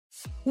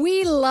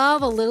We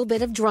love a little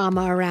bit of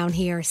drama around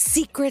here.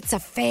 Secrets,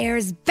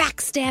 affairs,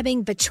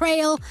 backstabbing,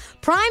 betrayal.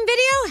 Prime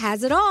Video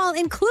has it all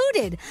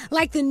included,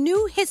 like the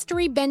new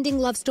history-bending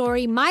love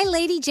story, My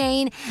Lady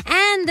Jane,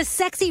 and the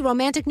sexy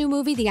romantic new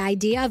movie, The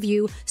Idea of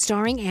You,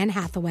 starring Anne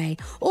Hathaway.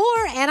 Or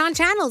add-on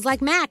channels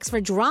like Max for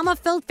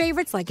drama-filled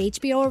favorites like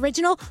HBO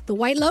original, The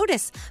White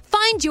Lotus.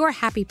 Find your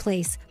happy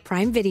place.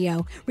 Prime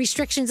Video.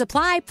 Restrictions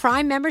apply.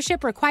 Prime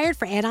membership required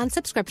for add-on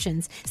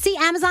subscriptions. See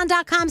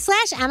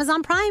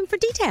Amazon.com/Amazon Prime for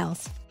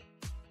details.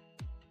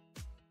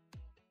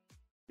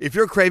 If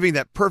you're craving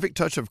that perfect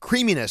touch of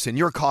creaminess in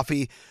your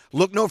coffee,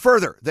 look no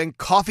further than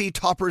Coffee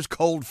Topper's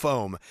Cold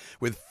Foam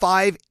with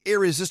 5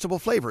 irresistible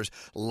flavors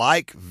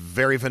like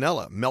very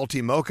vanilla,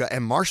 melty mocha,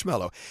 and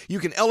marshmallow. You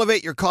can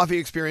elevate your coffee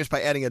experience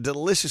by adding a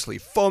deliciously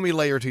foamy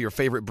layer to your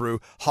favorite brew,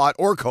 hot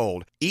or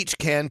cold. Each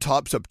can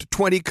tops up to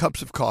 20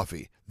 cups of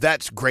coffee.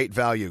 That's great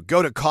value.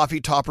 Go to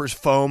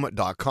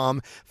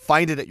coffeetoppersfoam.com,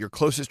 find it at your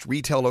closest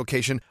retail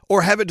location,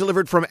 or have it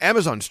delivered from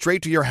Amazon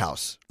straight to your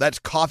house. That's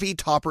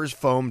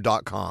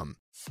coffeetoppersfoam.com.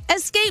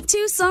 Escape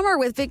to summer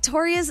with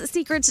Victoria's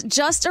Secret's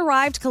just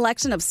arrived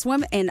collection of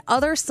swim and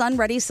other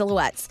sun-ready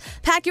silhouettes.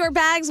 Pack your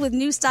bags with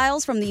new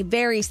styles from the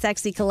Very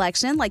Sexy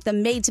collection, like the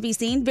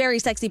made-to-be-seen Very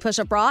Sexy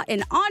push-up bra,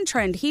 and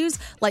on-trend hues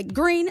like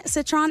green,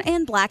 citron,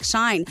 and black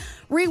shine.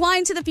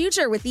 Rewind to the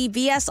future with the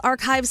VS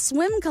Archive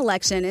swim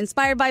collection,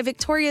 inspired by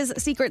Victoria's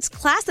Secret's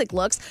classic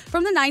looks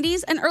from the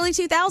 90s and early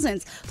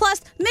 2000s. Plus,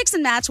 mix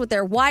and match with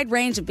their wide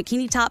range of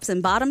bikini tops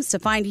and bottoms to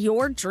find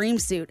your dream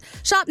suit.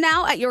 Shop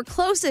now at your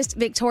closest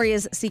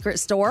Victoria's Secret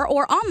store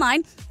or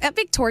online at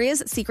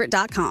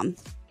victoriassecret.com.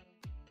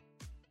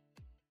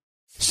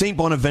 St.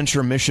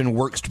 Bonaventure Mission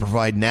works to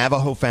provide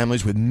Navajo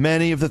families with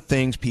many of the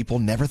things people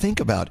never think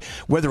about.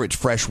 Whether it's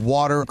fresh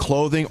water,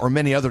 clothing, or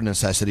many other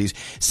necessities,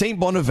 St.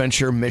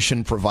 Bonaventure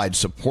Mission provides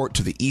support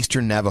to the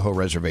Eastern Navajo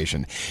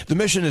Reservation. The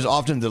mission is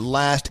often the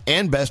last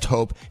and best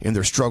hope in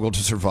their struggle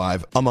to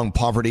survive among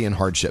poverty and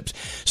hardships.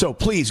 So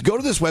please go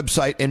to this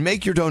website and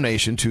make your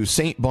donation to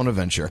St.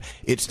 Bonaventure.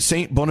 It's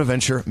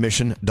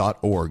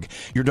stbonaventuremission.org.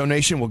 Your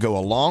donation will go a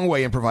long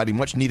way in providing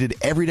much needed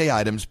everyday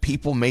items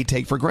people may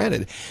take for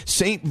granted.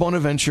 St.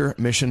 Bonaventuremission.org.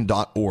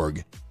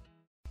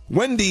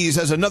 Wendy's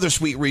has another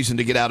sweet reason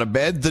to get out of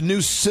bed, the new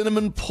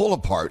Cinnamon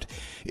Pull-Apart.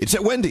 It's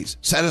at Wendy's,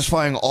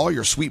 satisfying all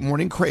your sweet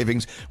morning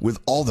cravings with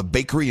all the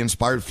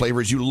bakery-inspired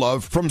flavors you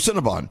love from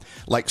Cinnabon,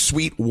 like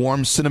sweet,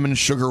 warm cinnamon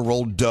sugar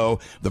rolled dough,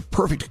 the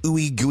perfect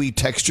ooey gooey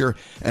texture,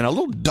 and a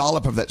little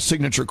dollop of that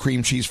signature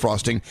cream cheese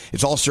frosting.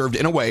 It's all served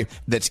in a way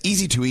that's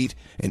easy to eat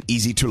and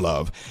easy to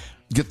love.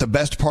 Get the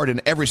best part in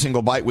every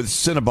single bite with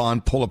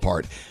Cinnabon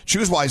Pull-Apart.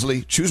 Choose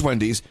wisely. Choose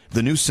Wendy's,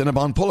 the new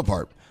Cinnabon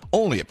Pull-Apart.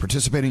 Only at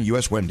participating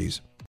U.S.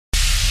 Wendy's.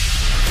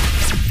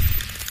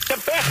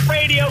 The best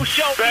radio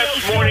show.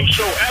 Best morning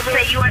show ever.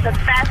 Say you are the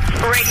best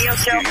radio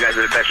show. You guys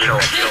are the best show.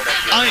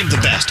 I am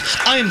the best.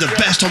 I am the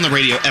best on the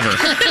radio ever.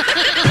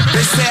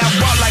 They say I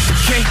walk like a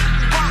king,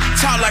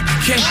 talk like a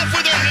king.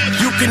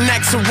 You can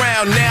act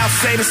around now,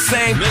 say the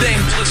same thing.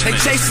 They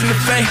chasing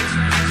the fame.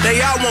 They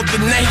all want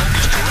the name.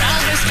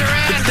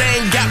 But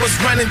they ain't got what's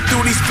running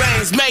through these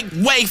veins. Make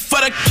way for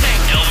the king.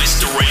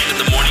 Elvis Duran in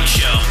the morning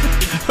show.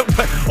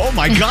 Oh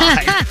my God.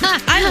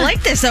 I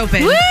like this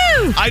open. Woo!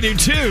 I do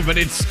too, but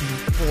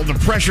the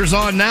pressure's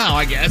on now,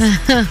 I guess.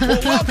 Well,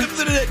 welcome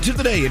to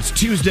the day. It's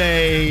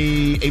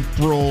Tuesday, May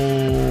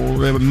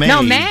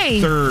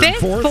 3rd,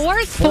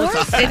 5th,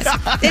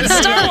 4th. It's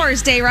Star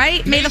Wars Day,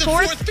 right? May the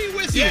 4th? Be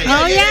with you.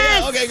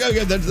 Yes. Okay.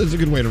 That's a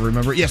good way to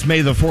remember. Yes,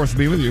 May the 4th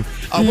be with you.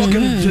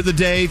 Welcome to the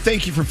day.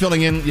 Thank you for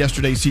filling in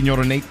yesterday,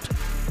 Senor Nate.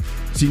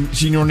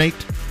 Senor Nate.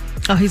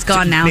 Oh, he's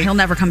gone now. He'll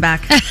never come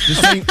back.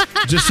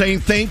 Just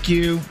saying thank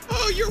you.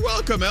 Oh, you're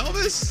welcome,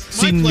 Elvis.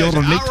 Senor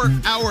My Nate.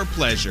 pleasure. Our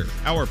pleasure.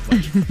 Our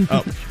pleasure.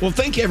 Oh, well,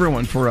 thank you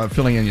everyone for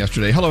filling in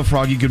yesterday. Hello,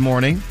 Froggy. Good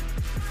morning.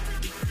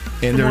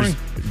 And there's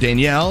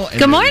Danielle. And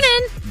Good morning.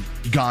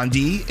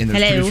 Gandhi. And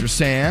there's Hello. producer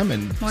Sam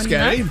and Morning,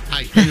 Scotty.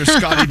 Hi. And there's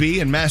Scotty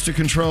B and Master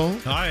Control.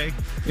 Hi.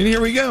 And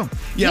here we go.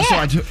 Yeah. So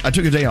I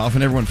took a day off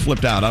and everyone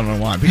flipped out. I don't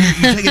know why. But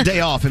you take a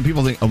day off and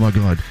people think, oh my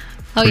God.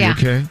 Oh, Are yeah. you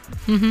okay?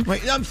 Mm-hmm.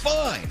 Right, I'm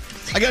fine.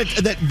 I got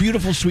that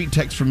beautiful, sweet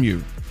text from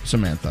you,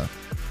 Samantha.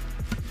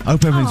 I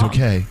hope everything's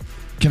okay.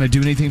 Can I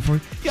do anything for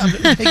you? Yeah, I'm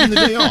taking the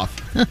day off.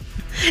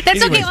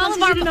 That's Anyway. okay. All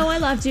of our know I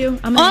loved you.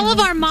 All of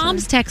our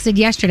moms texted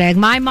yesterday.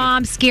 My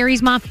mom,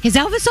 Scary's mom. Is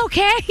Elvis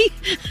okay?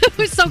 It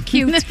was so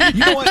cute. You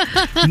know what?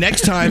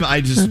 Next time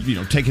I just,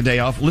 take a day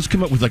off, let's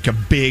come up with like a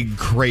big,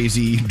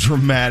 crazy,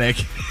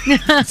 dramatic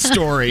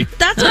story.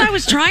 That's what I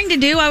was trying to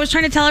do. I was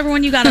trying to tell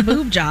everyone you got a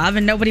boob job,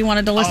 and nobody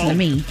wanted to listen to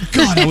me.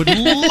 God, I would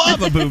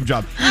love a boob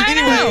job.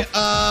 Anyway,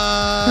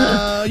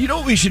 you know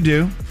what we should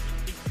do?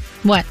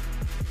 What?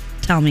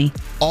 Tell me.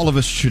 All of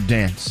us should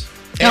dance.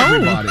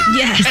 Everybody.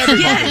 Yes.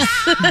 Everybody. Yes.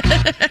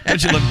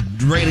 Don't you love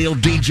radio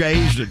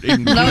DJs that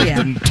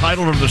include the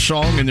title of the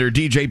song and their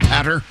DJ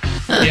patter?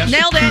 Yes.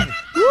 Nailed it.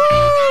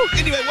 Woo!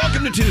 Anyway,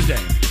 welcome to Tuesday.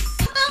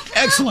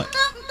 Excellent.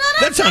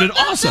 That sounded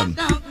awesome.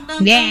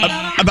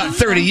 Yeah. About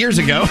 30 years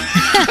ago.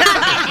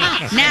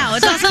 Now.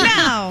 It's awesome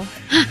now.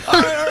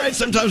 All right.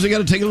 Sometimes we got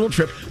to take a little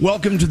trip.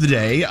 Welcome to the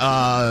day.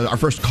 Our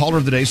first caller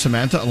of the day,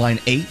 Samantha, line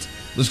 8.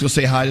 Let's go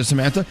say hi to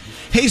Samantha.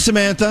 Hey,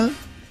 Samantha.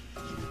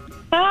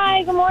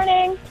 Hi, good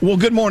morning. Well,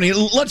 good morning.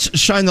 Let's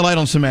shine the light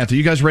on Samantha.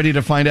 You guys ready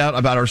to find out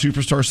about our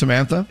superstar,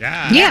 Samantha?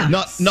 Yeah.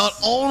 Not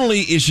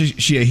only is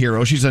she a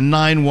hero, she's a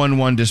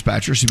 911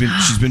 dispatcher. She's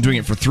been doing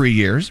it for 3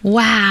 years.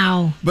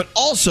 Wow. But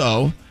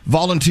also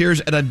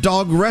volunteers at a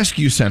dog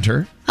rescue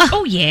center.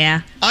 Oh,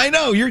 yeah. I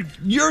know.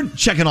 You're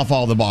checking off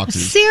all the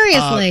boxes.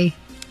 Seriously.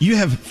 You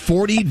have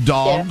 40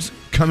 dogs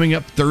coming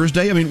up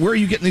Thursday. I mean, where are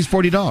you getting these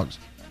 40 dogs?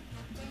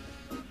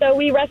 So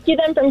we rescue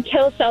them from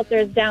kill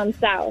shelters down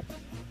south.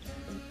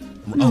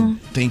 Oh,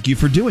 thank you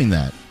for doing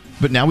that.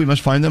 But now we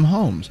must find them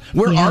homes.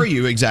 Where are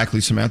you exactly,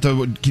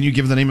 Samantha? Can you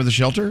give the name of the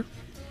shelter?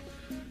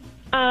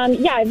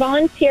 I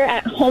volunteer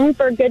at Home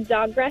for Good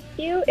Dog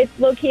Rescue. It's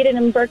located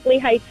in Berkeley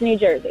Heights, New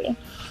Jersey.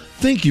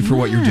 Thank you for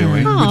what you're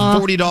doing. Aw,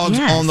 With 40 dogs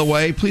on the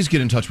way, please get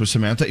in touch with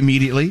Samantha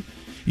immediately.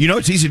 You know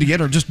it's easy to get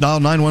her. Just dial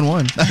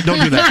 911.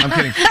 Don't do that. I'm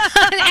kidding.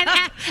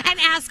 and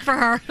ask for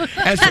her.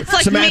 That's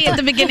like Samantha. me at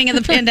the beginning of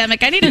the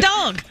pandemic. I need a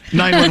dog.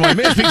 911.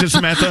 May I speak to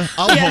Samantha?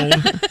 I'll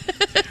hold.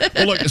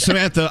 Well, look,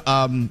 Samantha,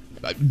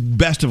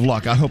 best of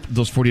luck. I hope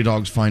those 40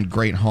 dogs find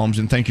great homes,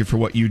 and thank you for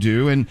what you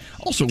do. And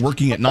also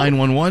working at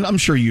 911, I'm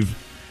sure you've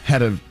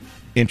had an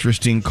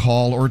interesting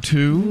call or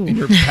two in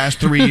your past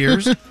 3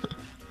 years.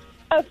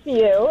 A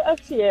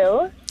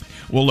few.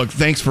 Well, look,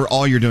 thanks for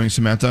all you're doing,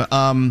 Samantha.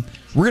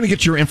 We're going to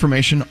get your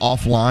information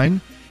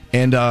offline,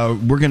 and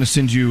we're going to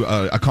send you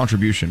a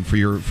contribution for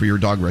your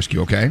dog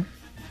rescue, okay?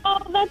 Oh,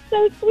 that's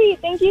so sweet.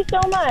 Thank you so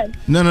much.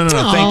 No.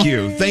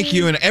 Thank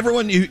you. And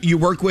everyone you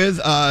work with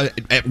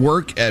at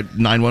work at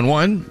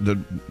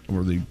 911,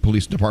 or the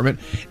police department,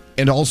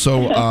 and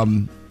also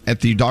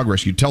at the dog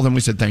rescue. Tell them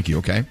we said thank you,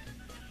 okay?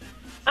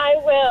 I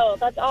will.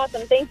 That's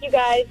awesome. Thank you,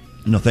 guys.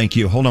 No, thank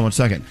you. Hold on 1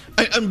 second.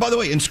 And by the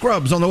way, in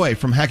Scrubs on the way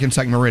from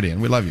Hackensack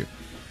Meridian. We love you.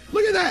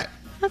 Look at that.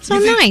 That's so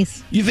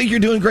nice. You think you're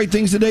doing great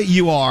things today?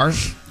 You are.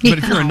 But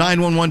if you're a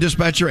 911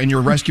 dispatcher and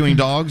you're rescuing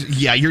dogs,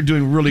 yeah, you're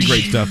doing really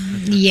great stuff.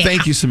 Yeah.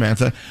 Thank you,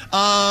 Samantha.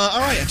 All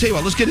right, I tell you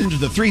what, let's get into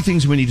the 3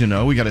 things we need to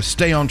know. We got to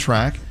stay on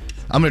track.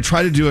 I'm going to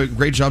try to do a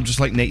great job just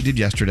like Nate did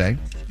yesterday.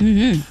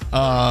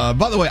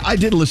 By the way, I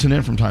did listen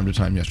in from time to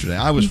time yesterday.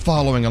 I was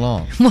following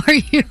along. Were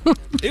you?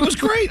 It was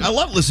great. I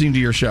love listening to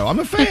your show. I'm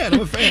a fan.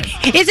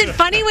 Is it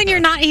funny when you're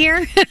not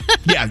here?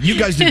 Yeah, you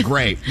guys did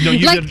great. No,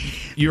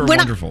 you're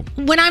wonderful.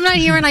 When I'm not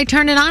here and I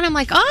turn it on, I'm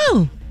like,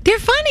 oh, they're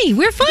funny.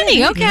 We're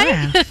funny. Okay.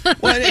 Yeah.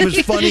 Well, it was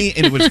funny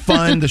and it was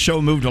fun. The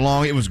show moved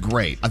along. It was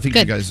great. I think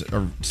you guys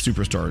are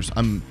superstars.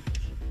 I'm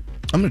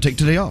going to take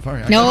today off. All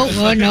right. No.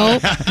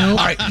 All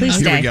right. Please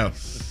Here stay. we go.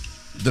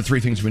 The 3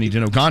 things we need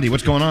to know. Gandhi,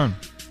 what's going on?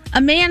 A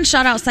man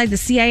shot outside the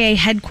CIA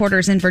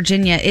headquarters in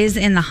Virginia is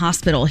in the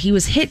hospital. He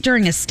was hit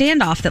during a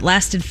standoff that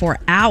lasted for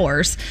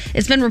hours.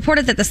 It's been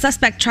reported that the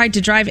suspect tried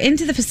to drive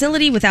into the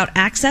facility without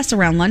access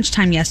around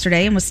lunchtime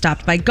yesterday and was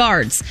stopped by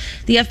guards.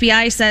 The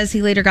FBI says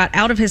he later got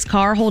out of his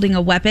car holding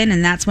a weapon,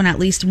 and that's when at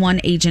least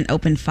one agent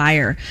opened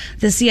fire.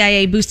 The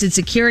CIA boosted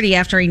security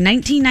after a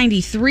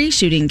 1993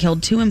 shooting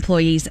killed 2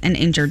 employees and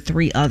injured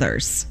 3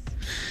 others.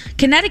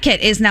 Connecticut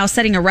is now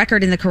setting a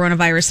record in the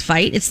coronavirus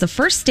fight. It's the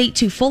first state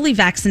to fully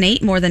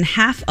vaccinate more than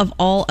half of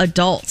all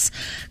adults.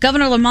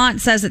 Governor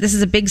Lamont says that this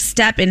is a big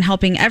step in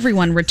helping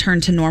everyone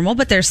return to normal,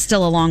 but there's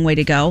still a long way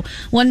to go.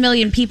 1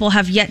 million people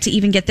have yet to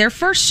even get their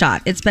first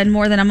shot. It's been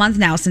more than a month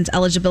now since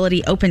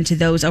eligibility opened to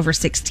those over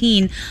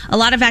 16. A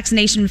lot of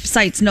vaccination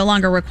sites no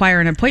longer require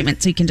an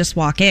appointment, so you can just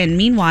walk in.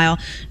 Meanwhile,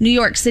 New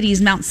York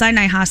City's Mount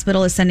Sinai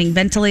Hospital is sending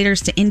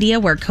ventilators to India,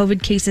 where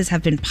COVID cases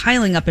have been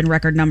piling up in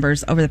record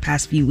numbers over the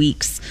past few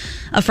weeks.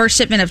 A first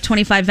shipment of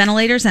 25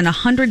 ventilators and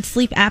 100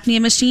 sleep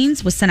apnea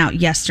machines was sent out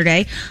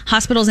yesterday.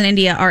 Hospitals in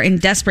India are in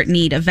desperate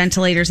need of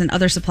ventilators and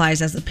other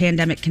supplies as the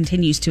pandemic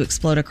continues to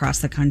explode across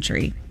the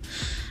country.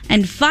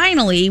 And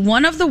finally,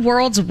 one of the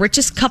world's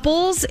richest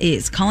couples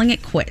is calling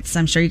it quits.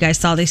 I'm sure you guys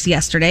saw this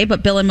yesterday,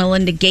 but Bill and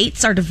Melinda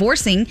Gates are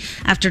divorcing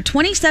after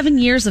 27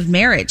 years of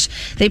marriage.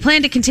 They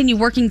plan to continue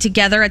working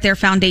together at their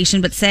foundation,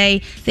 but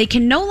say they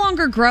can no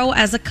longer grow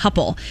as a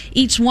couple.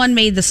 Each one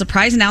made the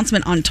surprise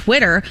announcement on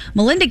Twitter.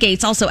 Melinda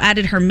Gates also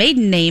added her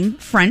maiden name,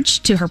 French,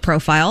 to her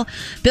profile.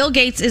 Bill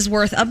Gates is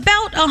worth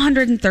about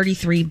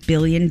 $133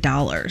 billion.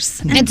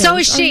 And so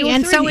is she.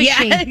 And so is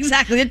she. Yeah,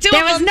 exactly. The 2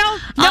 There of was them,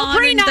 no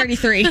prenup.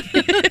 133.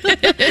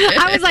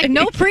 I was like,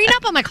 no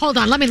prenup? I'm like, hold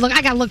on. Let me look.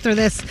 I got to look through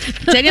this.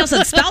 Danielle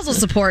said spousal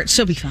support.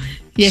 She'll be fine.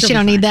 Yeah, She'll she be don't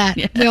fine. need that.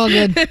 Yeah. We're all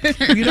good.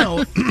 You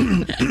know,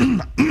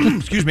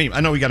 excuse me.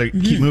 I know we got to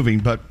keep moving,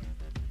 but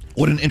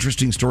what an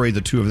interesting story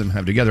the 2 of them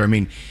have together. I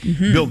mean,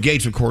 Bill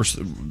Gates, of course,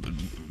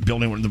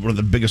 building one of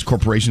the biggest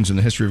corporations in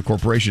the history of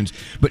corporations,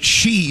 but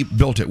she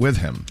built it with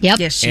him. Yep.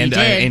 Yes, she And did.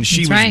 and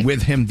she That's was right.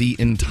 with him the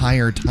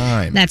entire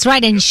time. That's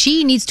right. And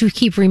she needs to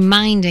keep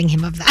reminding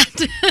him of that.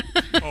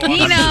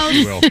 He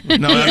knows.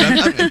 No,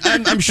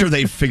 I'm sure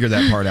they figured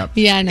that part out.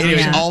 Yeah, I know.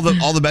 Anyways, Yeah. all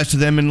the best to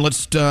them, and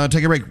let's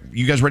take a break.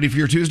 You guys ready for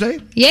your Tuesday?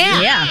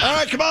 Yeah. Yeah. All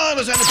right, come on,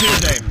 let's have a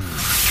Tuesday.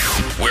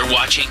 We're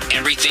watching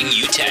everything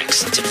you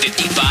text to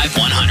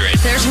 55100.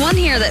 There's one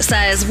here that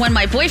says, when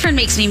my boyfriend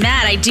makes me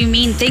mad, I do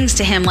mean things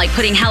to him, like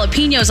putting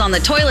jalapenos on the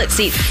toilet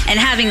seat and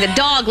having the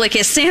dog lick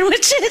his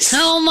sandwiches.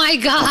 Oh my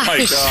gosh. Oh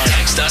my God.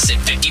 Text us at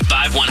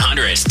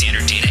 55100.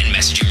 Standard data and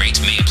messaging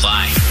rates may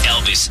apply.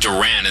 Elvis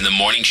Duran in the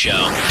Morning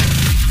Show.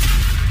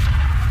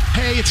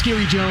 Hey, it's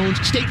Gary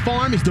Jones. State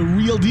Farm is the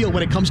real deal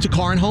when it comes to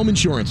car and home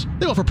insurance.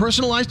 They offer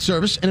personalized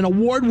service and an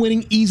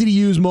award-winning,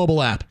 easy-to-use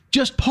mobile app.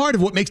 Just part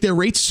of what makes their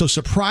rates so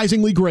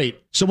surprisingly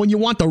great. So when you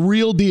want the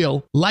real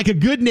deal, like a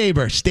good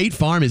neighbor, State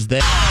Farm is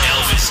there.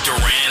 Elvis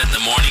Duran in the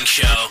Morning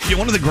Show. You know,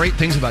 one of the great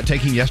things about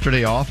taking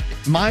yesterday off,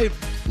 my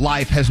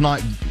life has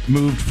not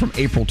moved from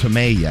April to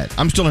May yet.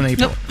 I'm still in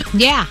April. Nope.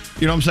 Yeah.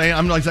 You know what I'm saying?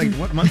 I'm like,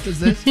 what month is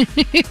this?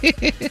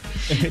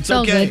 It's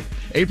okay. Good.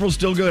 April's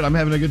still good. I'm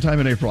having a good time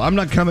in April. I'm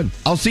not coming.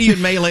 I'll see you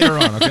in May later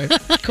on, okay?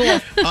 Cool.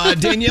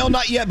 Danielle,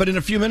 not yet, but in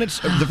a few minutes,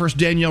 the first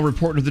Danielle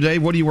report of the day.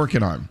 What are you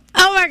working on?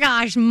 Oh my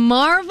gosh,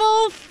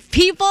 Marvel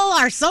people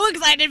are so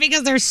excited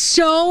because there's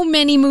so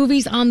many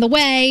movies on the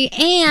way,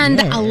 and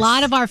a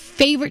lot of our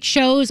favorite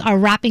shows are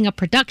wrapping up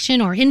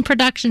production or in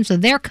production, so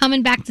they're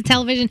coming back to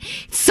television.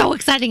 It's so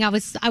exciting. I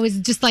was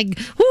just like,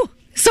 whoo,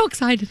 so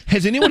excited.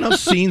 Has anyone else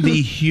seen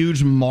the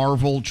huge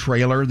Marvel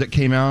trailer that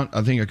came out,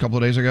 I think, a couple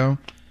of days ago?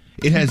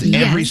 It has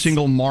every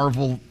single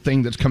Marvel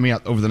thing that's coming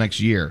out over the next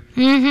year.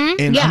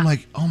 Mm-hmm. And I'm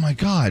like, oh my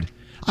God,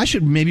 I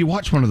should maybe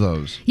watch one of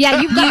those.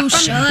 Yeah, you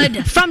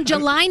should. From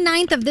July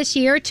 9th of this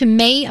year to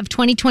May of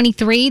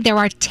 2023, there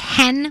are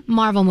 10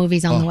 Marvel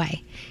movies on the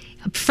way.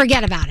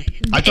 Forget about it.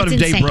 I thought of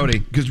insane. Dave Brody,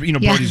 because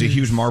Brody's a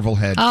huge Marvel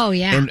head. Oh,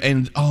 yeah.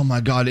 And oh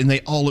my God, and they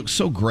all look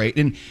so great.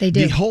 And they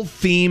do. The whole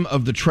theme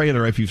of the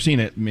trailer, if you've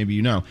seen it, maybe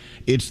you know,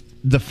 it's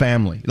the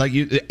family. Like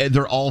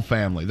they're all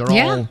family. They're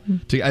all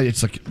together.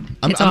 It's like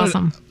it's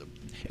awesome.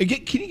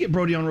 Can you get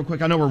Brody on real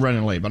quick? I know we're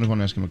running late, but I just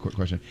want to ask him a quick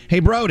question. Hey,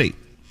 Brody.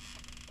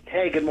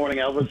 Hey, good morning,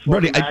 Elvis.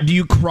 Brody, do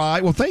you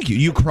cry? Well, thank you.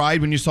 You cried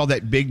when you saw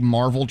that big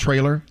Marvel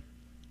trailer?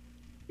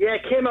 Yeah,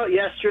 it came out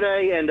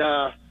yesterday, and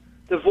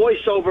the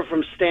voiceover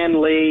from Stan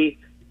Lee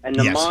and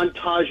the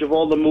montage of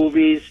all the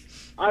movies,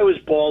 I was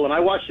bawling.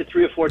 I watched it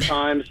 3 or 4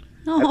 times.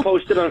 I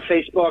posted on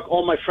Facebook.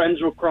 All my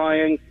friends were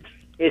crying.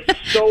 It's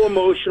so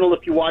emotional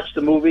if you watch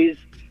the movies.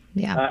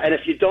 Yeah. And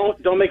if you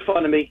don't make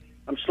fun of me.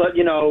 I'm just letting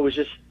you know, it was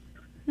just...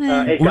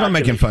 we're not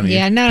making fun of you.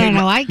 Yeah, no,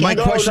 I get it. My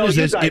question is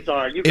this: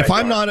 if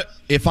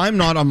I'm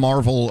not a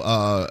Marvel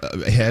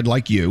head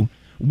like you,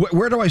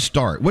 where do I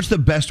start? What's the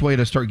best way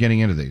to start getting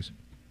into these?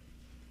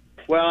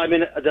 Well, I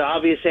mean, the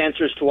obvious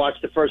answer is to watch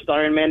the first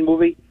Iron Man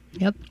movie.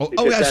 Yep.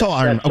 I saw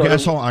Iron. Okay, I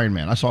saw Iron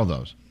Man. I saw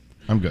those.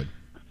 I'm good.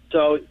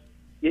 So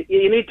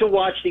you need to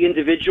watch the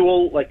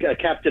individual, like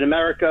Captain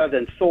America,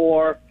 then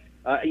Thor,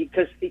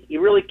 because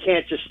you really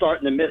can't just start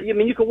in the middle. I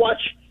mean, you can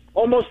watch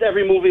almost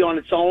every movie on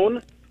its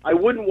own. I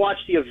wouldn't watch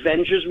the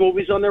Avengers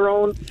movies on their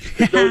own,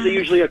 because those are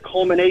usually a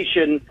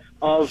culmination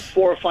of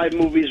 4 or 5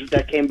 movies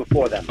that came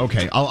before them.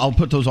 Okay, I'll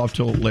put those off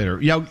till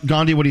later. Yeah,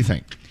 Gandhi, what do you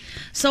think?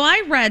 So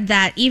I read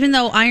that even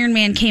though Iron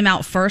Man came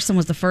out first and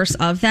was the first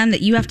of them,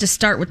 that you have to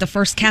start with the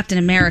first Captain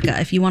America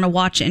if you want to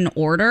watch in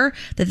order,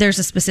 that there's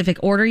a specific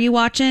order you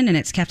watch in, and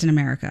it's Captain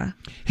America.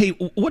 Hey,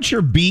 what's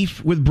your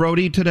beef with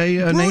Brody today,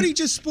 Brody Nate?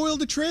 just spoiled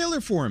the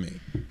trailer for me.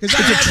 It's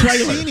a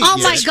trailer. Oh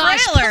my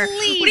gosh,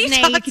 please, what are you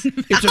talking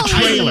about? It's a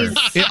trailer.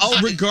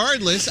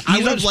 Regardless, I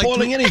would have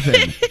spoiling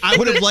anything. I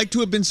would have liked to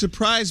have been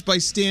surprised by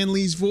Stan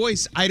Lee's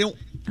voice.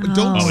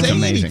 Don't it's say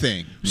amazing.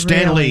 anything.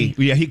 Stan Lee,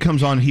 he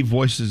comes on, he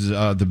voices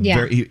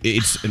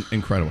it's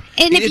incredible.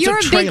 And if you're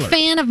a big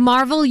fan of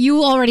Marvel,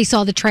 you already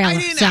saw the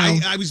trailer.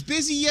 I was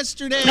busy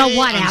yesterday. No,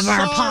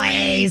 whatever.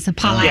 Please.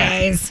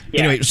 Yeah.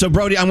 Anyway, so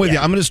Brody, I'm with you.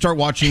 I'm going to start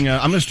watching. I'm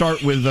going to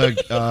start with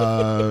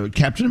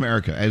Captain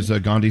America, as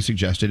Gandhi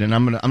suggested, and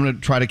I'm going to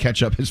try to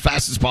catch up as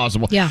fast as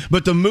possible. Yeah.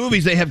 But the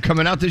movies they have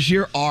coming out this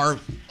year are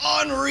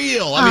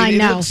unreal. I mean,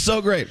 it looks so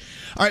great.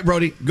 All right,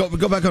 Brody,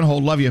 go back on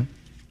hold. Love you.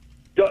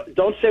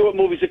 Don't say what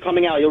movies are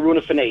coming out. You'll ruin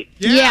it for Nate.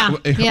 Yeah.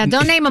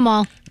 Don't name them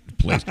all.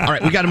 Please. All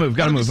right, we got to move.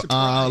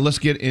 Let's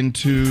get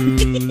into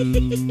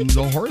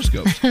the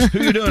horoscopes. Who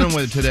are you doing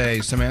with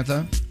today,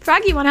 Samantha?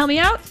 Froggy, you want to help me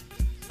out?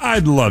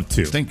 I'd love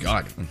to. Thank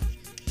God.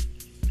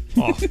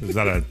 Oh, is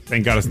that a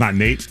thank God it's not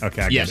Nate?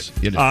 Okay, I yes,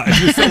 get it.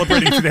 If you're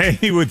celebrating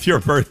today with your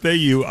birthday,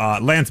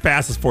 Lance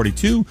Bass is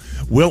 42,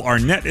 Will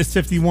Arnett is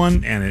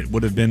 51, and it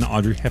would have been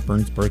Audrey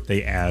Hepburn's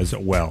birthday as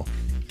well.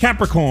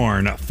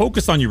 Capricorn,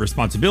 focus on your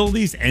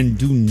responsibilities and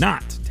do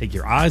not take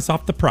your eyes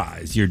off the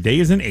prize. Your day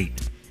is an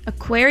 8.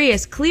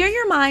 Aquarius, clear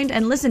your mind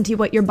and listen to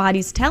what your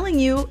body's telling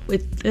you.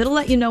 It'll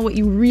let you know what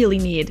you really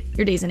need.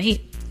 Your day's an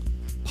 8.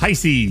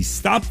 Pisces,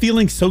 stop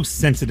feeling so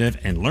sensitive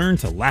and learn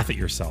to laugh at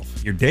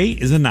yourself. Your day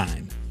is a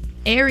 9.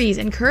 Aries,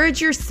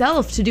 encourage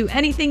yourself to do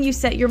anything you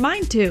set your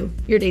mind to.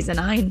 Your day's a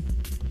 9.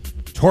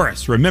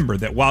 Taurus, remember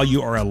that while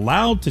you are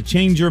allowed to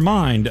change your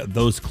mind,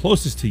 those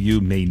closest to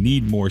you may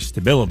need more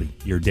stability.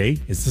 Your day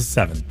is a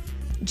 7.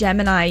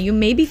 Gemini, you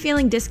may be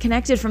feeling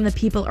disconnected from the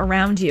people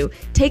around you.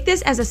 Take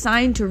this as a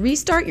sign to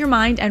restart your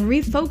mind and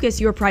refocus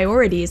your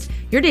priorities.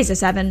 Your day's a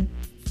 7.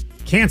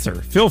 Cancer,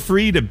 feel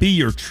free to be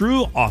your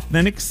true,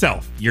 authentic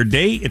self. Your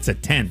day, it's a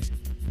 10.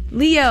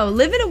 Leo,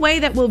 live in a way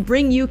that will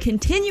bring you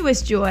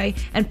continuous joy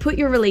and put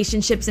your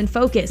relationships in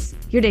focus.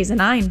 Your day's a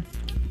 9.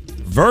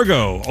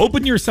 Virgo,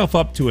 open yourself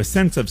up to a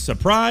sense of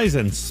surprise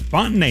and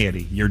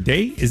spontaneity. Your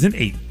day is an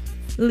 8.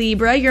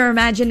 Libra, your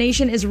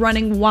imagination is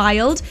running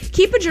wild.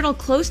 Keep a journal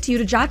close to you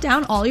to jot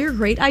down all your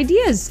great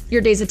ideas. Your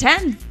day's a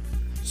 10.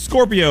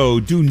 Scorpio,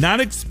 do not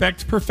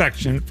expect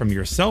perfection from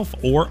yourself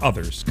or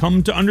others.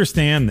 Come to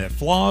understand that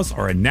flaws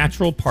are a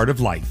natural part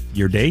of life.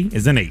 Your day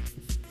is an 8.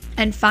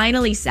 And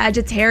finally,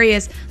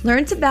 Sagittarius,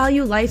 learn to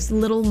value life's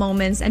little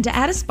moments and to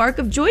add a spark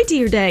of joy to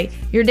your day.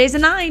 Your day's a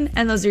 9,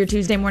 and those are your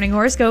Tuesday morning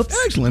horoscopes.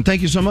 Excellent.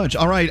 Thank you so much.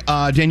 All right,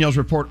 Danielle's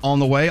report on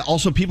the way.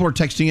 Also, people are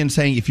texting in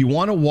saying if you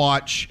want to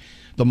watch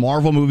the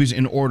Marvel movies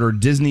in order,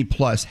 Disney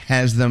Plus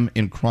has them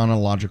in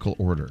chronological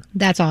order.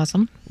 That's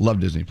awesome. Love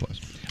Disney Plus.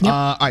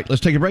 All right,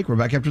 let's take a break. We're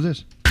back after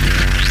this.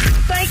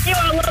 Thank you.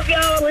 I love y'all.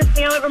 I listen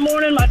to y'all every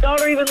morning. My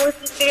daughter even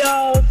listens to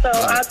y'all. So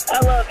I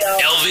love y'all.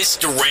 Elvis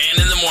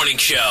Duran in the Morning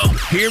Show.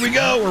 Here we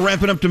go. We're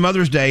ramping up to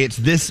Mother's Day. It's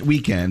this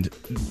weekend.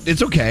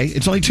 It's okay.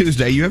 It's only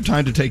Tuesday. You have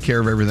time to take care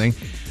of everything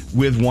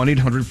with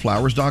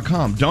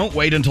 1-800-Flowers.com. Don't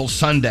wait until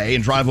Sunday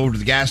and drive over to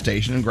the gas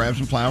station and grab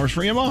some flowers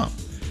for your mom.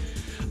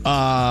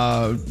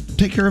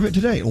 Take care of it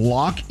today.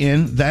 Lock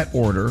in that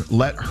order.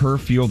 Let her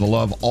feel the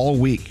love all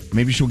week.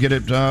 Maybe she'll get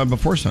it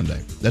before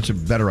Sunday. That's a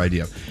better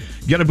idea.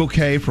 Get a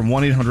bouquet from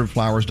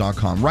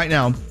 1-800-Flowers.com. Right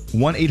now,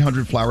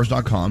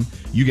 1-800-Flowers.com.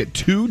 You get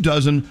 2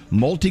 dozen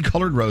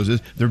multicolored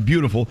roses. They're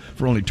beautiful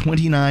for only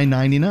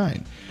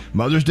 $29.99.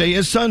 Mother's Day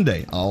is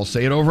Sunday. I'll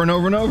say it over and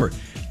over and over.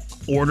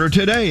 Order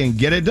today and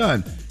get it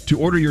done. To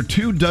order your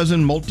 2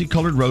 dozen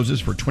multicolored roses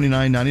for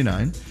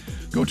 $29.99,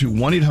 go to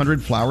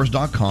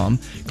 1-800-Flowers.com,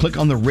 click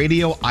on the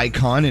radio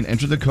icon and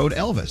enter the code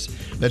Elvis.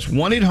 That's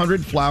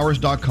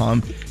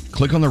 1-800-Flowers.com.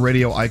 Click on the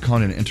radio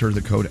icon and enter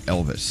the code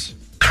Elvis.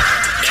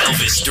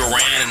 Elvis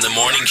Duran in the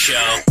Morning Show.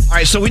 All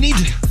right, so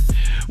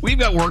we've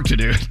got work to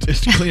do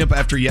just to clean up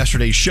after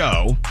yesterday's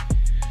show.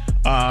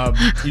 By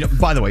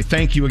the way,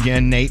 thank you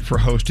again, Nate, for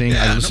hosting.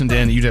 I listened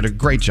in. You did a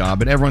great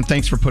job. And everyone,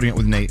 thanks for putting it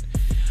with Nate.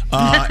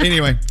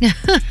 Anyway,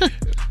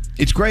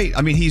 it's great.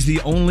 I mean, he's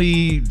the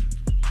only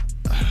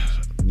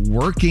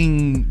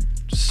working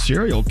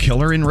serial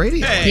killer in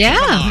radio. Hey,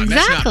 yeah, exactly.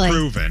 That's not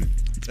proven.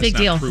 It's big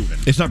deal. Proven.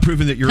 It's not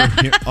proven that you're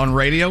on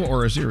radio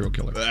or a serial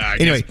killer.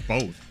 Anyway, guess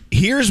both.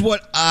 Here's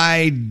what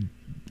I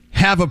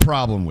have a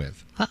problem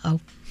with. Uh-oh.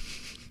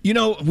 You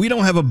know, we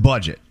don't have a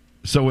budget.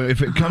 So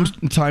if it comes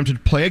time to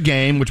play a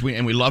game, which we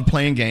love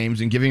playing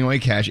games and giving away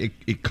cash,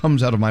 it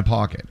comes out of my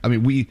pocket. I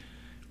mean,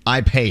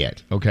 I pay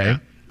it, okay? Yeah.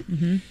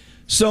 Mm-hmm.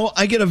 So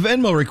I get a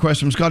Venmo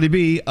request from Scotty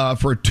B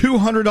for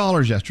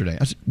 $200 yesterday.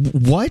 I said,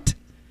 what?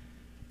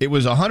 It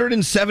was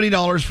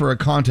 $170 for a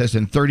contest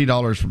and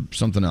 $30 for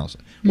something else.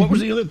 What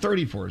was the other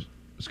 $30 for,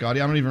 Scotty?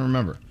 I don't even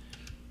remember.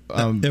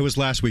 It was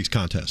last week's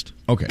contest.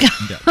 Okay.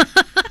 Yeah.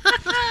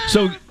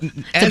 So,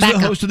 as the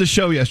host of the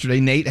show yesterday,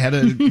 Nate had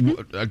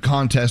a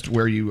contest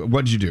where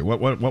what did you do? What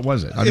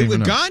was it? I don't even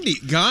know.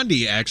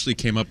 Gandhi actually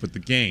came up with the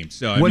game.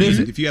 So What is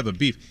it? If you have a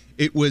beef,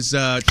 it was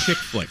Chick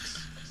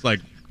Flicks. It's like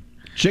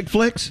Chick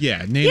Flicks?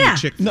 Yeah, name the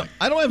Chick Flick. No,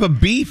 I don't have a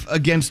beef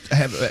against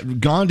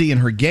Gandhi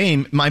and her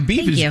game. My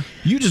beef is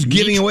you just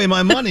giving away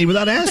my money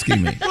without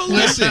asking me. Well,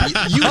 listen,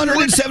 you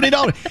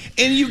 $170,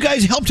 and you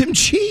guys helped him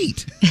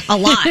cheat a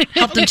lot.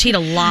 Helped him cheat a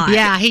lot.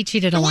 Yeah, he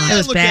cheated a lot. The way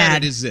I look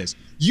at it is this: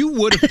 you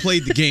would have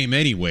played the game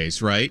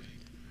anyways, right?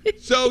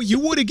 So you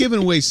would have given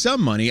away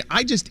some money.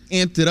 I just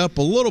amped it up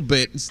a little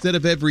bit. Instead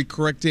of every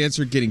correct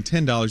answer getting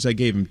 $10, I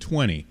gave him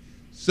 $20.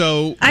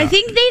 So I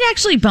think they'd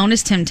actually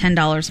bonused him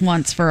 $10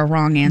 once for a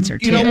wrong answer,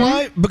 too. You know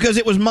why? Because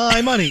it was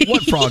my money.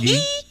 What, Froggy?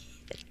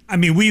 I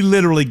mean, we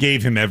literally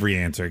gave him every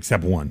answer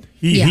except one.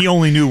 He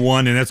only knew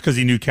one, and that's because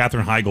he knew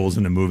Katherine Heigl was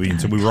in the movie,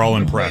 and so we were all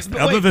impressed.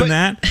 Other than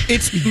that,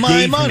 it's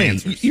my money.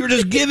 You're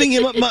just giving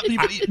him money.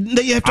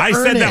 You have to I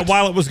earn said it. that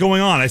while it was going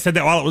on. I said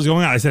if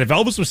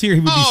Elvis was here, he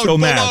would be so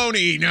mad.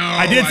 Baloney, no.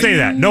 I did say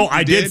that. No,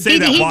 I did say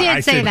that. He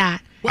did say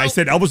that. I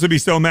said Elvis would be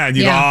so mad.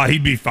 You go,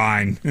 he'd be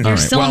fine. You're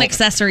still an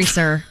accessory,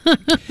 sir.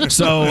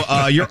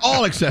 So you're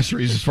all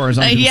accessories as far as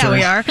I'm concerned. Yeah,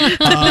 we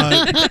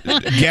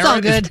are. all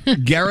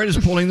good. Garrett is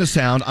pulling the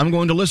sound. I'm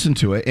going to listen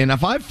to it. And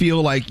if I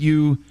feel like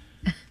you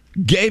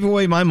gave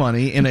away my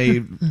money in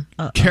a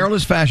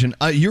careless fashion,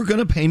 you're going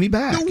to pay me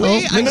back. No.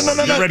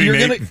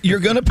 You're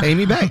going to pay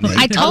me back, Nate.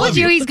 I told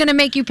you he's going to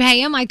make you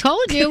pay him. I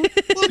told you.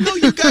 Well, no,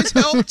 you guys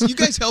helped. You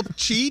guys helped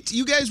cheat.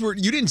 You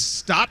didn't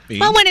stop me.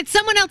 Well, when it's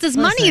someone else's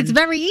money, it's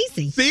very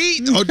easy. See?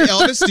 Oh,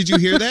 Elvis, did you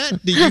hear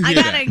that? Did you hear I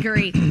that? gotta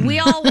agree.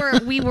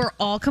 We were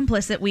all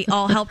complicit. We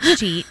all helped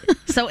cheat.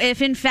 So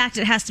if in fact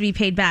it has to be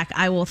paid back,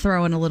 I will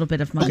throw in a little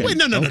bit of money. Wait,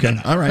 no.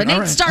 All right. But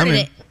Nate started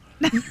it.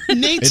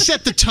 Nate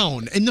set the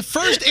tone. And the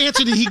first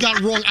answer that he got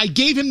wrong, I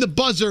gave him the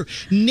buzzer.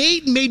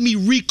 Nate made me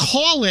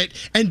recall it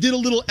and did a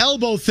little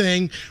elbow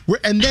thing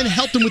and then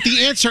helped him with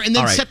the answer and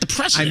then set the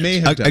precedent. I may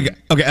have done it.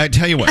 Okay, I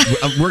tell you what.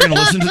 We're going to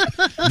listen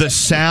to the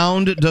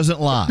sound doesn't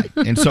lie.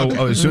 And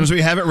so as soon as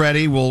we have it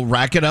ready, we'll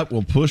rack it up,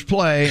 we'll push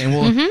play, and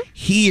we'll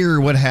hear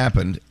what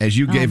happened as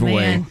you gave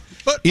away.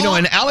 But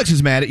and Alex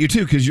is mad at you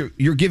too because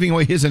you're giving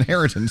away his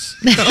inheritance.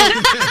 Alex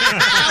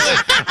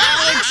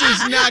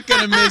is not going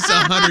to miss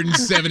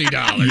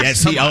 $170.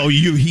 Yes,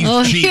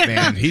 he's cheap,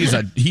 man.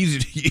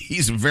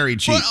 He's very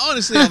cheap. But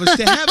honestly, Elvis,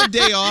 to have a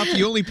day off,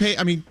 you only pay.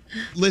 I mean,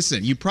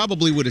 listen, you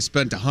probably would have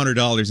spent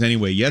 $100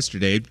 anyway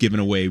yesterday, giving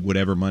away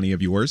whatever money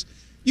of yours.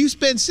 You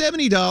spent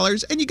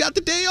 $70 and you got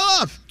the day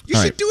off. You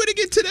should do it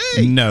again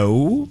today.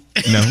 No,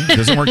 it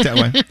doesn't work that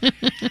way.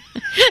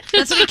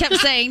 That's what he kept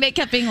saying. They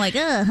kept being like,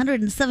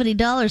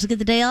 $170 to get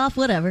the day off,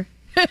 whatever.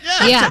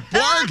 Yeah. It's a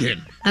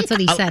bargain. That's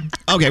what he said.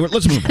 Okay,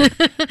 let's move on.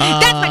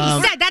 That's what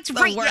he said. That's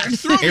right.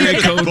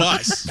 Area code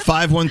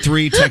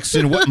 513 texts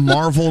in. What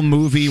Marvel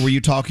movie were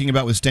you talking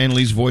about with Stan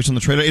Lee's voice on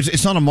the trailer?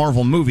 It's not a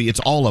Marvel movie. It's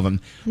all of them.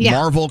 Yeah,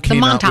 Marvel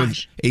came out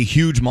with a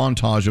huge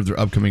montage of their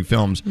upcoming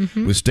films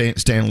with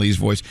Stan Lee's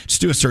voice.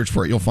 Just do a search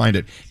for it. You'll find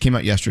it. Came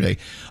out yesterday.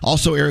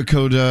 Also, area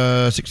code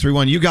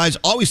 631. You guys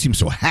always seem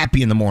so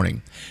happy in the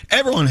morning.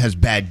 Everyone has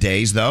bad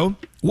days, though.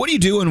 What do you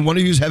do when one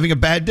of you is having a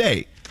bad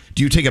day?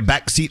 Do you take a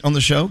back seat on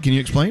the show? Can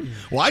you explain?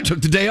 Well, I took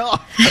the day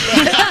off.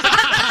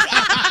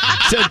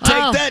 So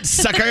take that,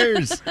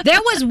 suckers.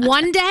 There was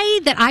one day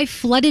that I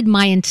flooded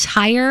my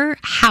entire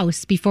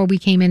house before we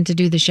came in to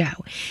do the show.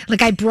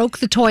 Like, I broke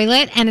the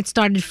toilet and it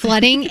started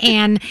flooding.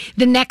 And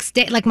the next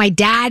day, like, my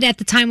dad at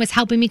the time was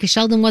helping me because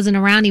Sheldon wasn't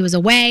around. He was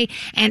away.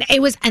 And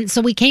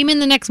so we came in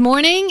the next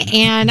morning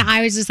and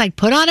I was just like,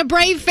 put on a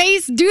brave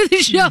face, do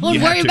the show,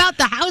 and worry about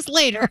the house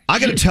later. I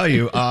got to tell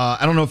you,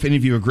 I don't know if any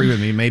of you agree with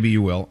me. Maybe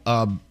you will.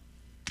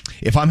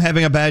 If I'm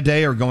having a bad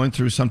day or going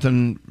through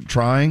something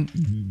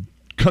trying,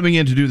 coming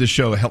in to do the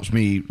show helps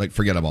me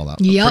forget about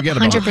that. Yep, forget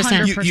about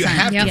 100%. It. You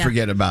have to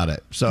forget about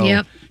it.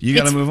 So you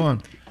got to move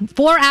on.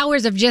 4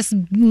 hours of just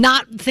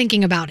not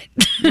thinking about it.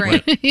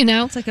 Right.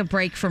 It's like a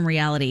break from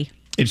reality.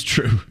 It's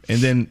true. And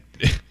then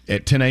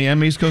at 10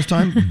 a.m. East Coast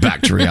time,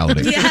 back to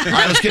reality. All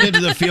right, let's get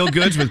into the feel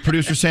goods with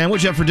producer Sam.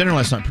 What'd you have for dinner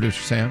last night,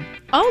 producer Sam?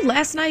 Oh,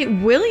 last night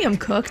William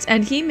cooked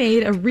and he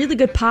made a really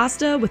good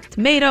pasta with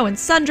tomato and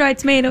sun-dried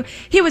tomato.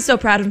 He was so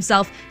proud of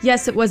himself.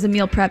 Yes, it was a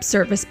meal prep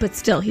service, but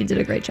still, he did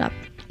a great job.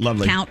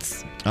 Lovely.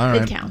 Counts. All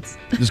right. It counts.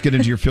 Let's get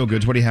into your feel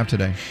goods. What do you have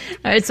today?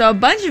 All right, so a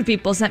bunch of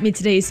people sent me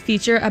today's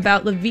feature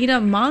about Lavina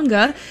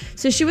Manga.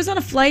 So she was on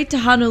a flight to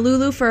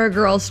Honolulu for a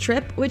girls'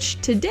 trip, which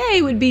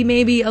today would be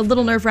maybe a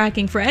little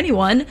nerve-wracking for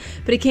anyone,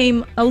 but it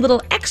came a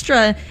little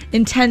extra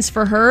intense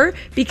for her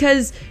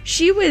because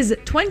she was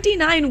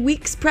 29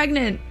 weeks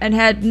pregnant and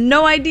had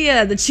no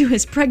idea that she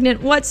was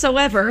pregnant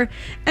whatsoever.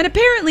 And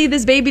apparently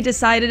this baby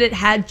decided it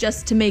had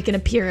just to make an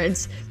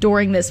appearance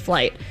during this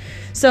flight.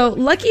 So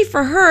lucky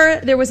for her,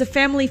 there was a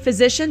family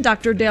physician,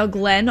 Dr. Dale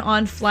Glenn,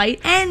 on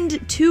flight, and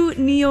 2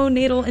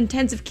 neonatal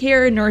intensive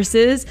care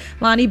nurses,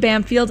 Lonnie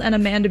Bamfield and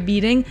Amanda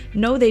Beating.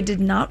 No, they did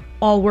not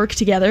all work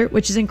together,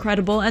 which is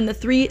incredible, and the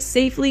 3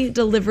 safely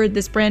delivered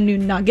this brand new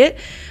nugget.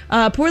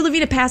 Poor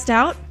Lavina passed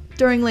out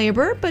during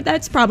labor, but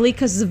that's probably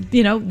because of,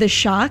 the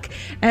shock.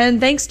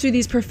 And thanks to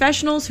these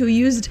professionals who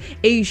used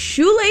a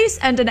shoelace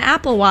and an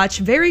Apple Watch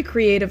very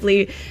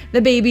creatively,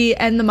 the baby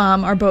and the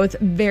mom are both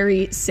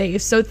very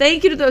safe. So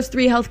thank you to those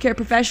 3 healthcare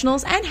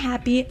professionals and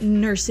happy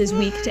Nurses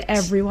Week to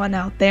everyone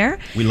out there.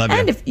 We love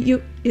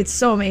you. It's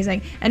so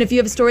amazing. And if you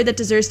have a story that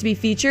deserves to be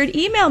featured,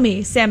 email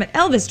me,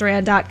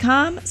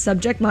 sam@elvisduran.com,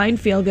 subject line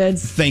feel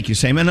goods. Thank you,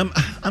 Sam. And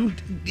I'm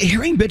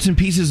hearing bits and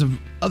pieces of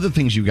other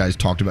things you guys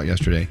talked about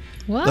yesterday.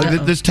 What?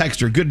 Like this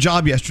texter, good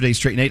job yesterday,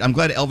 Straight Nate. I'm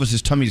glad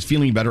Elvis's tummy is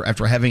feeling better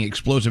after having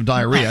explosive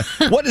diarrhea.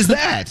 What is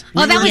that?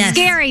 That was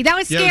scary. That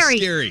was scary.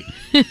 Yeah,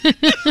 it was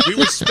scary. We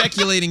were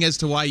speculating as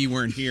to why you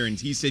weren't here, and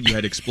he said you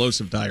had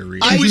explosive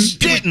diarrhea.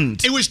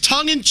 It was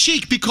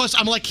tongue-in-cheek because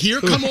I'm like, here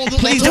come all the...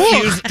 Please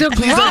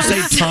don't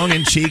say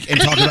tongue-in-cheek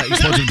and talk about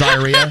explosive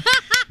diarrhea.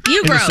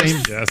 You gross.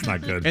 Yeah, that's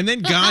not good. And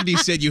then Gandhi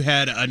said you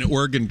had an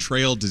Oregon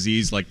Trail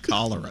disease like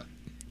cholera.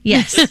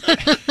 Yes.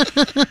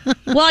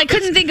 Well, I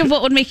couldn't think of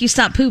what would make you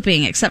stop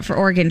pooping except for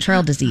Oregon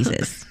Trail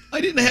diseases. I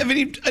didn't have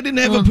a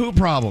poop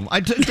problem. I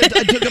took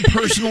a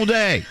personal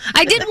day.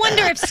 I did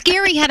wonder if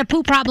Scary had a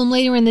poop problem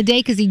later in the day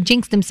because he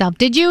jinxed himself.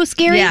 Did you,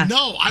 Scary? Yeah.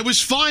 No, I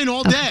was fine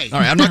all day. All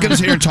right, I'm not going to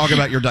sit here and talk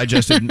about your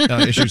digestive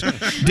issues.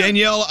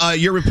 Danielle,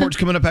 your report's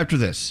coming up after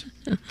this.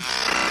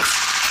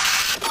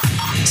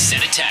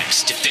 Send a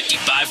text to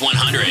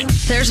 55100.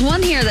 There's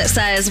one here that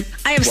says,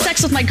 I have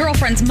sex with my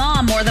girlfriend's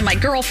mom more than my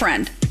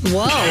girlfriend.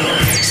 Whoa.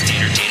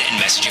 Standard data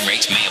and messaging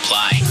rates may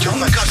apply. Oh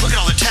my God, look at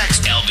all the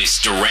text.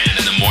 Elvis Duran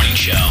in the Morning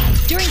Show.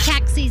 During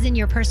tax season,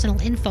 your personal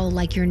info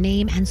like your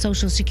name and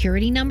social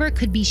security number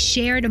could be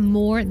shared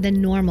more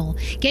than normal.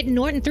 Get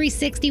Norton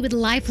 360 with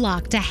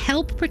LifeLock to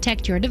help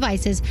protect your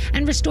devices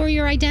and restore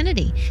your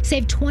identity.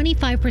 Save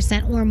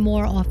 25% or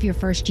more off your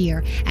first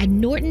year at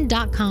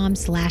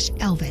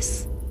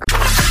norton.com/Elvis.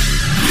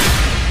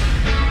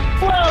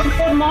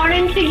 Well, good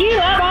morning to you.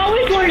 I've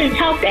always wanted to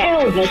talk to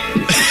Elvis.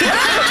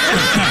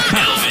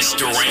 Elvis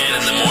Duran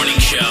in the morning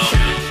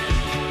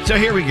show. So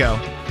here we go.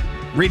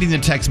 Reading the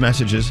text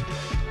messages.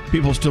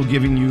 People still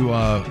giving you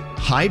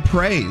high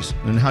praise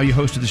on how you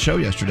hosted the show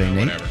yesterday,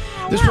 Nate.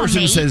 This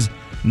person says,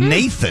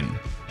 Nathan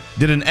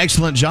did an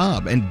excellent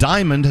job, and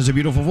Diamond has a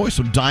beautiful voice.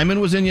 So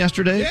Diamond was in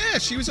yesterday? Yeah,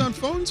 she was on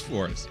phones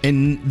for us.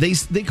 And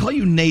they call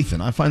you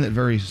Nathan. I find that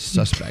very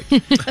suspect.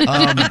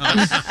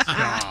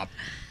 Stop.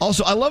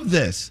 Also, I love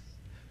this.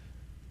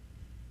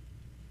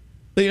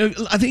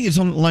 I think it's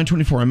on line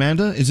 24.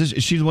 Amanda, is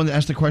she the one that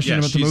asked the question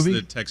about the movie? Yeah,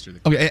 she's the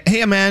texter. Okay,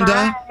 hey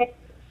Amanda.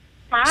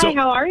 Hi, So,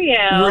 how are you?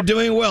 We're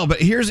doing well,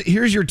 but here's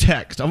your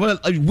text.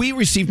 We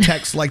receive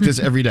texts like this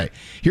every day.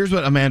 Here's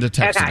what Amanda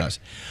texted us.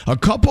 A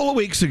couple of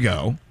weeks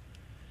ago,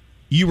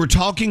 you were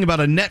talking about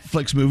a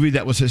Netflix movie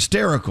that was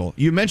hysterical.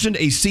 You mentioned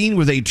a scene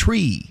with a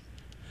tree.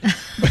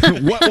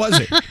 What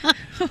was it?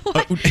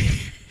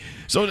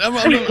 So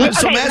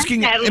I'm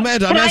asking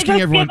Amanda. I'm asking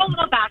everyone.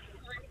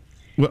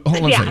 Well,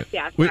 hold on a second.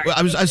 Yeah,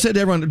 I said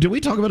to everyone, did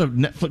we talk about a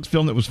Netflix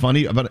film that was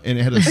funny and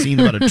it had a scene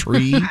about a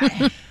tree?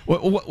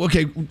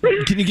 Okay,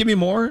 can you give me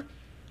more?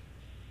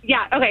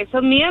 Yeah, okay,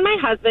 so me and my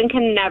husband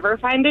can never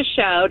find a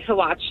show to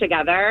watch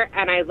together,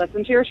 and I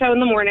listened to your show in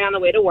the morning on the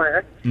way to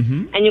work,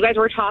 and you guys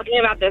were talking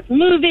about this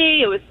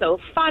movie. It was so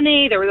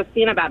funny. There was a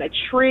scene about a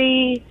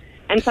tree,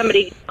 and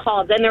somebody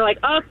called in. They're like,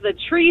 oh, the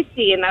tree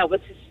scene, that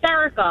was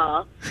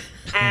hysterical.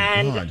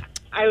 And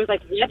I was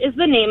like, what is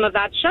the name of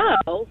that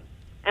show?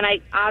 And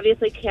I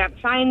obviously can't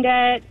find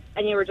it.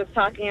 And you were just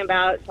talking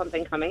about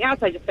something coming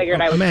out, so I just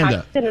figured I would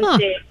text in and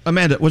see.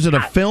 Amanda, was it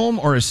a film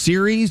or a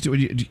series?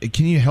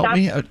 Can you help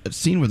me? A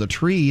scene with a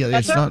tree,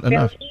 it's not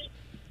enough.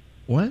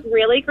 What?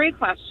 Really great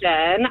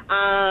question.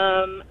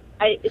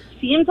 It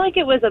seems like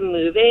it was a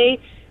movie.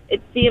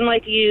 It seemed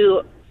like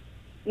you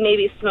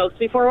maybe smoked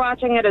before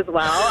watching it as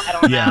well. I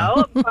don't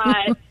know.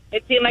 But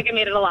it seemed like it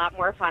made it a lot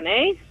more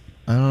funny.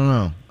 I don't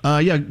know.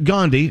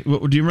 Gandhi,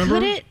 do you remember?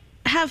 Could it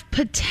have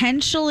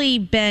potentially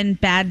been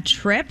Bad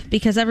Trip?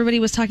 Because everybody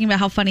was talking about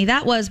how funny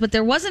that was, but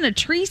there wasn't a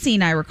tree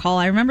scene, I recall.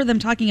 I remember them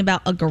talking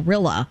about a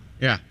gorilla.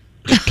 Yeah.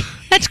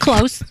 That's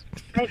close.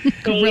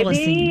 Gorilla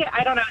scene.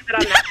 I don't know. Is it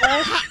on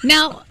Netflix?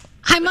 Now,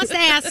 I must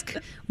ask,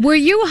 were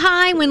you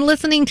high when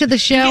listening to the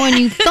show and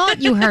you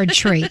thought you heard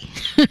tree?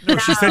 No,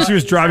 she said she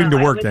was driving to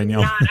work,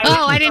 Danielle.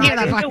 I didn't hear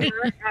that part.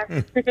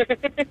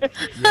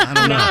 I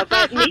don't know. No,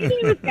 but maybe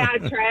it was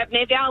Bad Trip.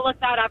 Maybe I'll look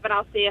that up and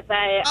I'll see if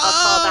I'll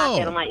call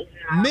back in and let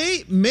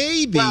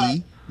you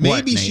know.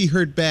 Maybe she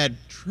heard Bad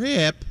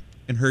Trip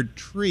and heard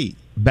tree.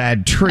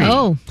 Bad tree.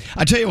 Oh.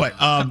 I tell you what,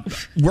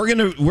 we're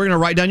gonna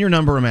write down your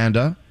number,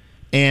 Amanda.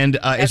 And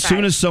as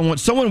soon as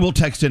someone will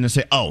text in and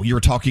say, "Oh, you were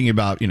talking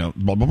about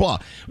blah blah blah,"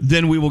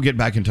 then we will get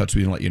back in touch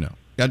with you and let you know.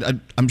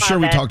 I'm sure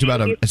we talked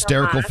about a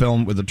hysterical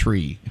film with a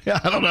tree.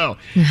 I don't know.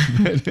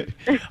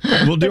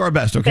 We'll do our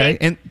best, okay?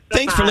 And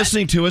thanks for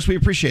listening to us. We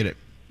appreciate it.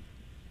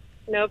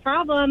 No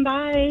problem.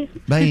 Bye.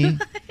 Bye.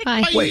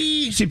 Bye.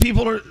 Wait, see,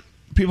 people are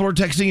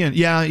texting in.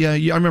 Yeah.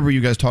 I remember you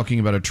guys talking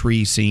about a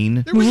tree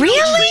scene. There was Really?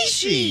 No tree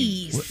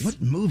scene.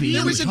 What movie?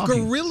 There are was we a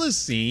talking? gorilla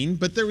scene,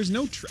 but there was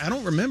no. I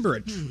don't remember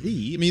a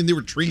tree. I mean, there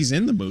were trees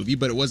in the movie,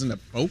 but it wasn't a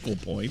focal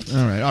point.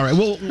 All right.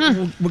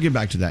 We'll get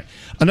back to that.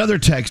 Another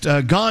text,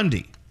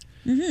 Gandhi.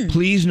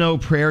 Please no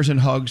prayers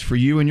and hugs for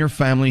you and your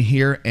family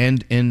here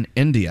and in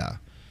India.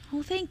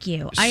 Oh, thank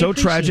you. So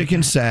tragic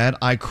and sad.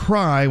 I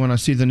cry when I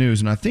see the news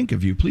and I think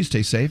of you. Please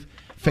stay safe.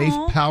 Faith,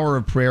 power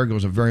of prayer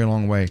goes a very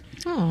long way.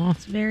 Oh,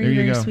 it's very, there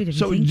you very go. sweet of you.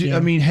 So, Thank you. I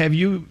mean,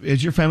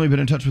 has your family been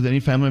in touch with any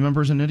family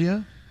members in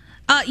India?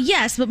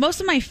 Yes, but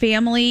most of my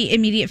family,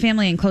 immediate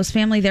family and close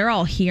family, they're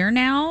all here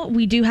now.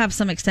 We do have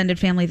some extended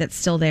family that's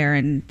still there,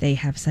 and they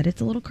have said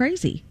it's a little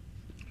crazy.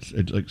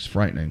 It's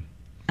frightening.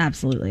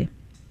 Absolutely.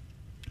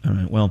 All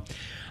right. Well,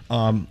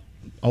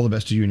 all the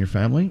best to you and your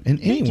family, and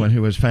anyone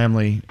who has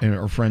family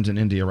or friends in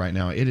India right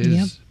now. It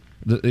is.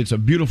 It's a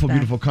beautiful,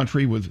 beautiful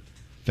country with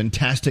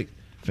fantastic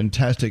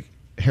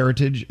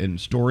heritage and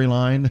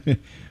storyline,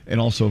 and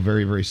also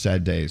very, very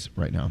sad days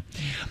right now.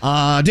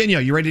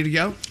 Danielle, you ready to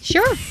go?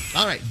 Sure.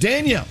 All right,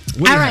 Danielle.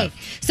 All right.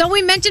 So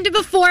we mentioned it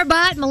before,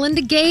 but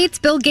Melinda Gates,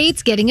 Bill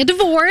Gates getting a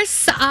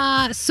divorce.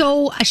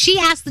 So she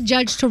asked the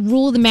judge to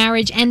rule the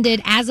marriage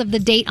ended as of the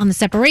date on the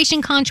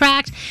separation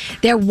contract.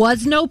 There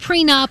was no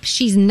prenup.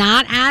 She's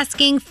not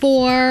asking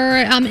for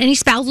any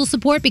spousal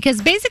support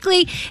because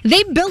basically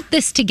they built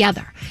this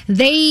together.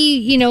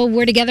 They,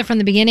 were together from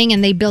the beginning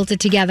and they built it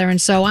together.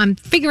 And so I'm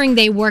figuring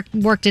they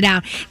worked it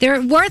out.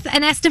 They're worth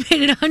an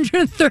estimated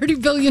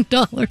 $130 billion.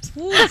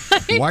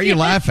 Why are you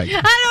laughing?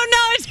 I don't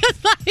know. It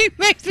just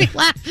makes me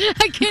laugh.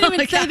 I can't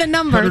even say the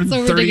number. It's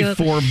so ridiculous.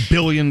 $134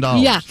 billion.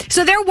 Yeah.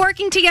 So they're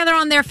working together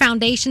on their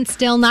foundation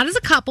still, not as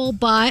a couple,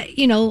 but,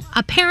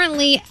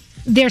 apparently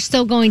they're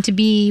still going to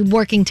be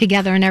working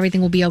together and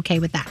everything will be okay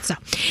with that. So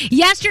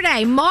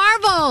yesterday,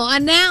 Marvel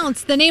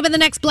announced the name of the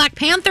next Black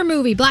Panther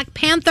movie, Black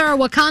Panther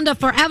Wakanda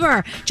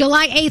Forever,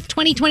 July 8th,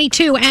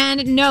 2022.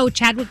 And no,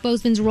 Chadwick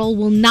Boseman's role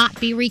will not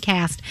be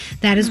recast.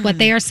 That is what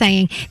they are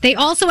saying. They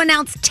also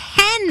announced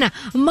 10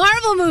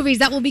 Marvel movies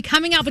that will be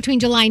coming out between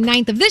July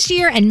 9th of this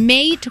year and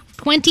May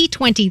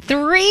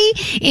 2023.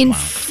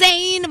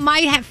 Insane.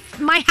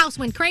 My house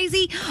went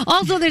crazy.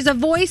 Also, there's a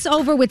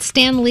voiceover with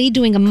Stan Lee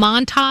doing a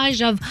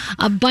montage of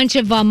a bunch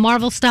of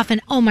Marvel stuff.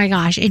 And oh my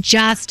gosh,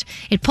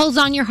 it pulls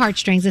on your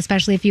heartstrings,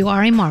 especially if you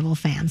are a Marvel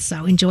fan.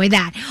 So enjoy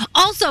that.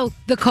 Also,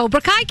 the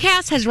Cobra Kai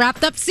cast has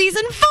wrapped up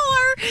season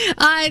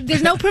 4.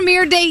 There's no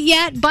premiere date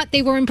yet, but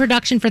they were in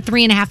production for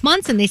 3.5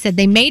 months, and they said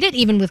they made it.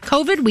 Even with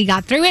COVID, we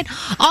got through it.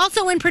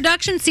 Also in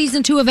production,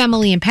 season 2 of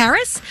Emily in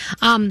Paris.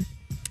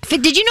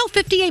 Did you know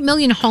 58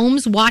 million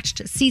homes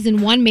watched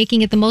season 1,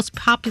 making it the most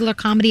popular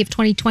comedy of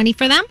 2020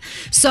 for them?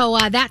 So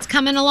that's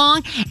coming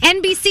along.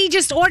 NBC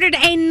just ordered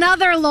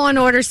another Law &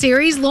 Order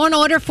series, Law &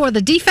 Order for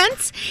the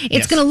Defense.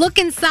 It's going to look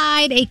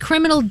inside a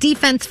criminal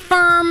defense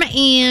firm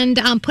and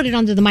put it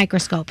under the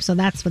microscope. So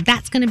that's what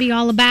that's going to be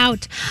all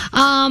about.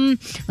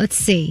 Let's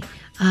see.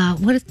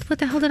 What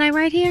the hell did I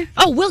write here?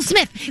 Oh, Will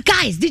Smith.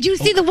 Guys, did you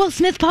see the Will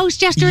Smith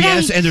post yesterday?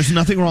 Yes, and there's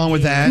nothing wrong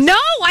with that. No,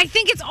 I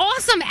think it's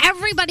awesome.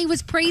 Everybody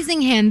was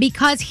praising him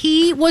because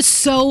he was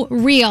so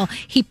real.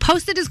 He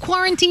posted his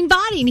quarantine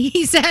body and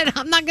he said,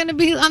 I'm not going to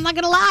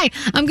lie.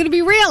 I'm going to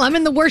be real. I'm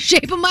in the worst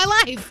shape of my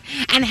life.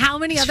 And how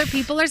many other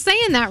people are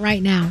saying that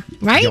right now,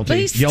 right? Guilty. But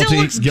he still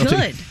looks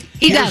good.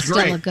 He does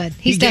still look good.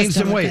 He gained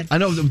some weight. I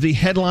know the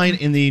headline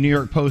in the New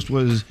York Post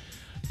was,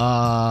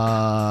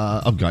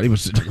 oh God, he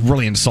was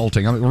really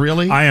insulting. I mean,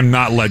 really? I am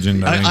not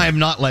legend. I am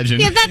not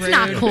legend. Yeah, that's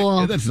not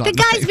cool. That's not the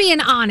guy's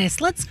being honest.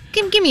 Let's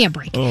give me a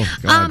break. Oh,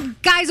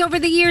 God. Guys, over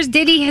the years,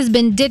 Diddy has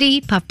been Diddy,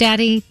 Puff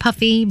Daddy,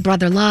 Puffy,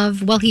 Brother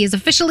Love. Well, he has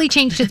officially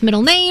changed his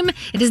middle name.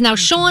 It is now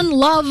Sean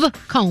Love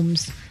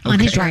Combs on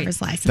his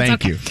driver's license.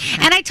 Thank you.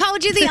 And I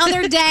told you the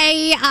other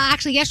day,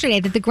 actually yesterday,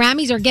 that the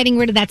Grammys are getting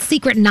rid of that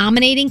secret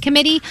nominating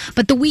committee.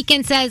 But The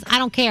Weeknd says, I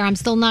don't care. I'm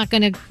still not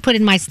going to put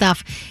in my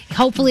stuff.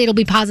 Hopefully it'll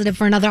be positive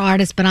for another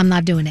artist, but I'm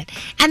not doing it.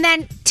 And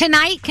then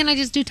tonight, can I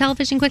just do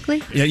television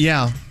quickly?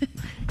 Yeah.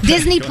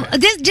 Disney,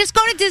 just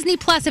go to Disney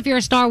Plus if you're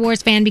a Star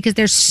Wars fan, because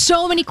there's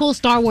so many cool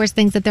Star Wars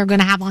things that they're going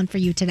to have on for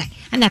you today.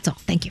 And that's all.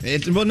 Thank you.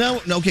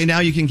 Now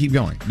you can keep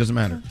going. Doesn't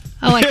matter.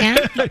 Oh, I can?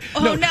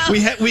 No.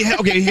 We have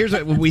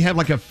we have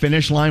like a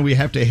finish line we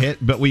have to hit,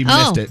 but we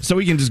missed it. So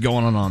we can just go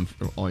on and on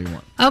all you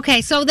want.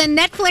 Okay, so then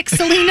Netflix,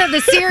 Selena,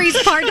 the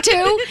series part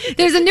 2.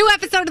 There's a new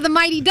episode of The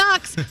Mighty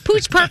Ducks.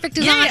 Pooch Perfect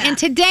is on. And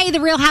today, The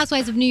Real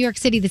Housewives of New York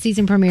City, the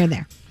season premiere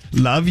there.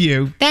 Love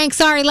you. Thanks.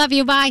 Sorry. Love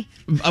you. Bye.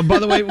 By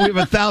the way, we have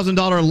a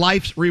 $1,000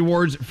 Life's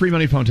Rewards free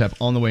money phone tap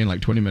on the way in like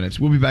 20 minutes.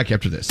 We'll be back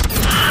after this.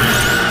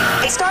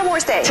 It's Star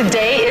Wars Day.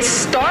 Today is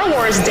Star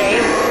Wars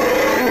Day.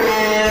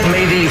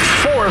 May the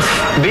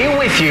 4th be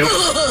with you.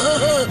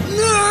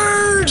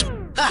 Nerd!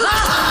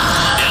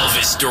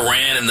 Elvis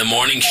Duran in the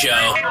Morning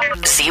Show.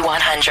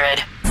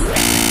 C100.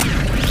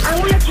 I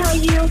want to tell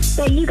you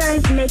that you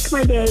guys make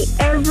my day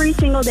every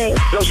single day.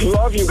 Just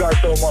love you guys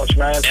so much,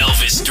 man.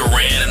 Elvis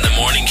Duran in the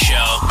Morning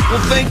Show. Well,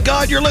 thank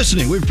God you're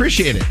listening. We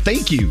appreciate it.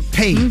 Thank you.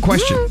 Hey,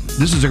 question.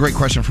 This is a great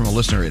question from a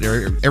listener.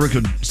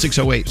 Erica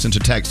 608 sent a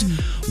text.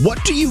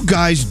 What do you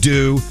guys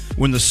do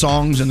when the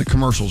songs and the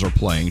commercials are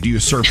playing? Do you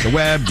surf the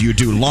web? Do you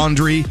do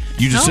laundry?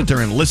 Do you just sit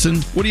there and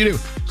listen? What do you do?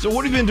 So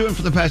what have you been doing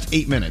for the past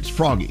 8 minutes?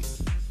 Froggy.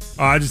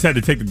 I just had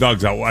to take the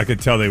dogs out. I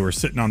could tell they were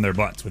sitting on their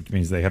butts, which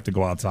means they have to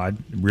go outside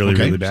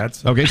really bad.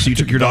 So. Okay, so you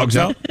took your dogs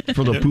out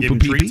for the poo-poo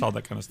treats, all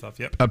that kind of stuff.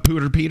 Yep.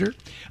 Pooter Peter.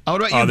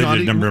 What about you,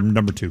 Gandhi? They did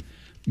number 2.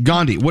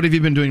 Gandhi, what have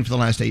you been doing for the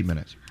last 8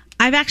 minutes?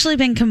 I've actually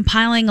been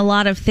compiling a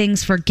lot of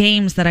things for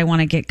games that I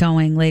want to get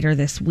going later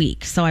this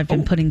week. So I've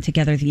been putting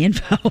together the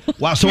info.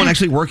 Wow, someone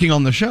actually working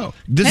on the show.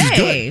 This is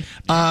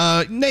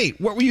good.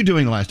 Nate, what were you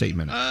doing the last 8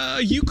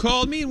 minutes? You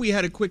called me and we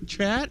had a quick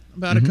chat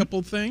about a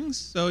couple things.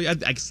 So I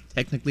guess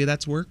technically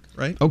that's work,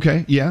 right?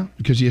 Okay, yeah,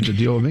 because you have to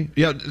deal with me.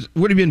 Yeah,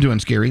 what have you been doing,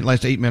 Scary,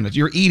 last 8 minutes?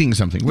 You're eating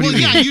something. What are you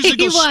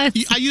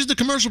eating? I use the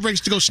commercial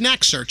breaks to go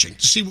snack searching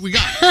to see what we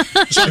got.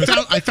 So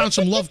I found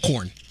some love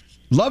corn.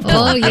 Love corn.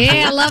 Oh,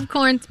 yeah, love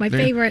corn. It's my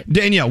favorite.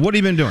 Danielle, what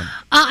have you been doing?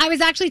 I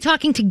was actually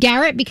talking to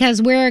Garrett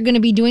because we're going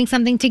to be doing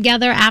something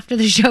together after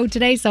the show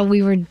today, so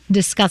we were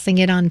discussing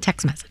it on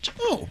text message.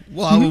 Oh,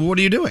 well, what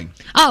are you doing?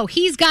 Oh,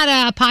 he's got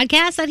a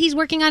podcast that he's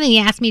working on, and he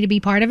asked me to be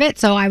part of it,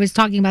 so I was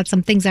talking about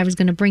some things I was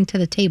going to bring to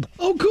the table.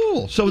 Oh,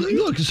 cool. So,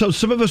 look,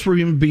 some of us were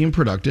being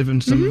productive,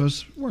 and some of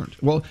us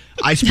weren't. Well,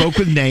 I spoke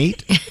with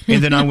Nate,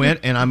 and then I went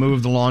and I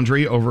moved the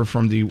laundry over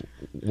from the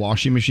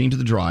washing machine to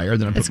the dryer,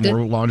 then I put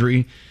more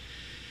laundry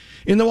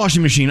in the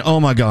washing machine. Oh,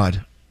 my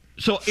God.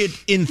 So,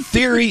 in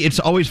theory,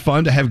 it's always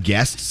fun to have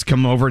guests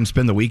come over and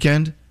spend the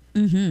weekend.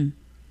 Mm-hmm.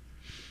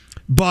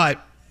 But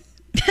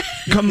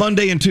come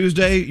Monday and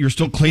Tuesday, you're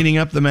still cleaning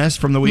up the mess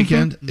from the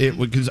weekend.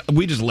 Because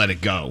we just let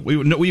it go.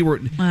 We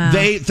were. Wow.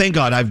 Thank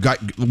God,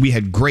 we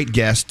had great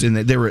guests, and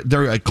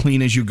they're a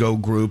clean as you go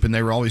group, and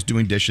they were always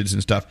doing dishes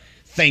and stuff.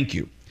 Thank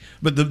you.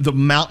 But the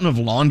mountain of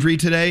laundry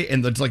today,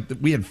 and it's like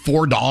we had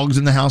 4 dogs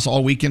in the house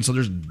all weekend, so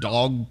there's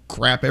dog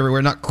crap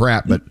everywhere. Not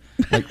crap, but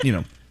like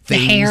things. The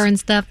hair and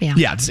stuff. Yeah.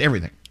 Yeah, it's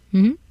everything.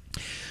 Mm-hmm.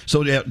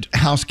 So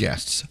house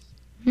guests.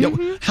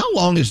 How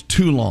long is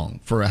too long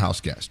for a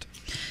house guest?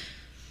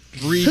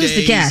 3 Who's days.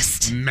 the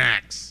guest?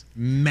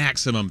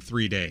 Maximum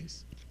 3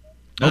 days.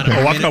 Okay.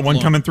 Oh, I've got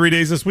one coming 3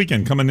 days this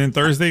weekend. Coming in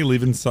Thursday,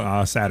 leaving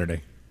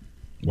Saturday.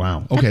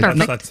 Wow. Okay,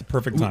 that's the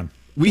perfect time.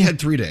 We had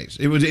 3 days.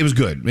 It was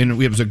good. I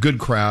mean, it was a good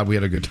crowd. We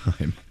had a good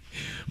time.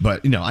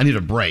 But I need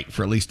a break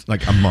for at least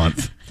like a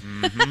month.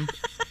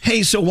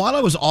 Hey, so while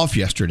I was off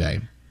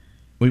yesterday,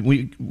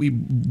 we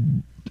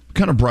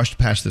kind of brushed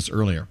past this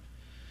earlier.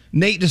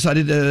 Nate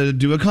decided to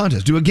do a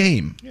contest, do a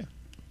game. Yeah.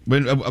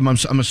 I'm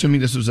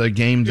assuming this was a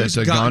game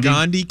that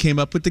Gandhi came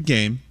up with the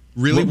game.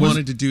 Really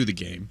wanted to do the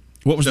game.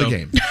 What was the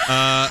game?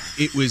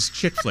 It was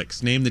chick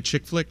flicks. Name the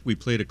chick flick. We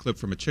played a clip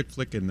from a chick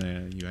flick,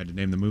 and you had to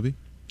name the movie.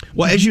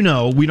 Well, as you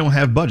know, we don't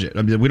have budget.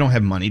 I mean, we don't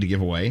have money to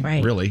give away,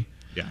 really.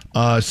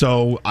 Yeah.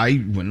 So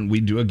when we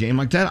do a game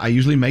like that, I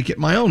usually make it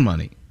my own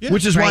money,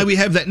 which is why we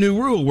have that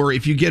new rule where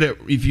if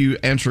you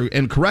answer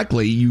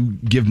incorrectly, you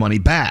give money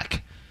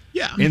back.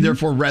 Yeah. And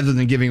therefore, rather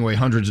than giving away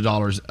hundreds of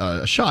dollars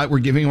a shot, we're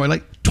giving away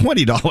like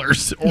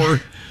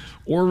 $20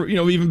 or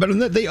even better than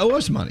that, they owe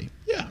us money.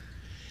 Yeah.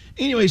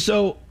 Anyway,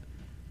 so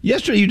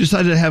yesterday you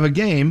decided to have a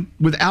game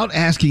without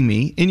asking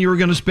me, and you were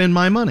going to spend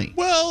my money.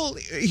 Well,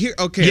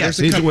 okay. Yes,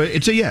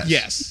 it's a yes.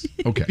 Yes.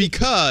 Okay.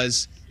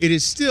 Because it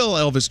is still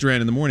Elvis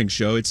Duran in the Morning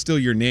Show. It's still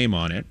your name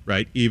on it,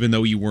 right? Even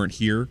though you weren't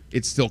here,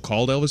 it's still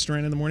called Elvis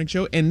Duran in the Morning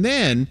Show. And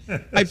then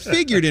I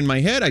figured in my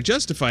head, I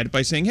justified it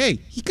by saying, hey,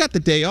 he got the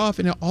day off,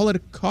 and all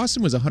it cost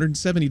him was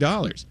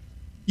 $170.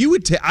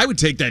 I would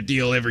take that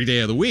deal every day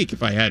of the week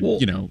if I had,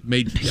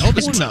 made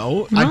Elvis.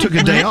 No, I took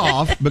a day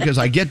off because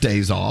I get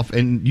days off,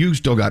 and you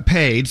still got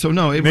paid. So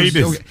no, it was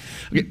okay.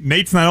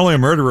 Nate's not only a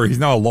murderer; he's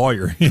now a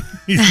lawyer.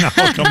 He's now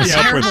coming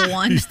up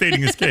with. He's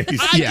stating his case.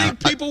 I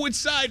think people would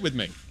side with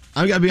me.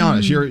 I got to be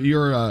honest.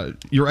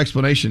 Your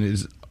explanation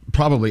is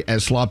probably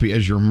as sloppy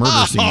as your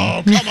murder scene.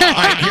 Oh, come on! All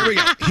right, here we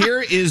go.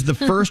 Here is the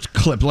first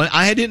clip.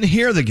 I didn't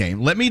hear the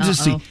game. Let me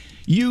just see.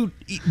 You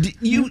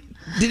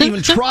didn't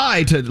even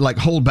try to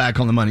hold back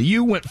on the money.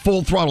 You went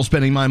full throttle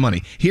spending my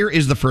money. Here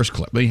is the first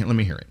clip. Let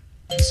me hear it.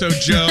 So,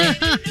 Joe,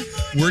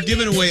 we're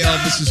giving away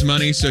Elvis's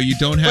money, so you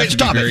don't have to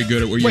be very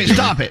good at what you're doing. Wait,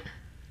 stop it.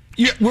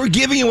 We're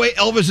giving away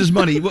Elvis's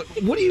money. What are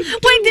you doing?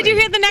 Wait, did you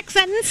hear the next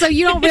sentence? So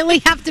you don't really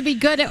have to be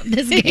good at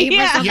this game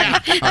or something? Yeah.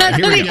 All right,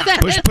 here we go.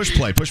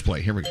 Push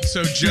play. Here we go.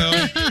 So, Joe,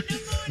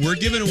 we're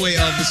giving away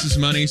Elvis's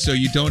money, so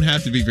you don't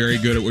have to be very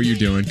good at what you're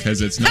doing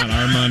because it's not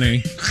our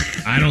money.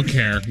 I don't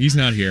care. He's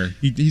not here.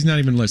 He's not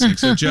even listening.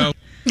 So, Joe.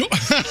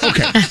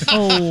 Okay.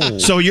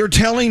 So you're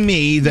telling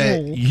me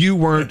that you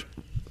weren't...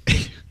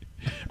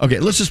 Okay,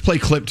 let's just play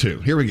clip 2.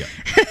 Here we go.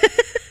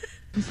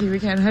 See, we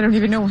can't. I don't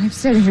even know why I'm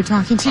standing here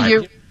talking to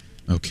you.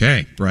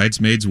 Okay.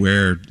 Bridesmaids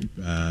wear,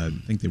 I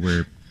think they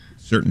wear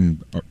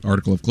certain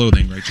article of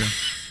clothing, right, Joe?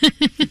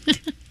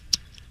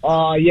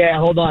 Yeah,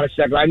 hold on a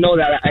second. I know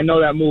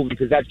that movie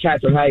because that's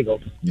Katherine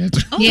Heigl. Yeah.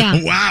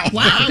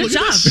 Wow. Good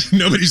job.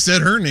 Nobody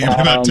said her name in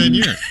about 10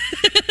 years.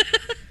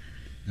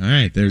 All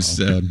right. There's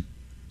a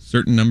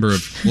certain number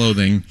of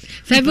clothing.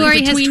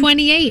 February has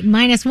 28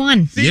 minus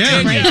 1.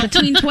 Yeah. Right.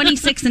 Between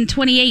 26 and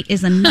 28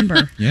 is a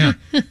number. Yeah.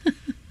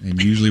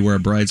 And usually we're a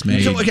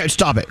bridesmaid. Okay,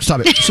 stop it.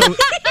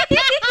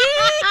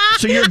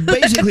 So you're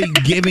basically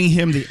giving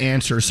him the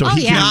answer so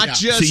he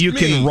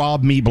can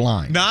rob me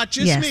blind. Not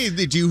just me.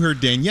 Did you heard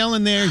Danielle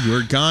in there? You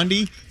heard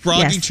Gandhi.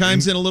 Froggy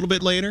chimes in a little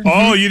bit later.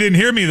 Oh, you didn't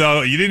hear me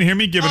though. You didn't hear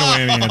me giving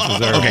away any answers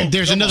there. Okay,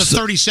 there's another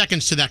 30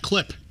 seconds to that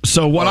clip.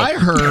 So what I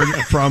heard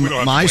from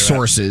my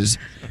sources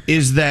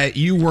is that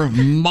you were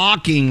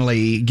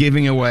mockingly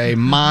giving away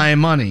my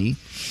money,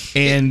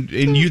 and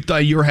you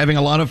thought you were having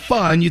a lot of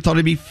fun. You thought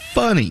it'd be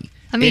funny.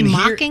 I mean,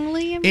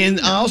 mockingly? I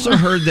also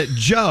heard that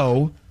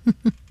Joe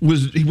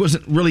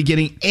wasn't really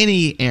getting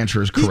any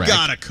answers correct. He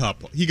got a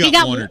couple. He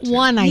got one or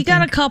two. He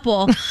got a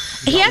couple.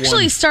 He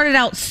actually started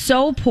out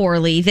so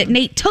poorly that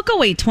Nate took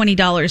away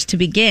 $20 to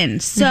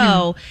begin.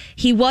 So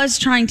he was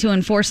trying to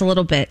enforce a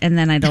little bit, and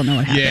then I don't know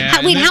what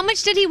happened. Yeah, how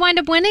much did he wind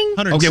up winning?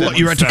 Okay, well,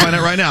 you're about to find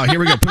out right now. Here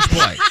we go. Push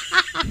play.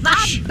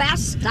 The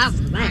best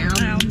of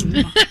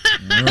them.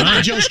 All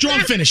right, Joe,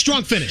 strong finish.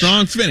 Strong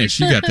finish.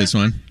 You got this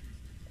one.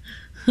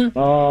 You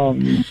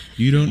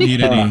don't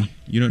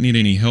need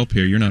any help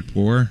here. You're not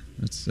poor.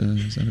 Is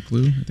that a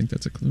clue? I think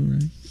that's a clue,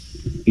 right?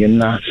 You're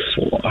not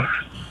poor.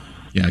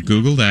 Yeah,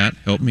 Google that.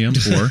 Help me, I'm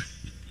poor.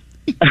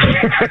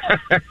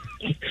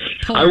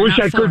 I wish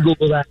I could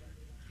Google that.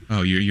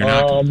 Oh, you're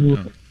not.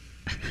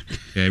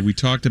 Okay, we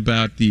talked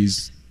about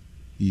these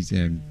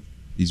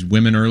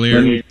women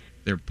earlier.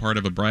 They're part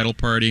of a bridal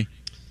party.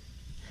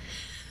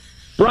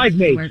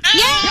 Bridesmaids. All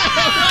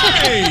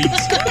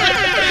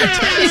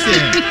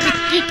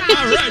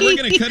right, we're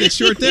going to cut it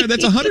short there.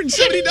 That's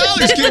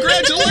 $170.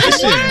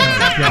 Congratulations.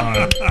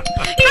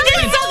 He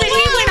did something.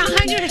 He won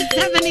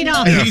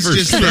 $170. He's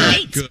just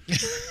great. good.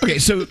 Okay,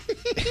 so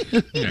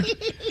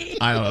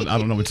I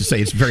don't know what to say.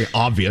 It's very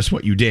obvious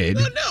what you did.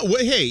 No,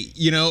 well, hey,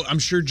 I'm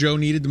sure Joe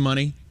needed the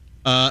money.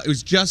 It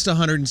was just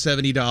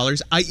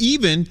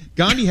 $170.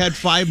 Gandhi had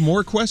 5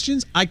 more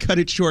questions. I cut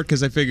it short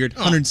because I figured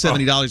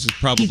 $170 is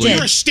probably.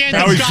 You're a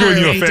standard. I was doing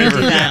you a favor.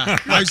 Yeah,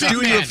 I was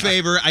doing you a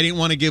favor. I didn't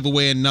want to give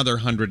away another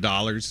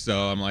 $100,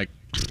 so I'm like,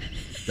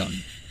 done.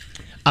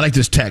 I like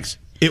this text.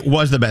 It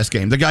was the best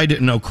game. The guy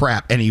didn't know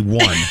crap, and he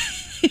won.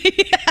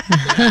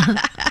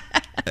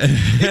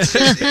 It's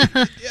just,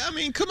 I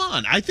mean, come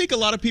on. I think a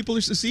lot of people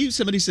are deceived.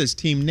 Somebody says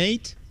Team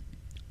Nate.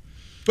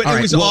 But all it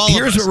right, was well, all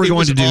here's of us. what we're It going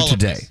was to do all of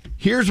today. us.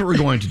 Here's what we're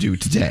going to do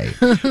today.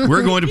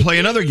 We're going to play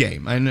another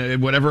game, and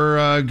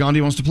whatever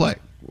Gandhi wants to play,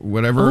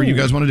 whatever you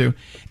guys want to do,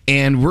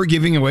 and we're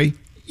giving away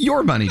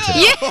your money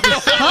today. Yeah.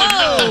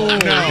 Oh.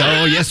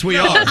 Oh, yes, we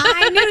are.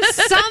 I knew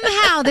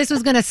somehow this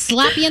was going to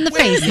slap you in the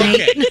face,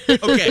 Nate.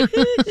 Okay.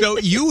 So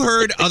you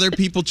heard other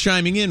people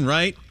chiming in,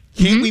 right?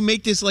 Can't we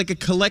make this like a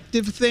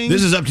collective thing?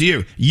 This is up to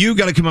you. You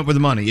got to come up with the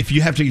money. If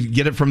you have to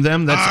get it from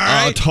them,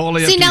 that's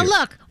totally up See, to now you.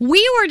 look,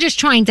 we were just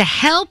trying to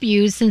help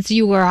you since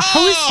you were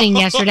hosting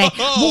yesterday.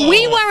 But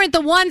we weren't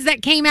the ones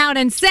that came out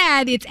and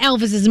said it's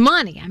Elvis's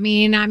money. I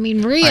mean,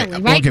 really,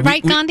 right, okay,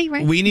 Gandhi?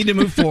 Right? We need to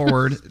move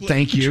forward.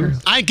 Thank you.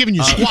 I ain't giving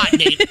you squat,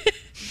 Nate. You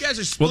guys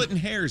are splitting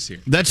hairs here.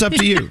 That's up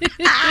to you.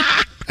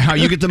 How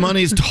you get the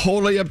money is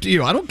totally up to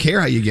you. I don't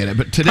care how you get it,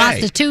 but today,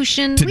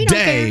 Prostitution. We don't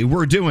today care.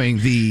 we're doing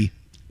the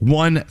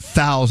 $1,000 contest.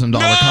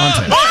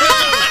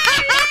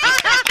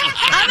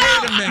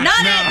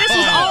 This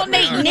is all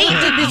Nate. Nate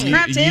did this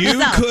crap to You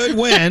himself. could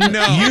win.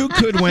 You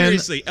could win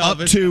Seriously, up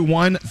Elvis. to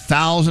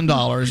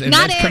 $1,000, and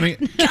Not that's it. coming.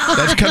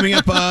 That's coming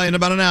up in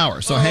about an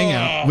hour. So hang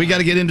out. We got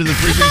to get into the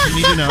 3 things you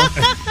need to know.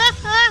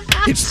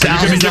 It's You're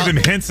going to give $1,000. him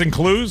hints and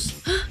clues?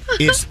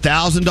 It's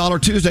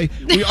 $1,000 Tuesday.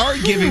 We are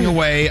giving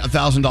away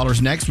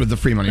 $1,000 next with the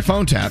free money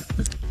phone tap,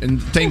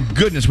 and thank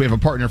goodness we have a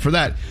partner for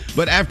that.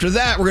 But after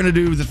that, we're going to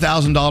do the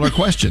 $1,000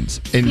 questions,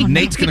 and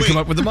Nate's going to come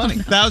up with the money.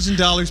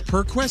 $1,000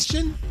 per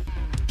question?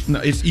 No,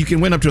 you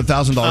can win up to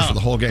 $1,000 for the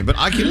whole game, but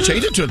I can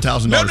change it to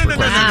 $1,000 per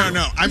question.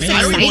 No. I'm saying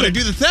I don't want to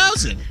do the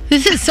 1,000.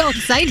 This is so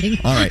exciting.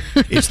 All right,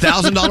 it's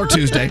 $1,000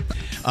 Tuesday.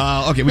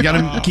 Okay, we got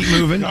to keep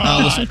moving.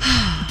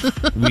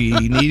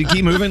 We need to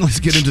keep moving. Let's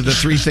get into the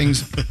 3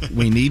 things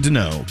we need to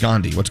know.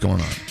 Gandhi, what's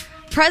going on?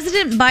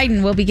 President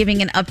Biden will be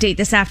giving an update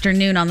this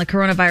afternoon on the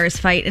coronavirus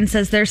fight and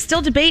says there's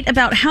still debate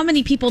about how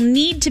many people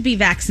need to be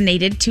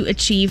vaccinated to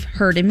achieve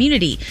herd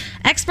immunity.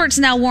 Experts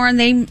now warn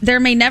there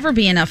may never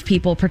be enough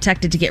people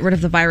protected to get rid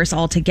of the virus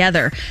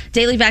altogether.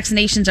 Daily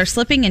vaccinations are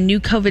slipping and new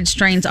COVID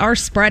strains are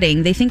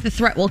spreading. They think the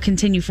threat will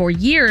continue for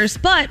years,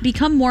 but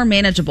become more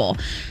manageable.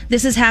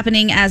 This is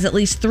happening as at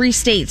least 3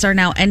 states are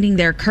now ending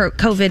their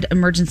COVID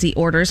emergency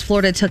orders.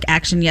 Florida took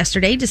action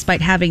yesterday despite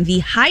having the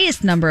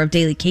highest number of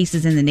daily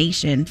cases in the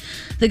nation.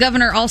 The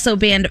governor also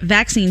banned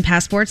vaccine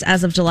passports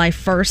as of July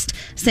 1st,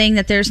 saying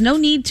that there's no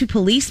need to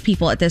police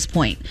people at this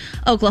point.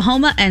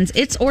 Oklahoma ends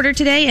its order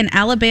today, and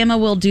Alabama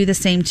will do the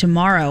same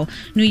tomorrow.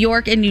 New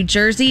York and New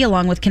Jersey,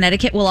 along with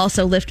Connecticut, will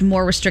also lift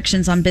more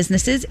restrictions on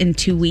businesses in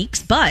 2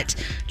 weeks. But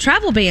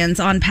travel bans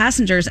on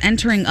passengers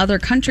entering other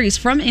countries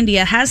from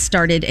India has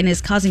started and is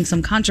causing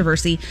some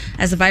controversy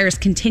as the virus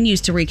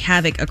continues to wreak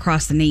havoc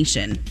across the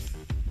nation.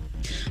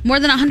 More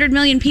than 100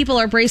 million people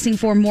are bracing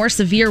for more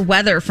severe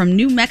weather from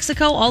New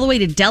Mexico all the way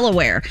to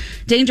Delaware.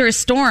 Dangerous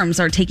storms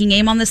are taking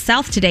aim on the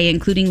south today,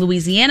 including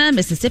Louisiana,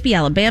 Mississippi,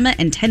 Alabama,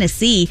 and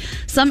Tennessee.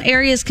 Some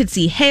areas could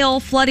see hail,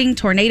 flooding,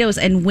 tornadoes,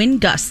 and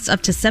wind gusts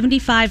up to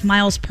 75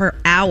 miles per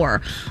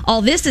hour.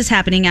 All this is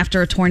happening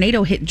after a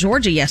tornado hit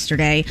Georgia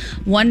yesterday.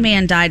 1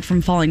 man died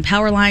from falling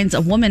power lines.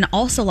 A woman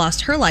also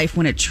lost her life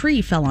when a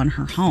tree fell on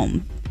her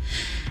home.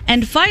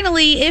 And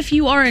finally, if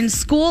you are in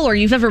school or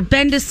you've ever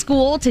been to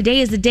school, today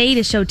is the day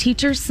to show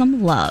teachers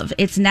some love.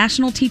 It's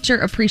National Teacher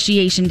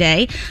Appreciation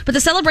Day, but the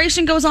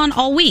celebration goes on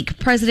all week.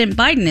 President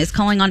Biden is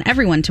calling on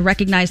everyone to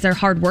recognize their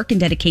hard work and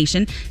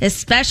dedication,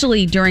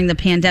 especially during the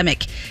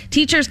pandemic.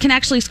 Teachers can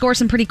actually score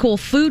some pretty cool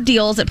food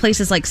deals at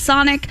places like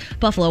Sonic,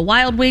 Buffalo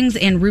Wild Wings,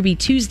 and Ruby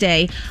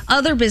Tuesday.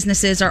 Other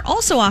businesses are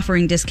also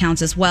offering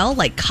discounts as well,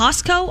 like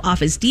Costco,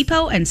 Office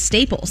Depot, and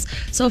Staples.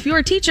 So if you're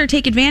a teacher,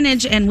 take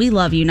advantage, and we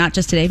love you, not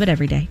just today, but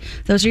every day.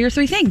 Those are your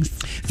 3 things.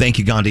 Thank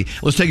you, Gandhi.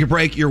 Let's take a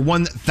break. Your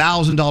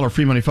 $1,000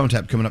 free money phone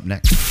tap coming up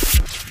next.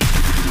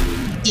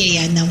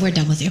 Yeah, no, we're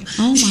done with you.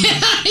 Oh,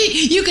 my.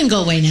 You can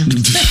go away now.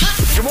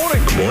 Good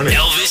morning. Good morning.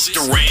 Elvis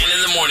Duran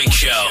in the Morning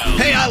Show.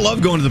 Hey, I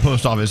love going to the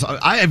post office.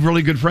 I have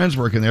really good friends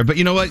working there, but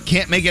you know what?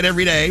 Can't make it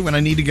every day when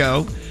I need to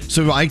go,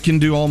 so I can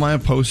do all my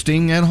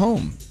posting at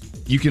home.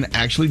 You can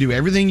actually do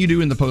everything you do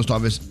in the post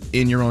office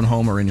in your own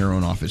home or in your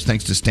own office,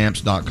 thanks to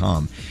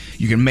Stamps.com.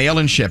 You can mail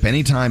and ship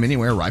anytime,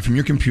 anywhere, right from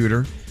your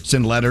computer,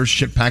 send letters,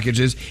 ship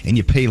packages, and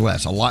you pay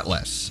less, a lot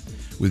less.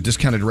 with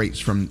discounted rates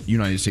from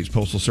United States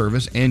Postal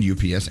Service and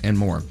UPS and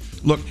more.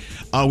 Look,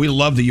 we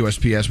love the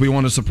USPS. We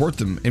want to support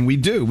them, and we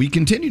do. We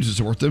continue to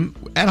support them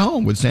at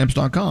home with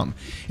Stamps.com.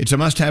 It's a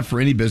must-have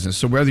for any business.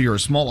 So whether you're a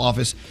small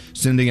office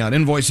sending out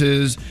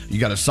invoices, you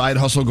got a side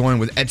hustle going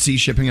with Etsy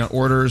shipping out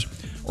orders,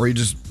 or you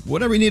just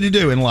whatever you need to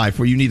do in life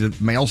where you need to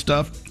mail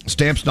stuff,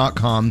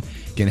 Stamps.com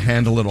can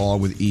handle it all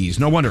with ease.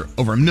 No wonder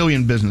over 1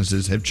 million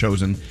businesses have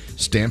chosen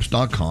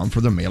Stamps.com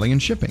for their mailing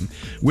and shipping.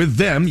 With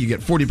them, you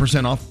get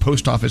 40% off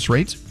post office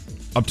rates,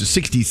 up to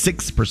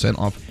 66%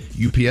 off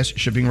UPS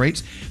shipping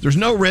rates. There's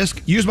no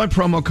risk. Use my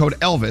promo code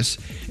Elvis,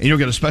 and you'll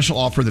get a special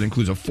offer that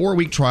includes a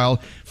 4-week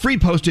trial, free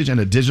postage, and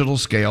a digital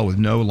scale with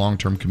no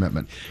long-term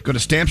commitment. Go to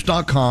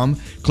Stamps.com,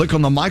 click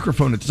on the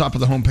microphone at the top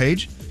of the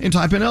homepage, and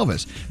type in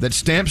Elvis. That's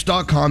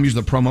Stamps.com. Use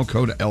the promo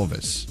code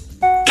Elvis.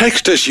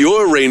 Text us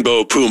your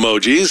rainbow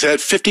Poomojis at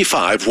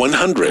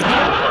 55100.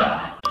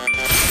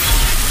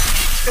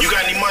 You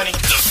got any money? The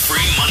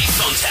free money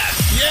phone tap.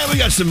 Yeah, we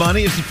got some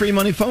money. It's the free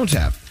money phone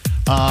tap.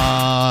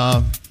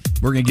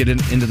 We're going to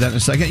get into that in a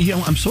second. You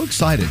know, I'm so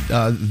excited.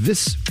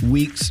 This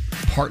week's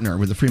partner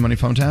with the free money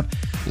phone tap,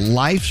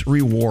 Life's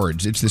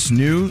Rewards. It's this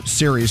new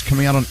series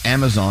coming out on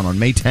Amazon on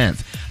May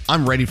 10th.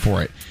 I'm ready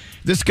for it.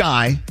 This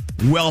guy,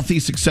 wealthy,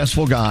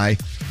 successful guy,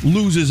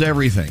 loses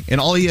everything. And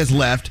all he has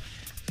left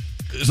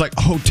is like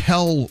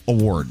hotel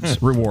rewards.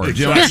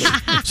 You know?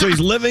 So he's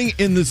living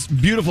in this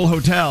beautiful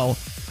hotel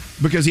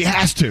because he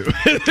has to.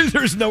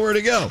 There's nowhere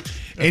to go.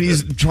 And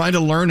he's trying to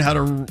learn how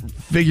to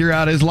figure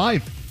out his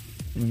life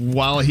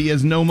while he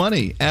has no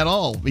money at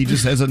all. He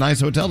just has a nice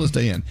hotel to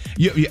stay in.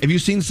 Have you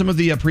seen some of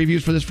the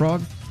previews for this,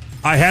 Frog?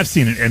 I have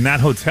seen it, and that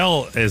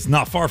hotel is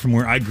not far from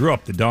where I grew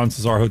up, the Don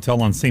Cesar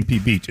Hotel on St.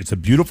 Pete Beach. It's a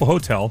beautiful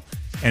hotel,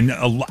 and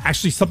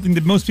actually something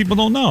that most people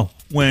don't know.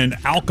 When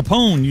Al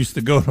Capone used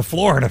to go to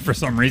Florida for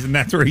some reason,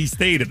 that's where he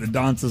stayed, at the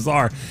Don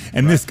Cesar.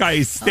 And this guy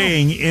is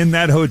staying in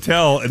that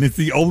hotel, and it's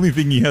the only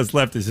thing he has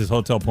left is his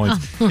hotel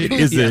points.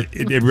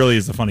 It really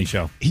is a funny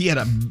show. He had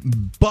a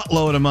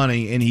buttload of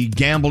money, and he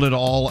gambled it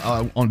all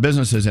on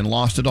businesses and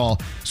lost it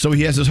all. So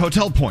he has his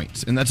hotel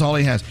points, and that's all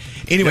he has.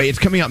 Anyway, it's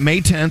coming out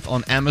May 10th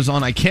on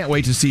Amazon. I can't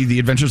wait to see the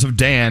adventures of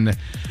Dan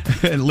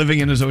living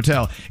in his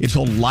hotel. It's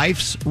called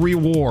Life's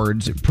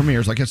Rewards. It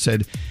premieres, like I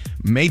said,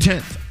 May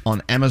 10th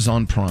on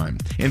Amazon Prime.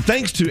 And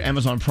thanks to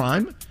Amazon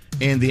Prime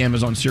and the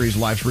Amazon series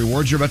Life's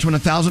Rewards, you're about to win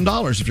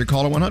 $1,000 if you're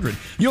caller 100.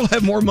 You'll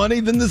have more money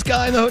than this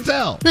guy in the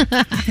hotel.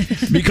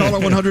 Be caller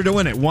 100 to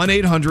win it.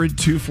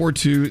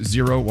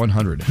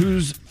 1-800-242-0100.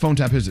 Whose phone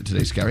tap is it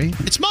today, Scary?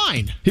 It's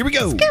mine. Here we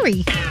go.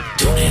 Scary.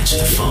 Don't answer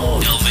the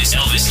phone.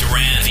 Elvis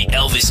Duran, the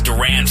Elvis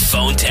Duran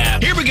phone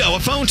tap. Here we go, a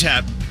phone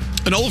tap.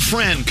 An old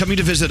friend coming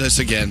to visit us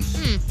again.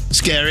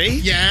 Scary?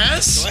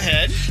 Yes? Go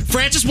ahead.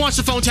 Frances wants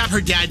to phone tap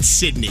her dad,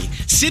 Sydney.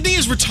 Sydney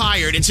is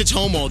retired and sits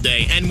home all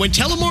day, and when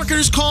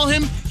telemarketers call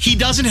him, he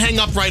doesn't hang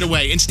up right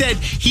away. Instead,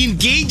 he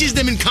engages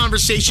them in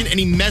conversation and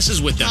he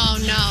messes with them. Oh,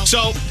 no.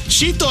 So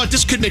she thought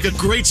this could make a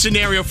great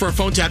scenario for a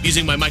phone tap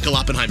using my Michael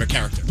Oppenheimer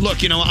character. Look,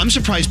 I'm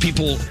surprised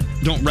people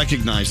don't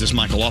recognize this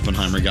Michael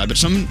Oppenheimer guy, but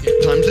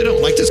sometimes they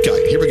don't like this guy.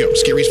 Here we go.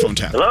 Scary's phone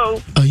tap.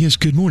 Hello? Yes,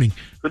 good morning.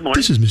 Good morning.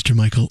 This is Mr.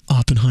 Michael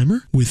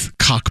Oppenheimer with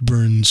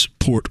Cockburn's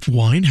Port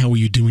Wine. How are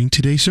you doing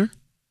today, sir?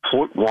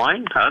 Port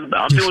wine? I'm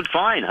doing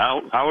fine.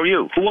 How are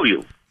you? Who are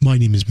you? My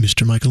name is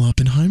Mr. Michael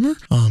Oppenheimer.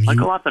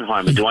 Michael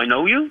Oppenheimer. Do I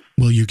know you?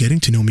 Well, you're getting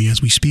to know me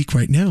as we speak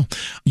right now.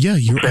 Yeah,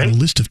 you're on a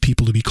list of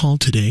people to be called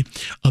today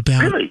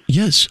about... Really?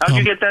 Yes. How'd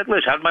you get that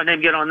list? How'd my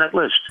name get on that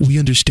list? We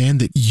understand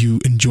that you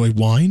enjoy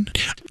wine.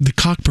 The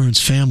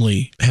Cockburns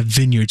family have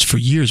vineyards for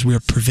years.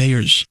 We're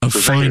purveyors of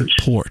fine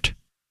port.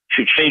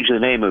 You should change the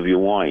name of your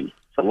wine.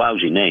 It's a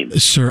lousy name.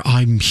 Sir,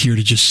 I'm here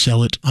to just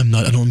sell it. I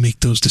don't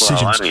make those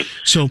decisions. Well, I mean,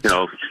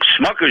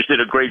 Smuckers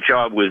did a great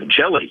job with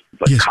jelly,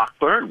 but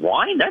Cockburn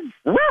wine?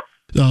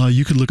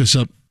 You could look us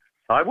up.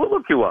 I will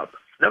look you up.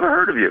 Never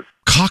heard of you.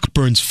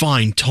 Cockburn's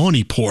fine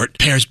tawny port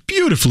pairs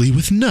beautifully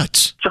with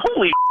nuts. So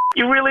holy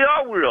you really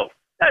are real.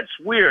 That's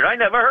weird. I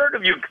never heard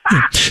of you.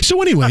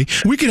 So anyway,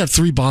 we could have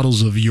 3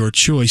 bottles of your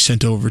choice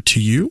sent over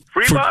to you.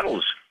 3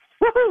 bottles?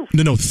 Woohoo!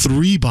 No,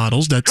 3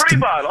 bottles. That's 3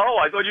 bottles. Oh,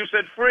 I thought you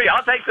said free.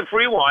 I'll take the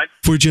free one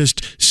for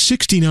just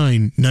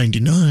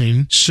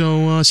 $69.99.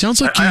 So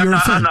sounds like you're a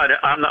fan.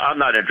 I'm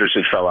not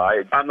interested,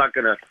 fella. I'm not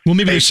gonna. Well,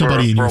 maybe there's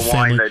somebody in your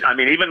family.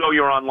 Even though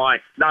you're online,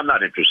 no, I'm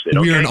not interested.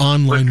 We're an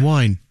online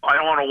wine. I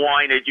don't want to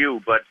whine at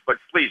you, but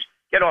please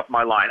get off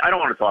my line. I don't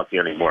want to talk to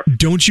you anymore.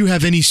 Don't you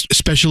have any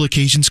special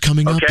occasions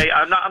coming up? Okay,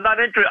 I'm not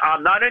interested.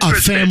 A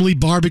family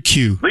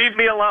barbecue. Leave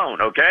me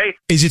alone, okay?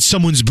 Is it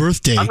someone's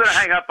birthday? I'm going to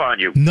hang up on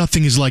you.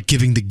 Nothing is like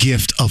giving the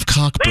gift of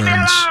Cockburns. Leave me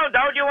alone!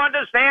 Don't you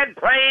understand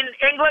plain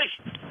English?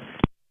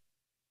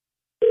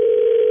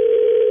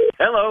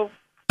 Hello?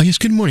 Yes,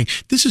 good morning.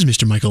 This is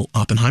Mr. Michael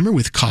Oppenheimer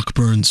with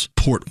Cockburn's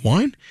Port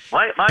Wine.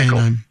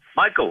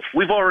 Michael,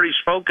 we've already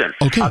spoken.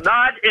 Okay. I'm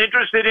not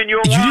interested in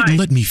your wine. You didn't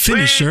let me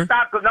finish, Please sir.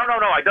 Stop. No.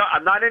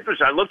 I'm not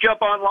interested. I looked you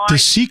up online. The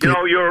secret.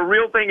 You're a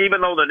real thing,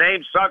 even though the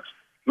name sucks.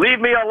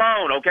 Leave me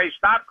alone, okay?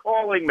 Stop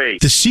calling me.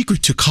 The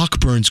secret to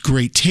Cockburn's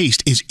great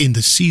taste is in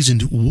the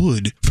seasoned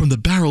wood from the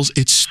barrels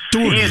it's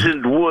stored in.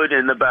 Seasoned wood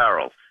in the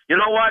barrel. You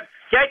know what?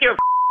 Get your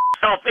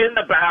self in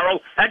the barrel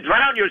and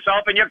drown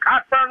yourself in your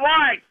Cockburn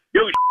wine,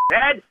 you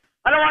head.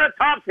 I don't want to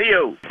talk to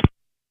you.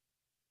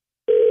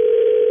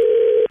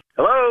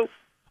 Hello?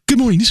 Good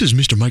morning. This is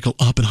Mr. Michael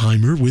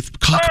Oppenheimer with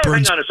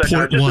Cockburn's hang on a second.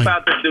 Port I'm just Wine.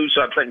 about to do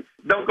something.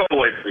 Don't go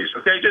away, please,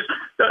 okay? Just,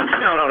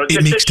 no.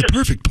 It makes the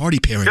perfect party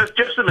pairing.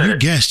 Just a minute. Your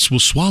guests will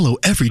swallow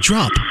every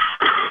drop.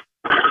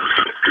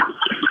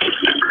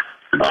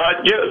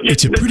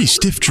 It's a pretty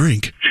stiff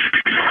drink.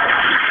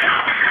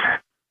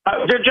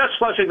 They're just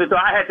flushing the door.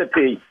 I had to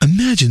pee.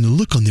 Imagine the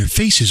look on their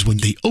faces when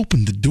they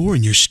open the door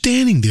and you're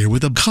standing there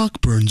with a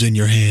Cockburn's in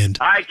your hand.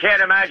 I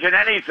can't imagine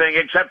anything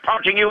except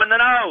punching you in the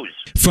nose.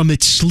 From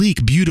its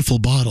sleek, beautiful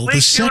bottle,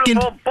 the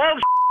second,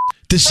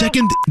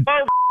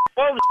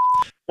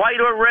 white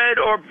or red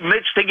or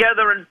mixed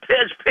together and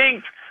piss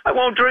pink. I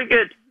won't drink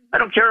it. I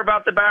don't care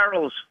about the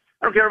barrels.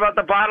 I don't care about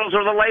the bottles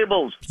or the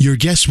labels. Your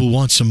guests will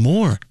want some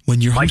more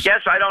when you're My home.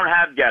 guests, I don't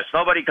have guests.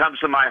 Nobody comes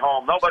to my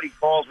home. Nobody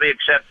calls me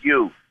except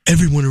you.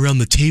 Everyone around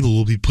the table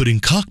will be putting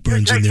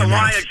Cockburn's in Take their the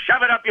wine mouth. and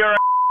shove it up your ass,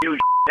 you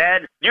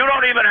head. You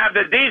don't even have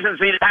the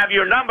decency to have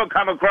your number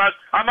come across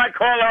on my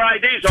caller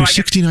ID. So For I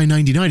can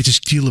 $69.99, it's a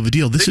steal of a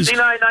deal. This is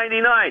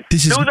 $69.99.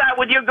 This is- Do that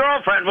with your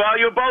girlfriend while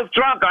you're both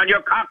drunk on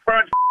your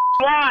Cockburn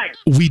wine.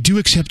 we do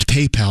accept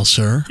PayPal,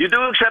 sir. You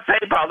do accept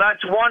PayPal.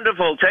 That's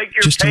wonderful. Take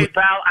your Just to let-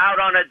 PayPal out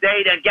on a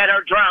date and get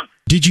her drunk.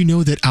 Did you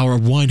know that our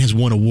wine has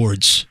won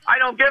awards? I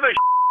don't give a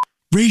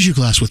Raise your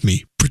glass with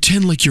me.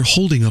 Pretend like you're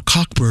holding a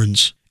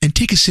Cockburn's and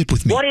take a sip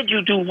with me. What did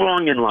you do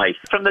wrong in life?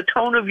 From the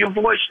tone of your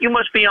voice, you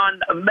must be on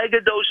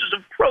mega doses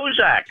of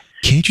Prozac.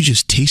 Can't you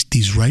just taste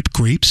these ripe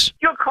grapes?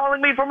 You're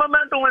calling me from a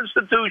mental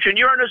institution.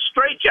 You're in a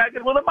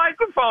straitjacket with a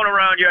microphone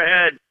around your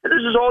head. And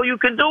this is all you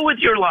can do with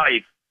your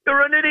life.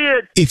 You're an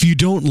idiot. If you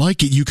don't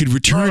like it, you could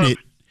return it.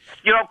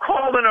 You know,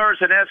 call the nurse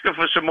and ask her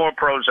for some more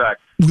Prozac.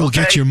 We'll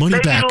get your money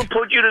Maybe back. it'll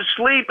put you to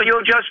sleep, and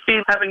you'll just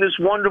be having this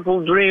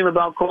wonderful dream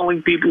about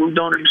calling people who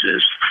don't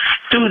exist.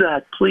 Do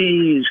that,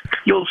 please.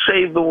 You'll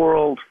save the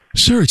world.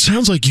 Sir, it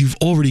sounds like you've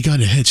already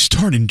got a head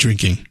start in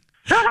drinking.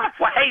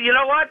 Hey, you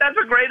know what? That's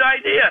a great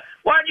idea.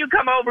 Why don't you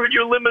come over in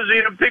your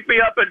limousine and pick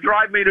me up and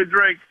drive me to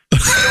drink? I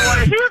don't want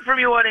to hear from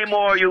you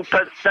anymore, you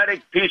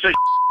pathetic piece of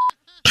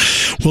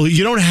Well,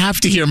 you don't have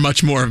to hear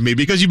much more of me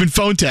because you've been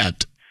phone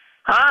tapped.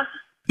 Huh?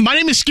 My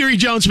name is Scary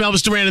Jones from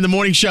Elvis Duran in the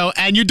Morning Show,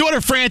 and your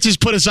daughter Frances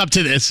put us up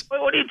to this.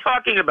 Wait, what are you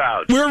talking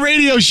about? We're a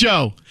radio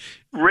show.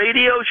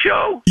 Radio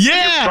show?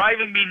 Yeah. You're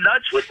driving me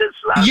nuts with this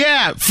stuff?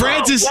 Yeah,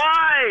 Frances. Oh,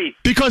 why?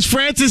 Because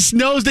Frances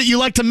knows that you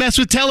like to mess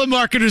with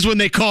telemarketers when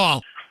they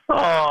call.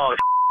 Oh,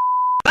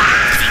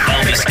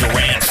 Elvis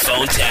Duran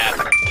phone tap.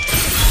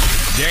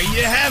 There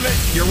you have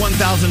it. Your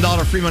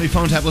 $1,000 free money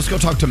phone tap. Let's go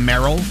talk to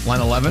Meryl,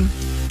 line 11.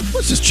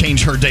 Let's just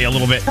change her day a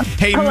little bit.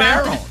 Hey, Hello?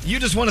 Meryl, you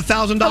just won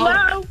 $1,000.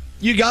 Hello?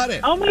 You got it.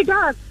 Oh my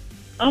god!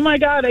 Oh my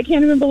god! I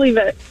can't even believe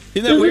it.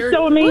 Isn't that this weird? is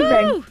so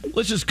amazing. Woo!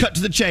 Let's just cut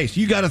to the chase.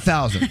 You got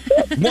 $1,000.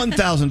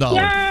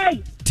 $1,000.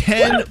 Yay!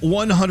 10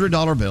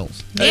 $100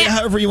 bills. Hey,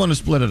 however you want to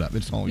split it up.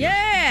 It's all yours.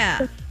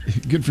 Yeah.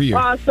 Good for you.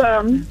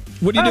 Awesome.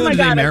 What are you oh doing my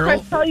today, god, Meryl? I've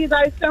tried to tell you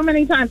guys so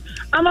many times.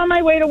 I'm on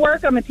my way to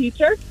work. I'm a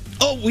teacher.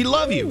 Oh, we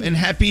love you. And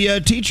happy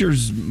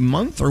Teachers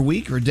Month or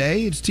week or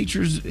day. It's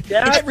Teachers...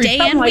 Yeah, day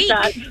and week.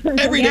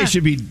 Every day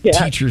should be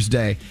Teachers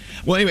Day.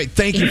 Well, anyway,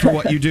 thank you for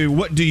what you do.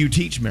 What do you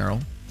teach,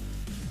 Meryl?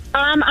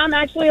 I'm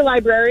actually a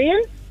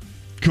librarian.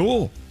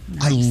 Cool.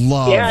 I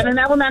love... Yeah, in an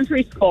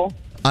elementary school.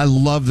 I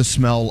love the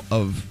smell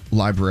of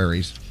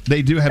libraries.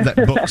 They do have that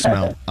book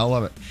smell. I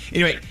love it.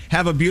 Anyway,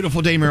 have a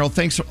beautiful day, Meryl.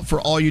 Thanks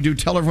for all you do.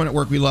 Tell everyone at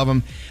work we love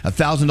them.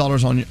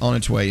 $1,000 on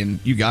its way, and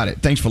you got it.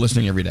 Thanks for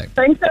listening every day.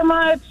 Thanks so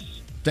much.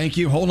 Thank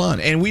you. Hold on.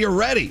 And we are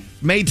ready.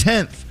 May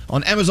 10th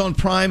on Amazon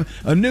Prime,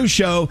 a new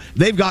show.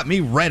 They've got me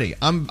ready.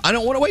 I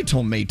don't want to wait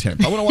till May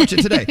 10th. I want to watch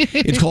it today.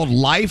 It's called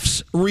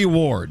Life's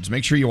Rewards.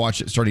 Make sure you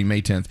watch it starting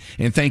May 10th.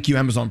 And thank you,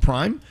 Amazon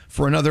Prime,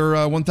 for another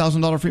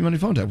 $1,000 free money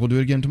phone tap. We'll do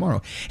it again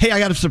tomorrow. Hey, I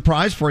got a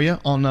surprise for you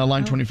on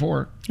line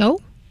 24. Oh?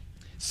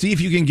 See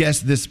if you can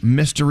guess this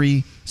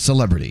mystery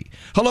celebrity.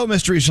 Hello,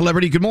 mystery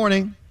celebrity. Good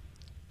morning.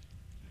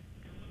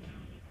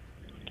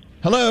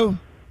 Hello.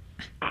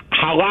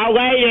 Hello,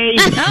 lady.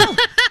 Oh,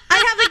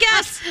 I have a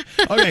guess.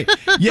 Okay.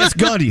 Yes,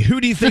 Gandhi. Who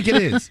do you think it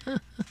is?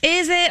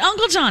 Is it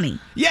Uncle Johnny?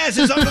 Yes,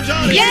 it's Uncle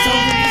Johnny.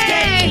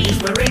 Yay!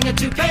 He's wearing a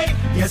toupee.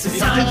 Yes, it's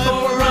time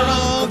for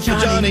Uncle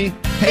Johnny.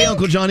 Hey,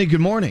 Uncle Johnny.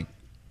 Good morning.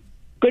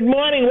 Good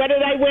morning. What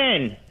did I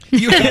win?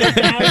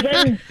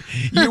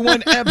 You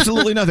won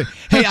absolutely nothing.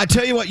 Hey, I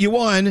tell you what, you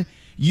won.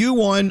 You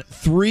won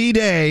 3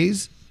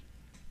 days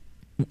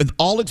with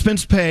all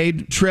expense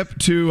paid trip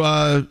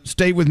to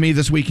stay with me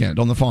this weekend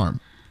on the farm.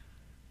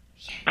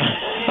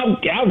 Oh,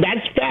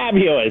 that's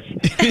fabulous.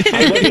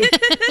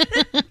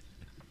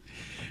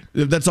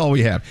 That's all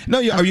we have. No,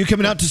 are you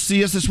coming out to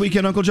see us this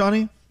weekend, Uncle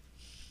Johnny?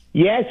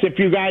 Yes, if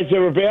you guys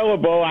are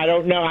available. I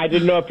don't know. I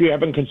didn't know if you're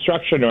having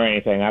construction or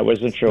anything. I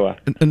wasn't sure.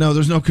 No,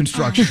 there's no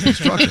construction.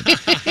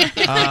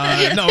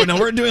 No,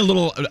 we're doing a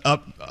little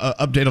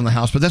update on the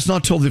house, but that's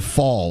not till the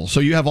fall. So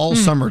you have all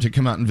summer to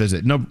come out and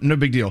visit. No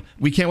big deal.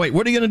 We can't wait.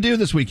 What are you going to do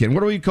this weekend?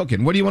 What are we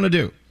cooking? What do you want to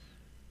do?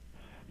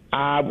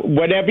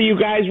 Whatever you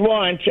guys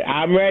want,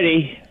 I'm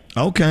ready.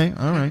 Okay,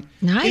 all right.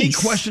 Nice. Any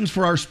questions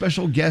for our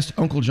special guest,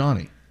 Uncle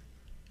Johnny?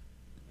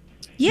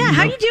 Yeah,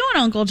 how you doing,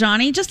 Uncle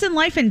Johnny? Just in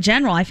life in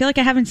general. I feel like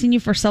I haven't seen you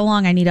for so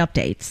long. I need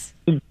updates.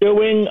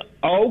 Doing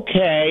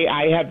okay.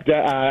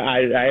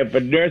 I have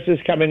nurses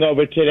coming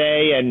over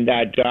today and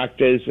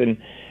doctors,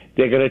 and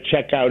they're going to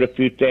check out a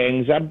few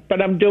things. But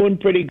I'm doing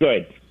pretty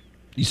good.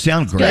 You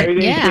sound great.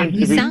 Everything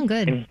You sound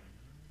good.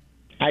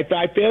 I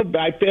feel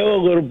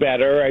a little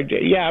better.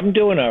 I'm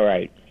doing all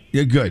right.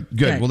 Yeah, good.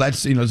 Well,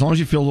 that's, as long as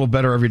you feel a little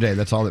better every day,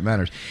 that's all that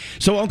matters.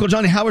 So, Uncle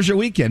Johnny, how was your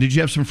weekend? Did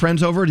you have some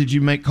friends over? Did you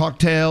make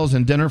cocktails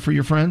and dinner for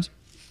your friends?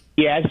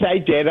 Yes, I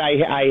did.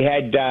 I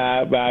had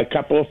a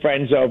couple of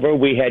friends over.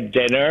 We had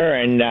dinner,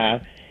 and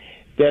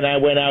then I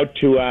went out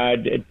to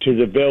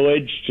the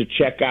village to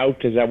check out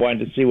because I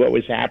wanted to see what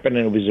was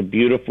happening. It was a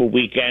beautiful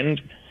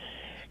weekend,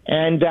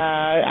 and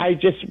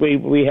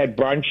we had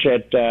brunch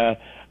at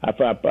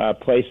a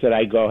place that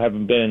I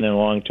haven't been in a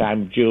long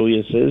time,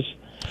 Julius's.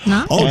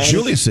 No? Oh,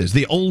 Julius's,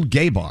 the old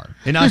gay bar.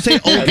 And I say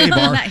old gay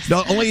bar, Nice.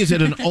 not only is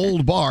it an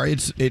old bar,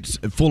 it's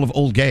full of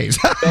old gays.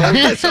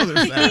 That's how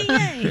there's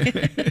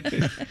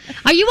that.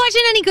 Are you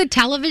watching any good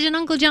television,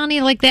 Uncle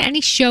Johnny? Like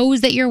any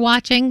shows that you're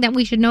watching that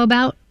we should know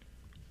about?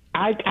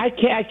 I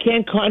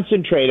can't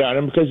concentrate on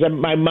them because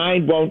my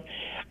mind won't.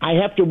 I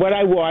have to. What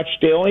I watch,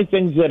 the only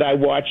things that I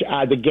watch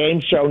are the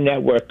Game Show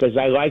Network because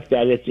I like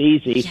that. It's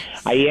easy.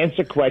 Yes. I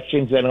answer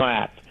questions and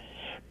laugh.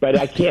 But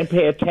I can't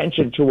pay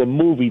attention to a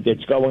movie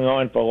that's going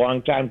on for a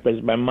long time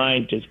because my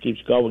mind just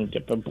keeps going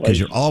different places. Because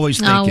you're always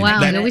thinking. Oh,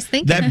 wow. You're always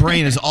thinking. That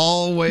brain is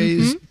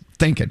always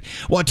thinking.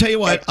 Well, I'll tell you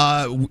what,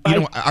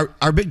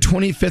 our big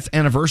 25th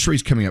anniversary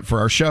is coming up for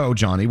our show,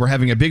 Johnny. We're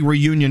having a big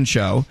reunion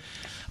show.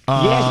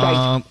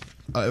 What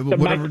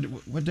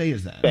day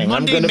is that?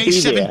 Monday, May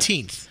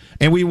 17th.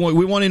 And we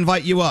want to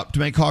invite you up to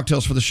make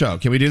cocktails for the show.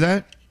 Can we do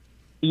that?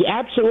 Yeah,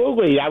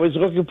 absolutely. I was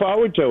looking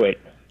forward to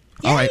it.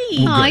 All right.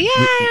 Well,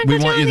 we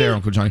want you there,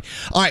 Uncle Johnny.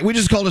 All right. We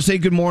just called to say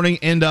good morning,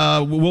 and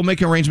we'll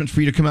make arrangements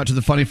for you to come out to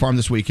the Funny Farm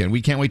this weekend.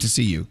 We can't wait to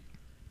see you.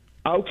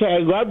 Okay.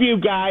 Love you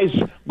guys.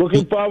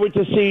 Looking forward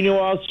to seeing you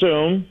all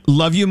soon.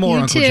 Love you more,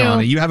 You Uncle too.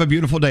 Johnny. You have a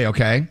beautiful day,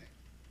 okay?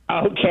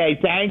 Okay.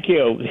 Thank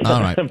you.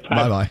 All right.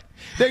 Bye-bye.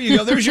 There you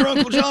go. There's your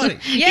Uncle Johnny.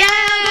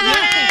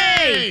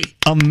 Yay!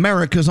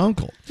 America's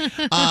uncle. Look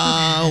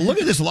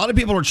at this. A lot of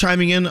people are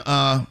chiming in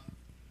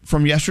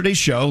from yesterday's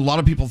show. A lot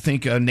of people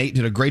think Nate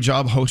did a great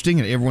job hosting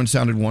and everyone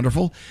sounded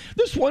wonderful.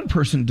 This one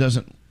person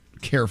doesn't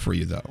care for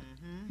you, though.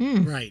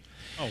 Right.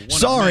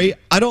 Sorry,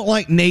 I don't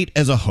like Nate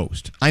as a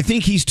host. I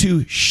think he's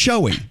too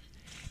showy,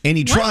 and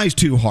he tries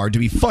too hard to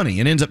be funny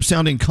and ends up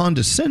sounding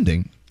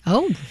condescending.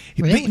 Oh,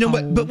 really?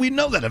 But we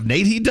know that of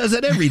Nate. He does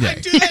that every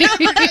day.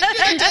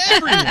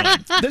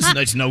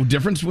 That's no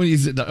difference when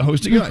he's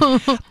hosting.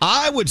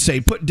 I would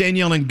say put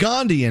Danielle and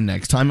Gandhi in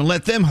next time and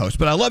let them host.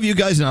 But I love you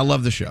guys and I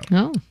love the show.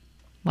 Oh,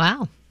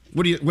 wow.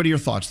 What are your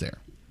thoughts there?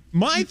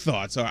 My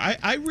thoughts are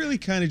I really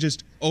kind of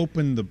just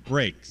open the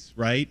brakes,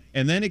 right?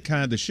 And then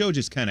the show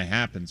just kind of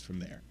happens from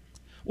there.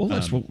 Well,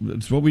 that's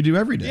what we do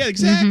every day. Yeah,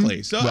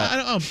 exactly. So I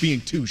don't know if being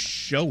too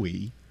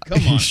showy.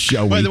 Come on.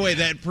 Showy. By the way,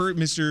 that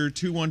Mr.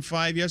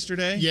 215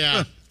 yesterday?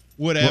 Yeah.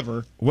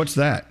 Whatever. What's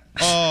that?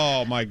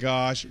 Oh, my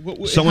gosh.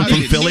 Someone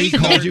from Philly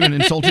called you and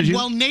insulted you?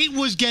 Well, Nate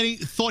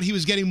thought he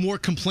was getting more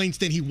complaints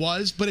than he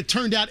was, but it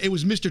turned out it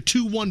was Mr.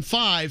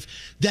 215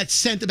 that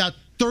sent about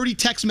 30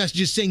 text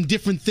messages saying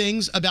different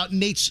things about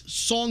Nate's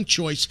song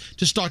choice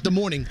to start the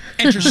morning.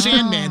 Enter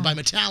Sandman by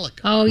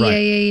Metallica. Oh, right.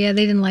 Yeah.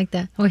 They didn't like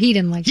that. Or he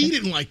didn't like that. He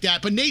didn't like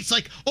that, but Nate's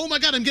like, oh my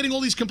God, I'm getting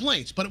all these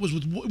complaints. But it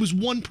was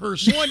one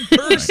person. One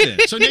person.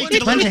 So Nate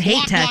did a bunch little of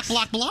hate texts.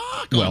 block.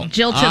 Well,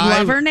 Jilted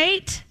lover,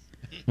 Nate?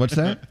 What's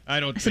that? I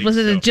don't think so. Was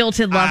it a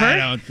jilted lover? I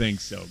don't think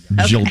so.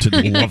 Guys.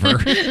 Jilted lover.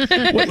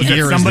 What Was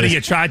year it somebody is you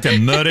this? tried to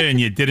murder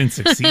and you didn't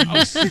succeed?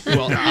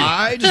 Well,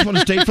 I just want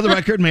to state for the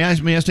record. May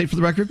I state for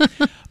the record?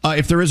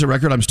 If there is a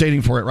record, I'm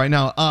stating for it right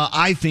now.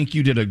 I think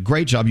you did a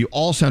great job. You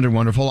all sounded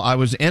wonderful. I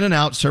was in and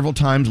out several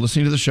times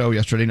listening to the show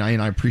yesterday night,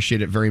 and I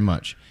appreciate it very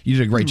much. You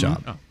did a great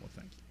job. Oh, well,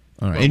 thanks.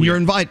 All right. And you're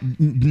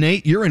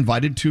Nate, you're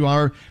invited to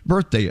our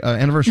birthday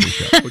anniversary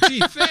show. Oh,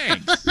 gee,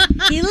 thanks.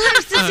 He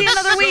lives to see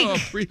another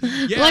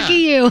week. Lucky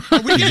you.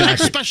 Are we getting like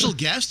special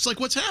guests? Like,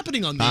 what's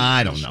happening on these?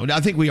 I don't know.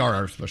 I think we are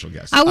our special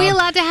guests. Are we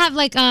allowed to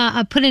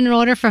have put in an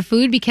order for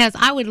food? Because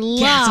I would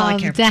love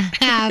to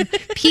have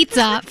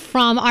pizza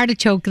from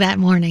Artichoke that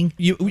morning.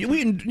 But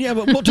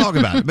we'll talk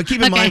about it. But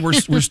keep in mind,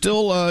 we're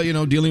still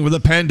dealing with a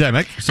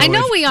pandemic. So I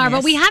know we are,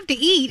 but we have to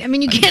eat. I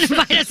mean, you can't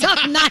invite us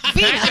up and not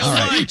feed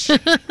us.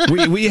 All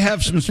right. We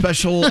have some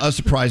special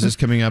surprises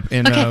coming up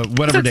in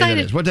whatever so day that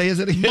excited. is. What day is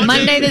it again?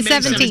 Monday the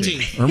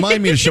 17th.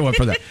 Remind me to show up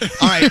for that.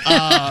 All right,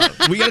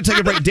 we got to take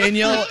a break.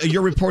 Danielle,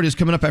 your report is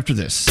coming up after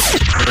this.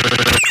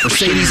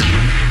 Mercedes.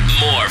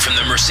 More from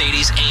the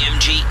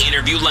Mercedes-AMG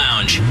Interview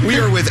Lounge. We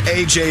are with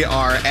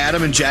AJR.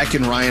 Adam and Jack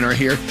and Ryan are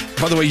here.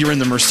 By the way, you're in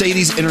the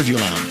Mercedes Interview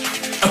Lounge.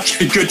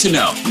 Okay, good to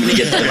know. I'm going to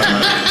get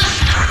that.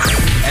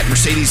 At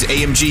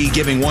Mercedes-AMG,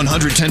 giving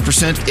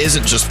 110%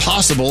 isn't just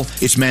possible,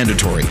 it's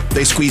mandatory.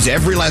 They squeeze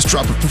every last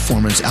drop of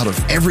performance out of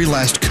every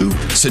last coupe,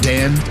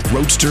 sedan,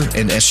 roadster,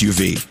 and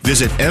SUV.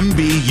 Visit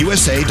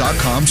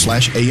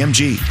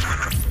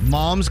mbusa.com/AMG.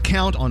 Moms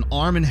count on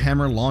Arm &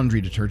 Hammer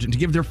laundry detergent to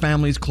give their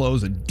families'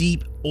 clothes a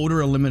deep,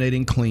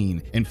 odor-eliminating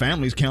clean. And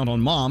families count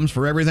on moms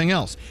for everything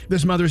else.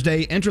 This Mother's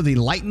Day, enter the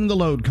Lighten the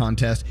Load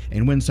contest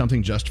and win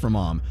something just for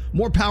Mom.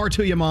 More power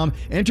to you, Mom.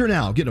 Enter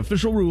now. Get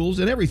official rules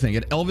and everything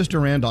at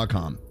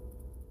ElvisDuran.com.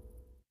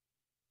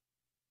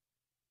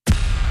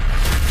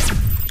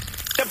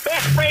 The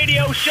best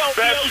radio show.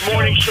 Best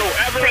morning show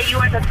ever. You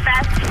are the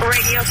best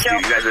radio show.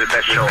 You guys are the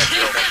best show.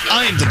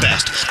 I am the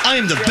best. I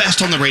am the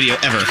best on the radio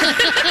ever.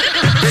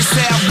 They say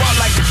I walk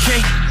like a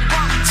king,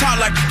 talk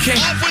like a king.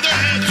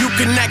 You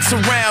can act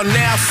around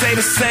now, say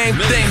the same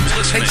thing.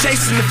 They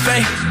chasing the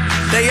fame,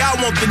 they all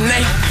want the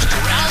name.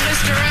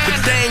 But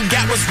they ain't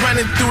got what's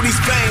running through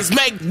these veins.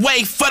 Make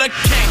way for the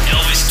king.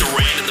 Elvis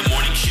Duran in the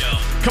morning show.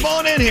 Come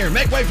on in here.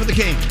 Make way for the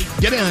king.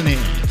 Get in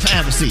here.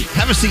 Have a seat.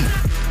 Have a seat.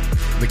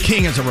 The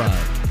king has arrived.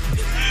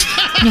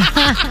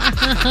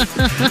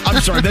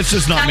 I'm sorry, that's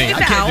just not me.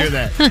 I can't do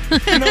that.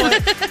 You know what?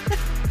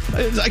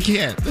 I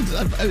can't.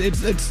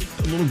 It's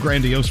a little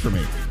grandiose for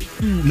me.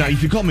 Now,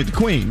 if you call me the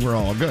queen, we're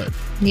all good.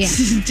 Yeah.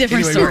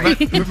 Different Anyway, story.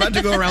 We're about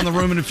to go around the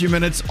room in a few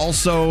minutes.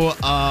 Also,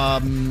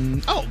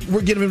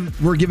 we're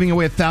giving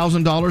away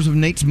 $1,000 of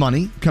Nate's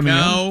money coming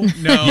up.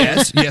 No.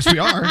 Yes, we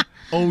are.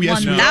 Oh,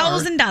 yes, we are.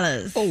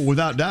 $1,000. Oh,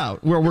 without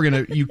doubt. Well,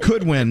 you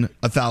could win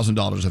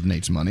 $1,000 of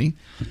Nate's money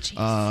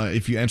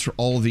if you answer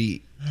all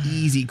the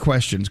easy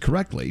questions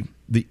correctly,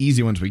 the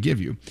easy ones we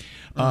give you.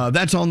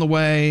 That's on the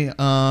way.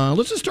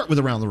 Let's just start with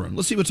around the room.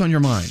 Let's see what's on your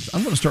mind.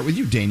 I'm going to start with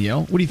you,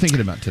 Danielle. What are you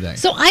thinking about today?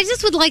 So I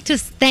just would like to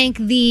thank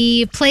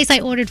the place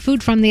I ordered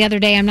food from the other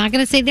day. I'm not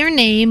going to say their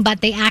name,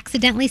 but they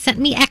accidentally sent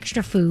me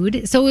extra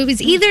food. So it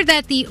was either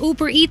that the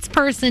Uber Eats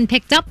person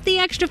picked up the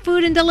extra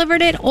food and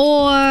delivered it,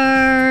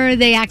 or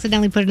they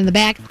accidentally put it in the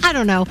bag. I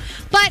don't know.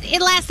 But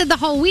it lasted the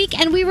whole week,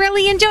 and we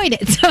really enjoyed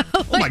it. So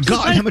oh, my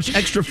God. How much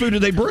extra food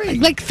did they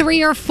bring? Like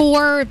 3 or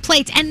 4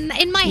 plates. And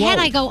in my head,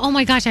 I go, oh,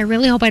 my gosh, I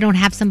really hope I don't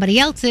have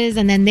somebody else's,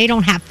 and then they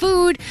don't have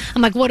food.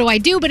 I'm like, what do I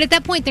do? But at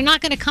that point, they're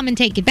not going to come and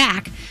take it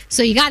back.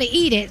 So you got to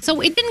eat it.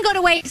 So it didn't go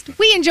to waste.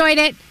 We enjoyed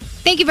it.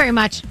 Thank you very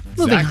much.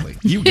 Moving Exactly. on.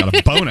 You got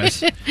a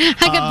bonus. I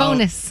got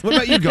bonus. What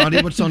about you,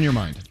 Gandhi? What's on your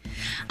mind?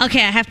 Okay,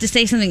 I have to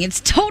say something.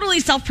 It's totally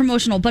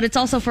self-promotional, but it's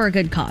also for a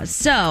good cause.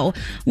 So,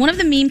 one of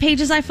the meme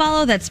pages I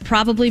follow, that's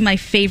probably my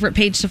favorite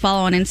page to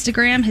follow on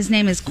Instagram, his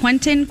name is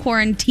Quentin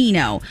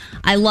Quarantino.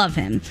 I love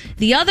him.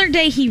 The other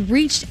day, he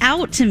reached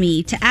out to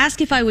me to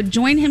ask if I would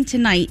join him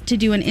tonight to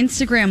do an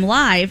Instagram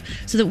Live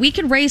so that we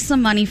could raise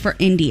some money for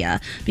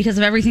India. Because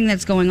of everything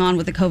that's going on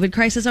with the COVID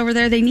crisis over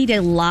there, they need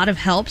a lot of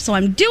help, so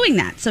I'm doing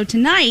that. So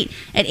tonight,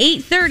 at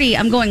 8:30,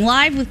 I'm going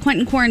live with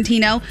Quentin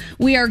Quarantino.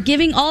 We are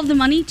giving all of the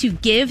money to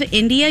Give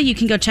India. You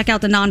can go check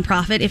out the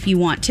nonprofit if you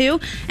want to.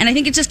 And I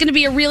think it's just going to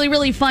be a really,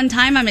 really fun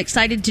time. I'm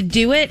excited to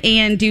do it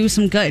and do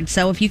some good.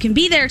 So if you can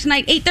be there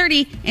tonight,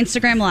 8:30,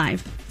 Instagram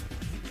Live.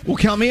 Well,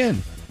 count me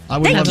in. I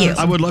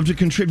would love to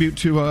contribute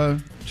to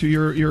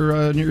your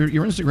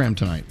Instagram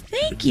tonight.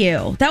 Thank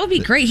you. That would be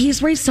great.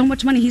 He's raised so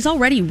much money. He's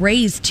already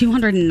raised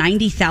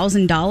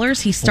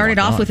 $290,000. He started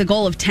off with a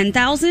goal of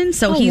 $10,000.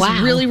 So he's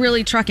really,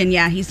 really trucking.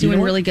 Yeah, he's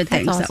doing really good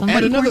things. Awesome. So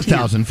Add another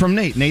 $1,000 from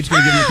Nate. Nate's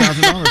going to give me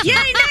 $1,000. Yay,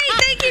 Nate!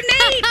 Thank you,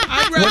 Nate!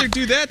 I'd rather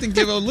do that than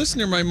give a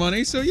listener my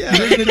money. So yeah.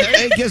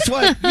 Hey, guess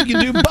what? You can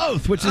do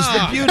both, which is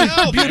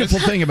the beautiful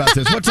thing about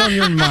this. What's on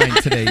your mind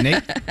today,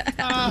 Nate?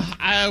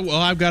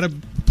 I've got to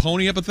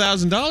pony up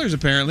 $1,000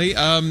 apparently.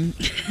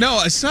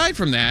 No, aside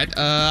from that,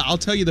 I'll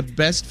tell you the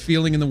best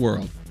feeling in the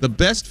world. The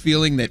best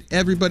feeling that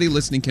everybody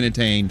listening can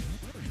attain.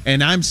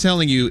 And I'm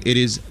telling you, it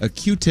is a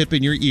Q-tip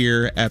in your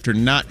ear after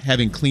not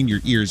having cleaned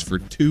your ears for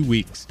 2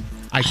 weeks.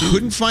 I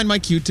couldn't find my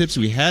Q-tips.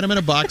 We had them in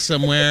a box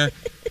somewhere.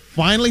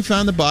 Finally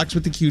found the box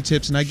with the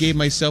Q-tips, and I gave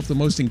myself the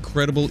most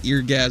incredible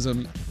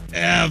eargasm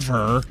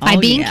ever. By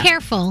being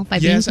careful, by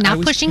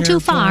not pushing too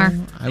far.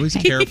 I was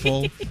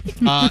careful.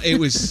 It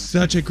was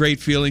such a great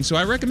feeling. So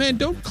I recommend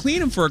don't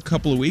clean them for a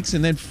couple of weeks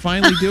and then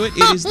finally do it.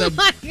 It is the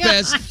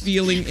best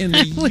feeling in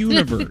the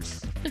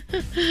universe.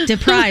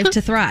 Deprived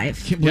to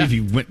thrive. I can't believe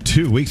you went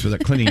 2 weeks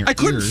without cleaning your ears. I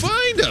couldn't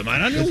find them. I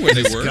don't know where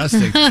they were.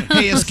 Disgusting.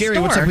 Hey, Scary,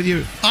 what's up with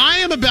you? I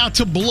am about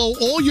to blow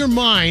all your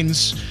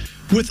minds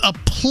with a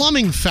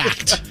plumbing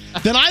fact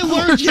that I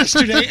learned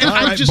yesterday, and All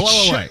right,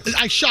 blow away.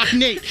 I shocked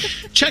Nate.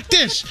 Check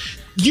this.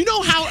 You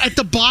know how at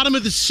the bottom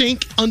of the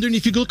sink,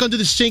 underneath, if you look under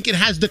the sink, it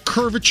has the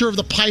curvature of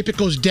the pipe. It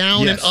goes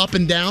down and up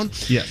and down.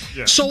 Yes.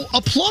 So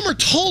a plumber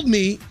told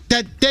me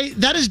that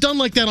that is done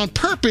like that on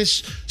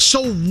purpose,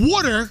 so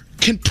water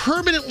can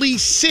permanently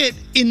sit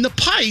in the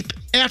pipe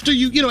after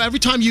every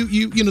time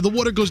the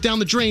water goes down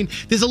the drain.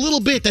 There's a little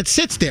bit that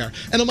sits there,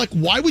 and I'm like,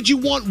 why would you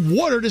want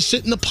water to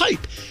sit in the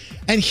pipe?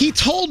 And he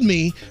told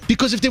me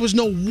because if there was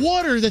no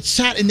water that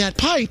sat in that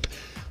pipe,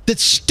 that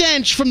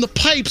stench from the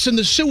pipes and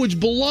the sewage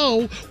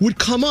below would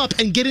come up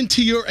and get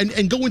into your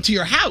and go into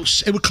your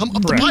house. It would come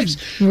up the pipes.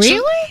 Really?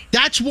 So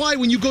that's why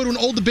when you go to an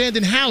old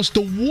abandoned house,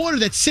 the water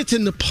that sits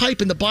in the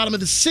pipe in the bottom of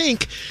the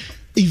sink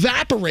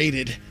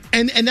evaporated.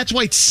 And that's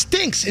why it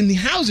stinks in the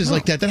houses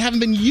like that haven't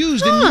been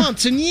used in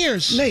months and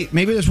years. Nate,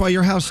 maybe that's why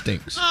your house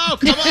stinks. Oh,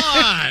 come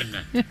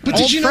on!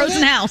 But Old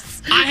frozen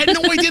house. I had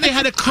no idea they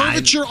had a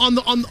curvature on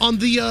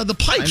the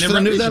pipes. I never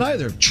knew that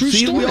either. True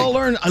See, story. we all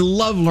learn. I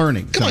love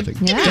learning Come something.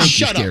 on, give me a Thank you,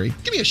 shut up. Scary.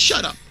 Give me a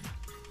shut up.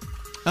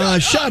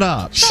 Shut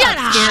up. Shut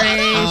up.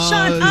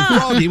 Shut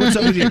up. Froggy, what's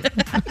up with you?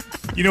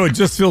 It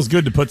just feels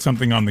good to put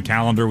something on the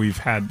calendar. We've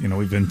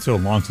been so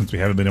long since we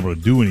haven't been able to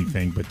do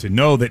anything, but to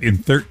know that in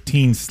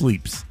 13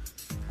 sleeps,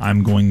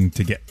 I'm going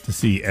to get to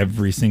see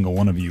every single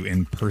one of you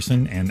in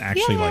person and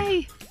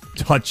actually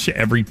touch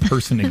every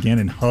person again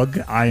and hug.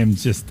 I am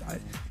just.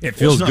 It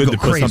feels good to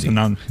put something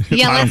on.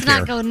 Yeah, I don't let's not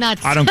care. go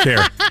nuts. I don't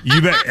care.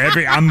 You bet.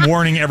 I'm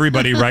warning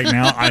everybody right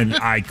now.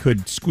 I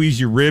could squeeze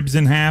your ribs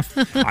in half.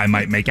 I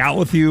might make out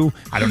with you.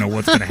 I don't know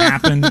what's going to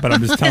happen, but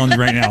I'm just telling you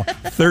right now.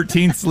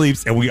 13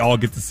 sleeps, and we all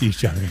get to see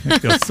each other. It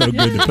feels so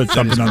good to put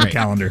something on the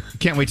calendar.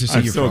 Can't wait to see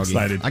I'm you, so Froggy.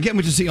 excited. I can't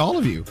wait to see all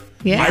of you.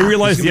 Yeah. I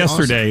realized It's gonna be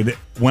yesterday that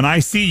when I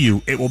see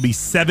you, it will be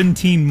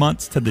 17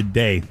 months to the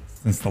day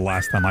since the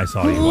last time I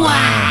saw you.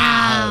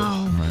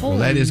 Wow. All right, well,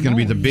 that is going to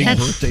be the big That's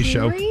birthday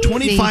show. crazy.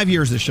 25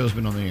 years this show's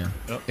been on the air.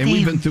 And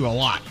we've been through a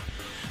lot.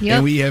 Yep.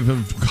 And we have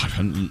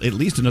at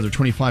least another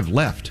 25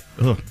 left.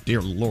 Oh,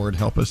 dear Lord,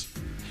 help us.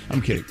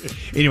 I'm kidding.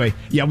 Anyway,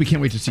 yeah, we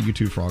can't wait to see you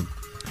too, Frog.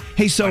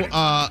 Hey, so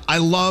I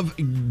love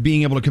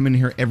being able to come in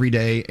here every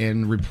day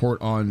and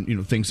report on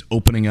things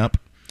opening up.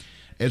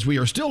 As we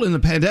are still in the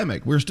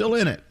pandemic, we're still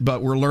in it,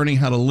 but we're learning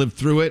how to live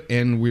through it,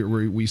 and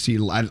we see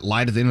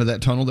light at the end of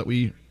that tunnel that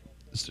we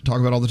talk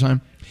about all the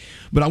time.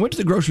 But I went to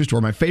the grocery store,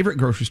 my favorite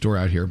grocery store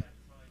out here,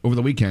 over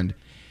the weekend.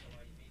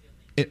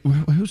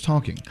 Who's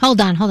talking?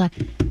 Hold on.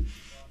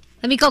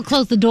 Let me go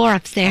close the door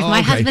upstairs. Oh, my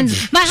okay.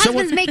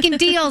 husband's making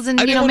deals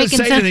and I didn't want making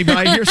to say anything, but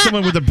I hear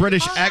someone with a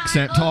British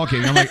accent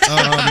talking. I'm like,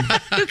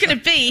 Who can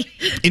it be?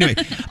 Anyway,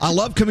 I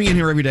love coming in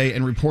here every day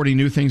and reporting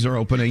new things are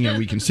opening, and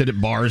we can sit at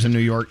bars in New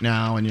York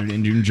now, and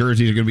in New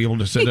Jersey, you're going to be able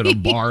to sit at a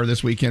bar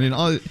this weekend. And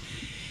all.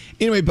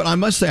 Anyway, but I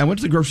must say, I went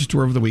to the grocery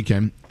store over the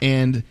weekend,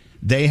 and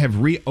they have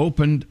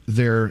reopened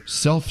their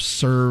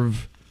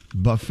self-serve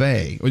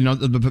buffet.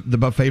 The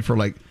buffet for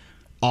like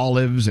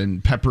olives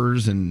and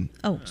peppers and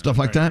stuff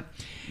like that.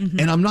 Mm-hmm.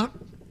 And I'm not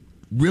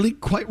really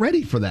quite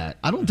ready for that.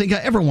 I don't think I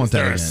ever want that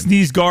Is there again. a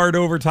sneeze guard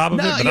over top of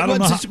it? But I don't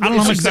know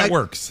how much that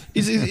works.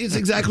 It's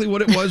exactly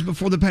what it was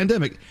before the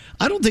pandemic.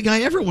 I don't think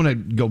I ever want to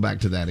go back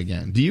to that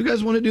again. Do you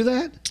guys want to do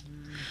that?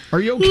 Are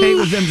you okay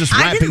with them just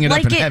wrapping it up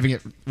and having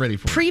it ready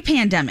for you?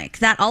 Pre-pandemic,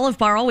 that Olive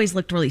Bar always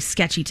looked really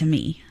sketchy to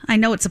me. I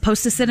know it's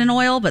supposed to sit in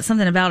oil, but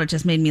something about it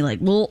just made me like,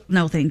 well,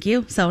 no, thank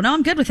you. So, no,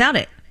 I'm good without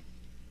it.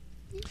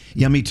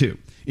 Yeah, me too.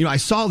 I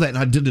saw that and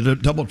I did a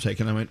double take,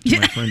 and I went to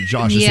my friend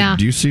Josh. I said,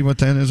 "Do you see what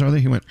that is, Arlie?"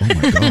 He went, "Oh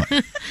my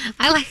god!"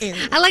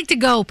 I like to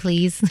go,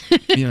 please.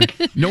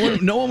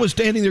 No one was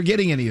standing there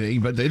getting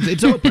anything, but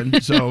it's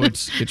open, so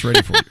it's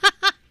ready for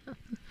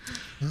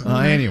you.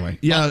 Anyway,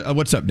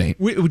 what's up, Nate?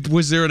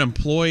 Was there an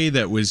employee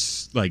that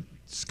was like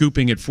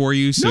scooping it for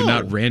you? So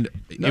not random.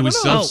 It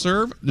was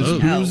self-serve.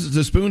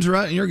 The spoons are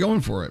out, and you're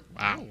going for it.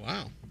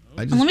 Wow.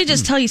 Let me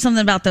just tell you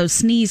something about those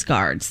sneeze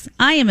guards.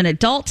 I am an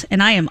adult,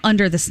 and I am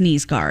under the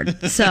sneeze guard.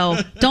 So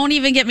don't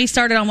even get me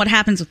started on what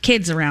happens with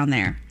kids around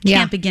there.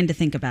 Can't begin to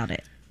think about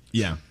it.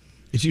 Yeah.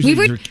 It's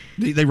usually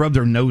they rub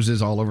their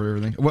noses all over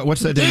everything. What's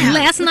that? Yeah,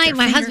 last night,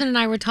 my husband and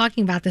I were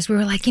talking about this. We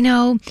were like,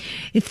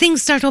 if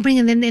things start opening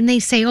and then they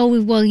say,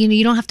 oh, well,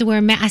 you don't have to wear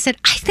a mask. I said,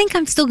 I think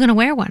I'm still going to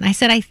wear one. I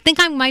said, I think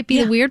I might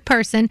be the weird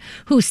person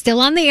who's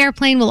still on the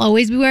airplane, will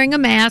always be wearing a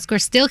mask, or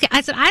still.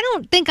 I said, I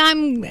don't think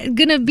I'm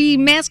going to be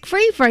mask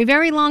free for a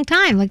very long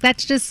time. Like,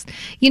 that's just,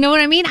 you know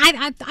what I mean?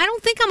 I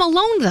don't think I'm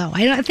alone, though.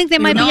 I think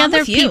there might be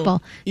other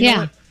people.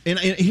 And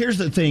here's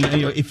the thing.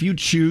 If you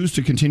choose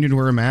to continue to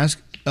wear a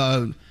mask,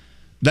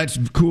 that's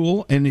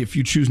cool, and if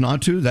you choose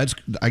not to,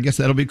 I guess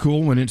that'll be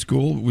cool when it's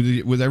cool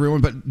with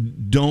everyone.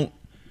 But don't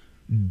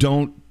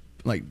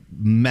like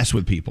mess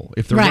with people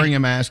if they're wearing a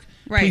mask.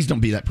 Please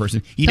don't be that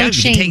person. You don't have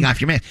to take off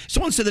your mask.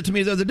 Someone said that to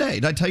me the other day.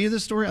 Did I tell you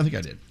this story? I think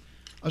I did.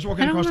 I was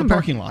walking across the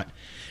parking lot,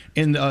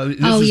 and this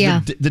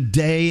is the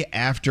day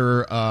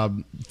after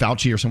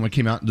Fauci or someone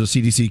came out. The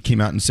CDC came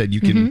out and said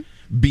you can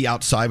be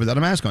outside without a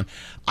mask on.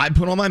 I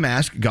put on my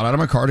mask, got out of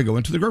my car to go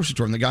into the grocery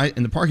store, and the guy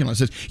in the parking lot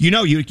says, you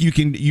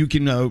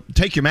can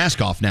take your mask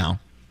off now.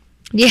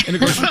 Yeah. And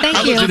of course, Thank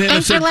I you. looked at him and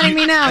Thanks for said, letting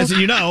me know. I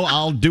said,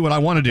 I'll do what I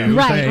want to do.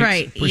 Right, Thanks.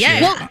 right. Appreciate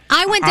it. Well,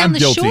 I went down I'm the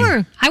guilty.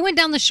 shore. I went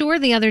down the shore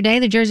the other day,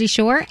 the Jersey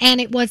Shore, and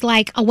it was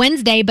like a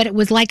Wednesday, but it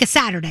was like a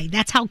Saturday.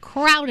 That's how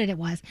crowded it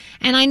was.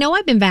 And I know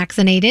I've been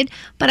vaccinated,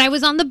 but I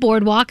was on the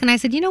boardwalk, and I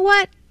said, you know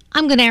what?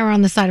 I'm going to err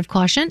on the side of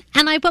caution,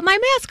 and I put my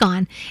mask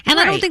on. And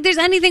I don't think there's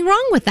anything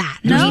wrong with that.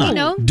 There's No, not. you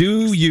know.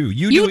 Do you?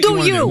 You what do you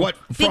want to you. do. What,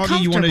 Be Froggy,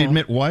 you want to comfortable.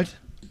 admit what?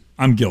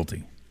 I'm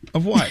guilty.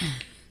 Of what?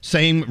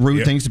 Saying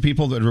rude things to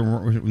people that are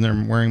when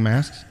they're wearing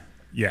masks?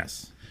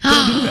 Yes.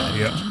 Don't do that.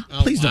 Yeah.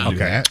 Please don't do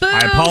that. Boo, I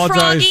apologize.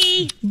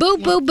 Froggy. Boo,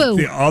 boo, boo.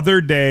 The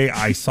other day,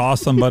 I saw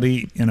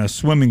somebody in a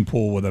swimming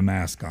pool with a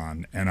mask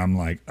on, and I'm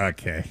like,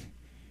 okay,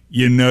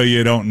 you know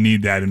you don't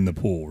need that in the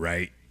pool,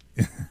 right?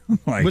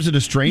 Like, Was it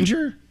a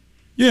stranger?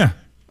 Yeah.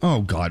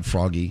 Oh, God,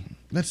 Froggy.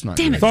 That's not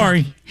Damn good. it.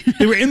 Sorry.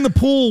 They were in the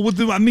pool with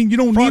them. I mean, you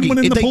don't Froggy, need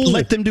one in the pool.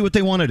 let them do what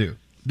they want to do.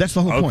 That's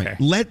the whole point. Okay.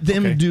 Let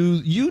them do.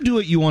 You do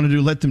what you want to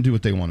do. Let them do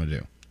what they want to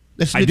do.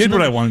 I did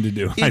what I wanted to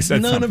do. I It's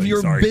said none of something,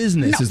 your sorry.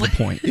 business is the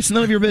point. It's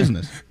none of your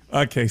business.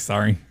 Okay,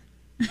 sorry.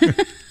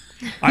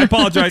 I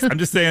apologize. I'm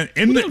just saying,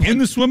 in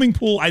the swimming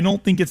pool, I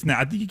don't think it's.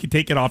 I think you can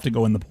take it off to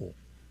go in the pool.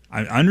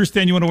 I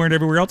understand you want to wear it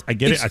everywhere else. I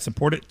get it. I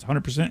support it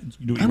 100%.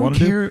 You do what I you don't want to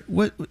do. care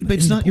what, but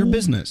it's not your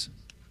business.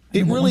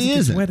 It Once really gets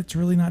isn't. wet, it's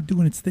really not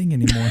doing its thing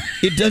anymore.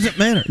 It doesn't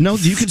matter. No,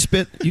 you can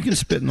spit. You can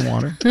spit in the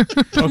water.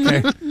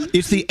 Okay.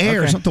 It's the air.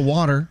 Okay. It's not the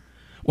water.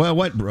 Well,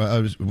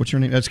 what's your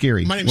name? That's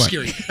Scary. My name's What?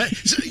 Scary.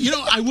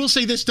 So, I will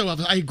say this, though.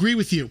 I agree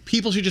with you.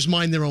 People should just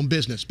mind their own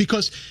business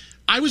because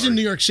I was in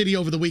New York City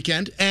over the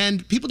weekend,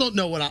 and people don't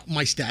know what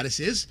my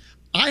status is.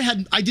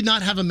 I did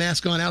not have a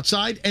mask on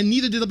outside, and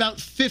neither did about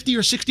 50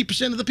 or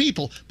 60% of the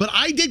people. But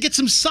I did get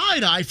some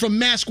side eye from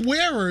mask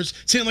wearers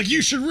saying, like,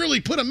 you should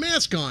really put a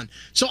mask on.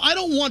 So I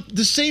don't want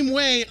the same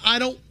way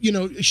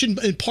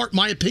shouldn't impart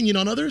my opinion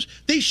on others.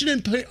 They should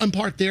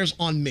impart theirs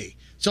on me.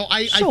 So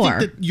I think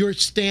that your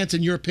stance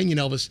and your opinion,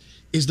 Elvis,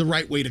 is the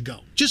right way to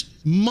go. Just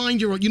mind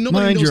your own. Nobody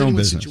Mind knows your own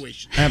anyone's business.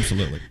 situation.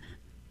 Absolutely.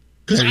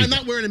 Because There you I'm go.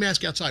 not wearing a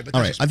mask outside. But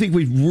All that's right. I think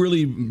we've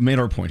really made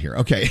our point here.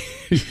 Okay.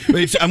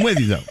 I'm with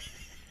you, though.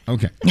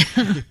 Okay.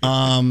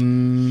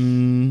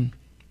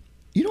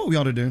 You know what we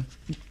ought to do?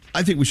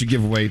 I think we should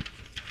give away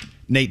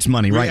Nate's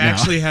money right now. We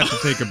actually have to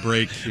take a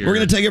break here. We're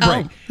going to take a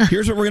break.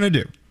 Here's what we're going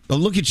to do. Well,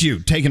 look at you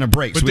taking a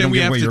break. But so then we we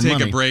don't have give to away your take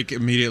money. a break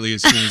immediately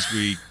as soon as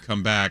we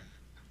come back.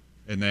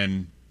 And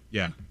then,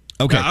 yeah.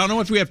 Okay. I don't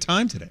know if we have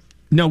time today.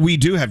 No, we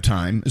do have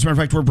time. As a matter of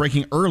fact, we're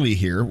breaking early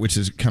here, which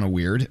is kind of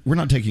weird. We're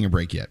not taking a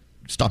break yet.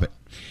 Stop it.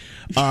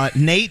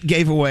 Nate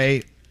gave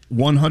away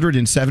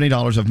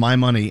 $170 of my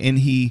money, and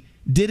he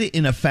did it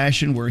in a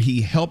fashion where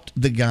he helped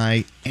the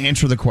guy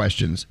answer the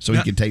questions so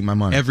he could take my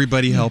money.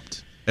 Everybody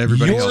helped.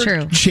 Everybody Your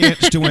helped.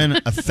 chance to win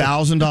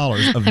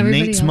 $1,000 of Everybody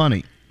Nate's helped.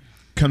 money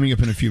coming up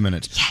in a few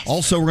minutes. Yes.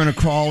 Also, we're going to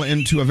crawl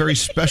into a very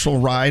special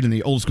ride in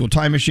the old school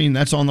time machine.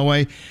 That's on the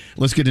way.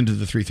 Let's get into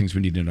the three things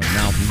we need to know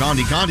now from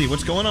Gandhi. Gandhi,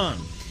 what's going on?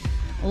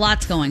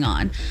 Lots going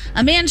on.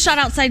 A man shot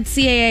outside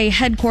CAA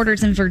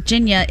headquarters in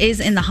Virginia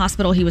is in the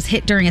hospital. He was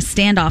hit during a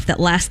standoff that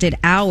lasted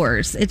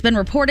hours. It's been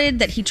reported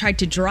that he tried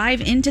to drive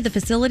into the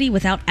facility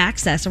without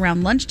access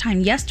around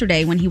lunchtime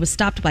yesterday when he was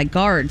stopped by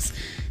guards.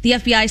 The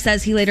FBI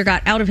says he later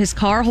got out of his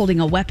car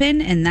holding a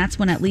weapon, and that's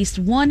when at least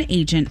one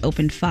agent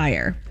opened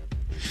fire.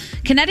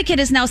 Connecticut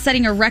is now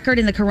setting a record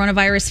in the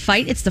coronavirus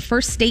fight. It's the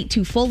first state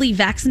to fully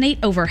vaccinate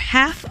over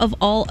half of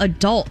all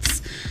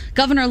adults.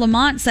 Governor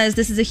Lamont says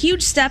this is a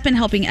huge step in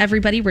helping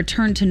everybody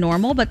return to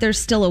normal, but there's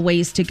still a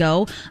ways to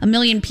go. 1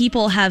 million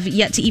people have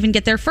yet to even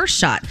get their first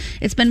shot.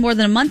 It's been more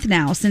than a month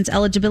now since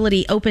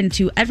eligibility opened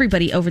to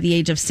everybody over the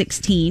age of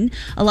 16.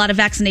 A lot of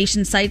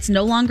vaccination sites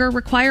no longer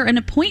require an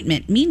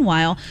appointment.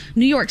 Meanwhile,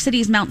 New York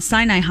City's Mount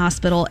Sinai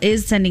Hospital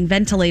is sending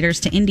ventilators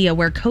to India,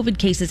 where COVID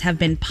cases have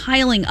been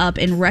piling up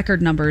in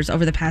record numbers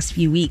over the past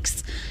few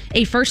weeks.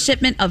 A first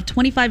shipment of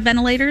 25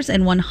 ventilators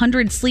and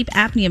 100 sleep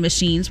apnea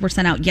machines were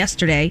sent out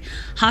yesterday.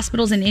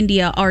 Hospitals in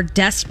India are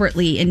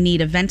desperately in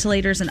need of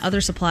ventilators and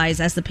other supplies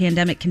as the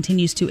pandemic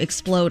continues to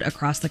explode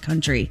across the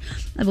country.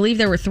 I believe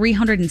there were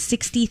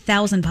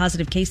 360,000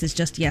 positive cases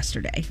just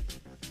yesterday.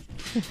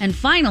 And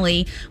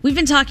finally, we've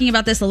been talking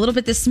about this a little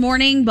bit this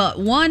morning, but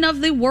one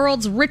of the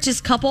world's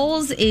richest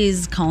couples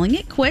is calling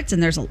it quits,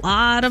 and there's a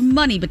lot of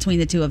money between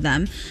the two of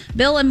them.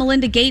 Bill and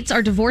Melinda Gates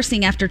are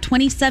divorcing after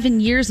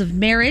 27 years of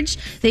marriage.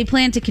 They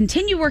plan to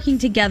continue working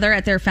together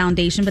at their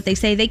foundation, but they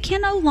say they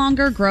can no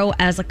longer grow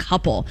as a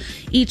couple.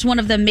 Each one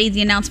of them made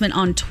the announcement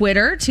on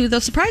Twitter. To the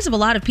surprise of a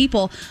lot of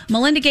people,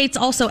 Melinda Gates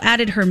also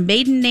added her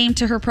maiden name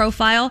to her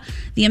profile.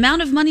 The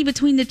amount of money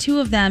between the two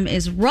of them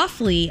is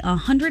roughly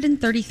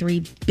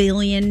 $133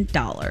 billion.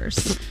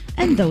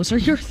 And those are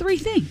your three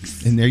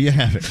things. And there you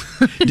have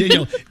it.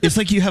 Daniel, it's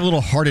like you have a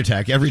little heart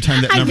attack every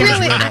time that number is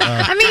read out.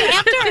 I mean,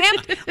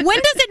 after When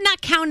does it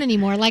not count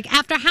anymore? Like,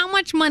 after how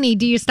much money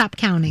do you stop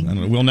counting? I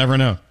don't know. We'll never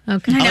know.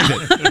 Okay.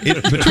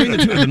 Between the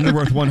two of them, they're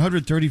worth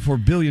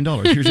 $134 billion.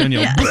 Here's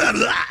Danielle.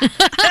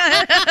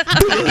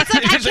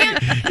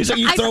 It's like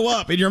you throw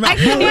up in your mouth. I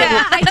do.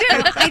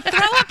 I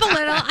throw up a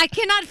little. I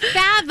cannot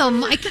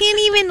fathom. I can't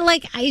even,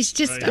 it's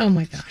just, oh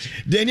my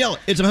gosh. Danielle,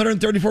 it's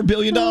 $134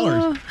 billion.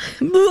 Gandhi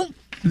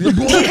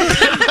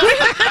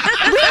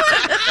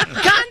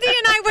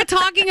and I were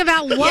talking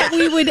about what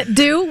we would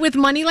do with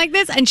money like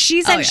this, and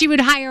she said she would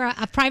hire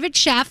a private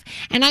chef,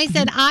 and I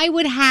said I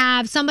would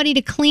have somebody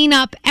to clean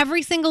up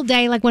every single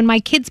day, like when my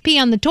kids pee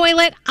on the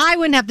toilet. I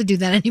wouldn't have to do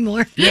that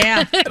anymore.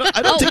 Yeah.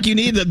 I don't think you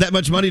need that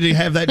much money to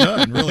have that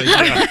done, really.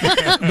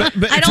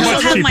 But I'd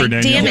also have my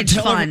damage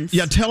fund.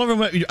 Tell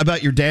everyone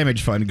about your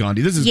damage fund,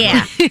 Gandhi. This is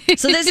great.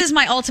 So this is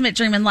my ultimate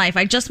dream in life.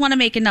 I just want to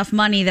make enough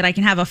money that I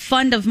can have a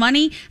fund of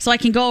money so I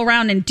can go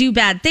around and do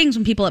bad things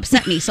when people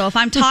upset me. So if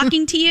I'm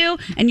talking to you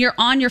and you're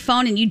on your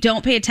phone and you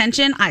don't pay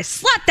attention, I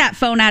slap that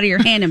phone out of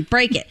your hand and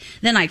break it.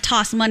 Then I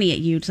toss money at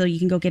you so you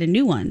can go get a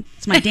new one.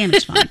 It's my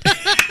damage fund.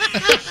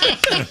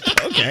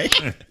 Okay.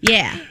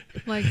 Yeah. Oh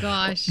my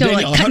gosh. So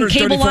like cutting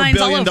cable lines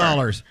all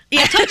over.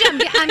 I told you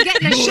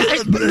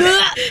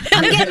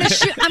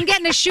I'm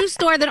getting a shoe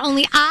store that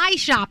only I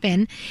shop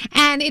in,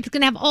 and it's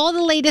gonna have all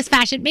the latest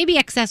fashion, maybe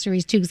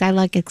accessories too, because I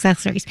like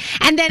accessories.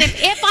 And then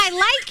if I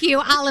like you,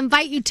 I'll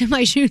invite you to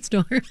my shoe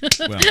store. Well, I'm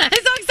so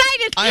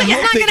excited. It's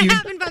not gonna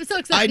happen, but I'm so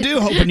excited. I do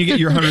hope when you get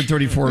your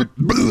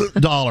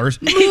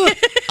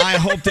 $134, I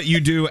hope that you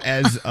do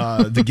as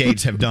the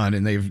Gates have done,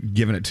 and they've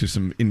given it to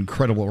some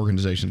incredible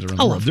organizations around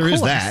the world. There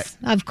is that.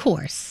 Of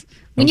course.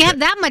 When you have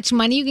that much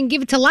money, you can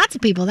give it to lots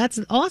of people. That's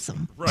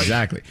awesome. Right.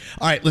 Exactly.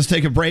 All right, let's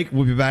take a break.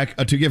 We'll be back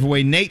to give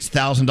away Nate's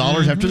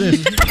 $1,000 after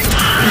this.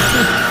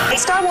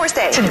 It's Star Wars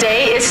Day.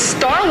 Today is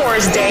Star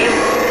Wars Day.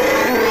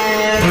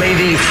 May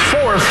the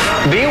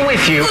 4th be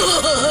with you.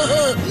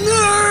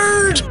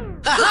 Nerd!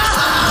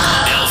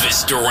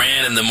 Elvis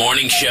Duran in the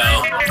Morning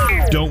Show.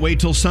 Don't wait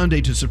till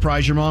Sunday to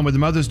surprise your mom with a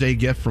Mother's Day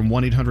gift from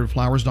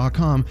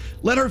 1-800-Flowers.com.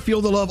 Let her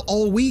feel the love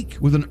all week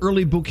with an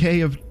early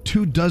bouquet of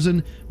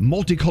 24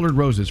 multicolored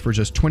roses for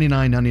just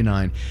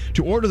 $29.99.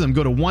 To order them,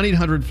 go to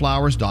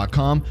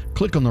 1-800-Flowers.com,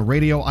 click on the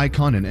radio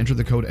icon, and enter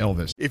the code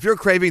Elvis. If you're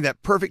craving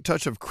that perfect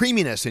touch of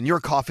creaminess in your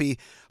coffee,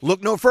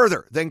 look no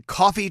further than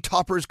Coffee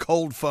Topper's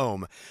Cold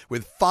Foam.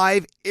 With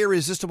 5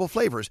 irresistible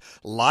flavors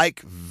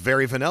like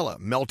Very Vanilla,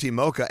 Melty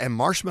Mocha, and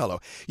Marshmallow,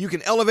 you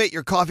can elevate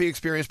your coffee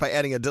experience by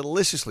adding a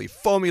deliciously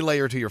foamy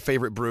layer to your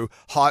favorite brew,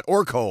 hot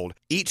or cold.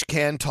 Each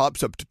can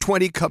tops up to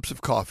 20 cups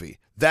of coffee.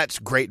 That's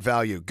great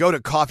value. Go to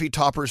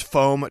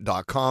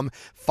coffeetoppersfoam.com,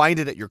 find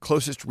it at your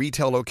closest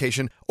retail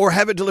location, or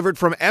have it delivered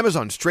from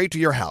Amazon straight to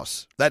your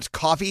house. That's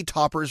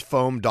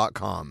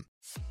coffeetoppersfoam.com.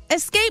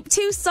 Escape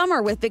to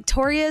summer with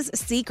Victoria's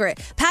Secret.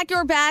 Pack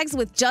your bags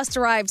with just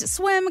arrived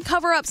swim,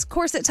 cover-ups,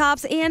 corset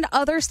tops, and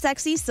other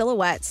sexy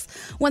silhouettes.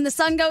 When the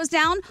sun goes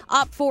down,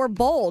 opt for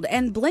bold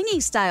and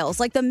blingy styles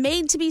like the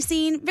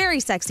made-to-be-seen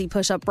Very Sexy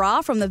push-up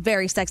bra from the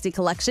Very Sexy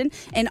collection,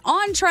 and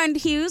on-trend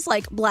hues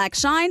like Black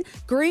Shine,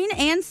 Green,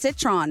 and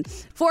Citron.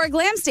 For a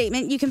glam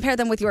statement, you can pair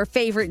them with your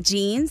favorite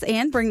jeans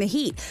and bring the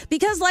heat.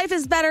 Because life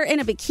is better in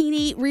a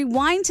bikini,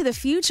 rewind to the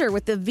future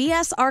with the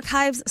VS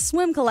Archives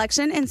swim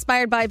collection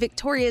inspired by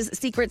Victoria's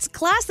Secret's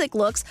classic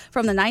looks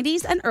from the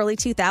 90s and early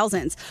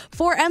 2000s.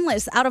 For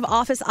endless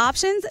out-of-office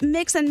options,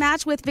 mix and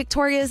match with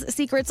Victoria's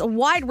Secret's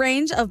wide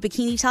range of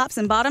bikini tops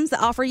and bottoms that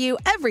offer you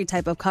every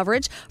type of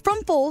coverage,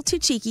 from full to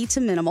cheeky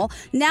to minimal,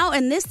 now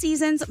in this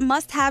season's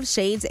must-have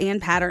shades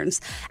and patterns.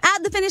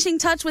 Add the finishing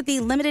touch with the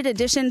limited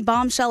edition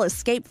Bombshell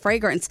Escape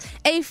fragrance,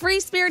 a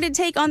free-spirited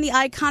take on the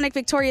iconic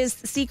Victoria's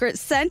Secret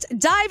scent.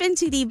 Dive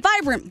into the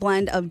vibrant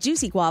blend of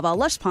juicy guava,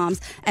 lush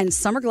palms, and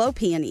summer glow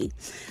peony.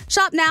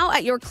 Shop now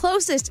at your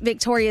closest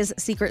Victoria's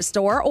Secret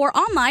store or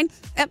online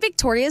at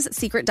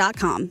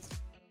victoriassecret.com.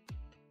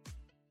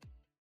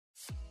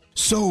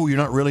 So, you're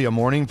not really a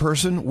morning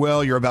person?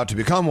 Well, you're about to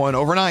become one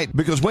overnight,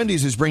 because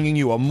Wendy's is bringing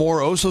you a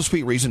more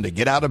oh-so-sweet reason to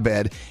get out of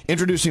bed.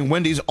 Introducing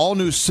Wendy's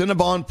all-new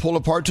Cinnabon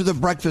Pull-Apart to the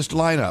breakfast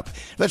lineup.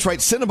 That's right,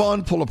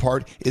 Cinnabon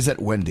Pull-Apart is at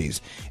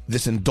Wendy's.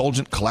 This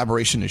indulgent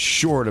collaboration is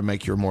sure to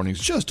make your mornings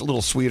just a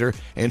little sweeter,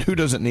 and who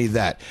doesn't need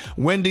that?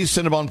 Wendy's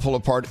Cinnabon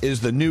Pull-Apart is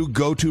the new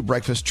go-to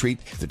breakfast treat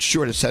that's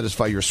sure to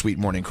satisfy your sweet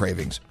morning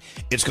cravings.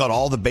 It's got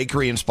all the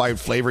bakery-inspired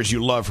flavors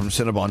you love from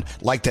Cinnabon,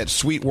 like that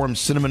sweet, warm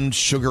cinnamon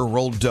sugar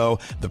rolled dough,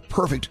 the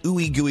perfect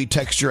ooey gooey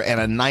texture, and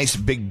a nice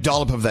big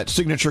dollop of that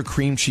signature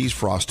cream cheese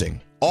frosting.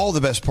 All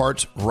the best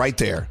parts right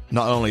there.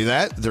 Not only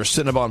that, their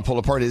Cinnabon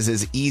Pull-Apart is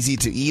as easy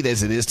to eat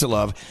as it is to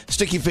love.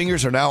 Sticky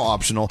fingers are now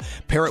optional.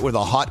 Pair it with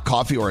a hot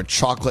coffee or a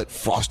chocolate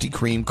frosty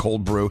cream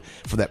cold brew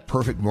for that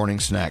perfect morning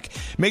snack.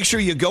 Make sure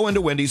you go into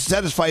Wendy's,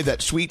 satisfy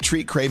that sweet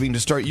treat craving to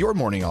start your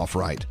morning off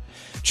right.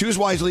 Choose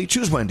wisely,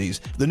 choose Wendy's,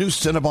 the new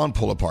Cinnabon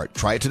Pull-Apart.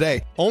 Try it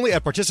today. Only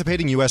at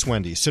participating U.S.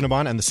 Wendy's.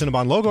 Cinnabon and the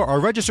Cinnabon logo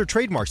are registered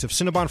trademarks of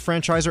Cinnabon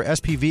Franchisor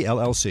SPV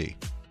LLC.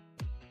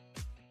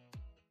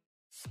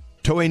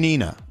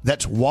 Toenina.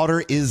 That's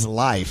water is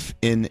life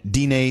in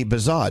Diné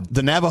Bazad,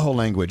 the Navajo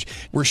language.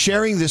 We're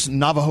sharing this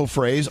Navajo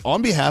phrase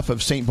on behalf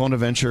of St.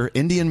 Bonaventure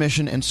Indian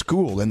Mission and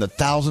School and the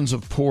thousands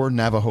of poor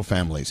Navajo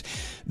families.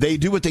 They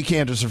do what they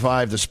can to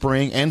survive the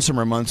spring and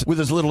summer months with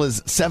as little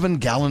as 7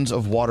 gallons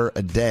of water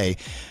a day.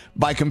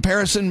 By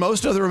comparison,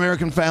 most other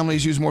American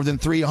families use more than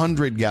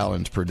 300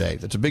 gallons per day.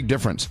 That's a big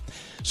difference.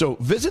 So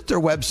visit their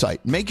website.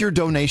 Make your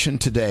donation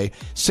today,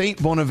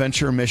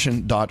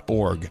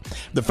 stbonaventuremission.org.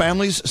 The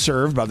families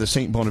served by the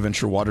St.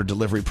 Bonaventure Water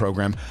Delivery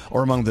Program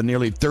are among the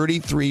nearly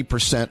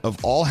 33% of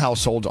all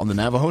households on the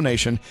Navajo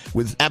Nation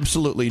with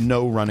absolutely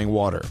no running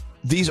water.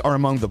 These are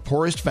among the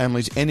poorest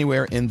families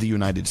anywhere in the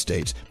United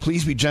States.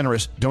 Please be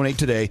generous. Donate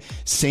today,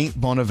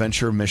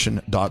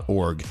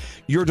 stbonaventuremission.org.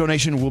 Your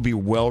donation will be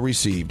well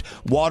received.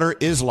 Water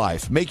is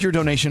life. Make your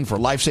donation for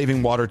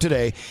life-saving water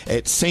today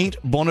at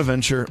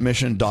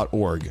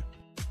stbonaventuremission.org.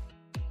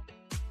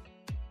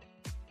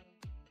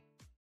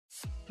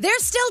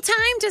 There's still time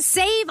to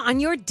save on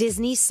your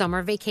Disney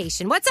summer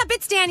vacation. What's up?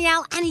 It's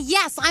Danielle. And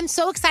yes, I'm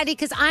so excited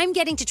because I'm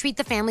getting to treat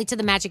the family to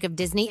the magic of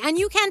Disney, and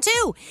you can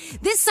too.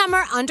 This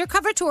summer,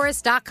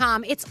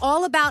 undercovertourist.com, it's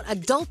all about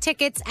adult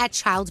tickets at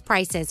child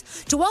prices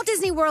to Walt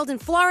Disney World in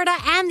Florida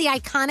and the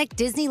iconic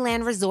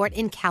Disneyland Resort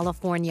in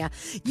California.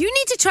 You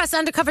need to trust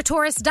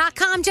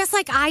undercovertourist.com just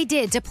like I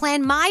did to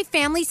plan my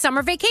family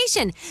summer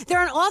vacation.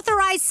 They're an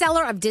authorized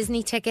seller of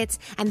Disney tickets,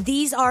 and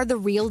these are the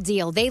real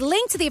deal. They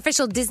link to the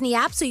official Disney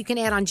app so you can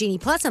add on Genie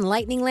Plus and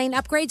Lightning Lane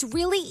upgrades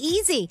really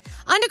easy.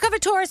 Undercover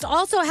Tourist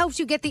also helps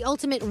you get the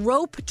ultimate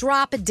rope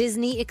drop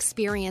Disney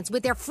experience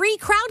with their free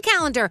crowd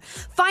calendar.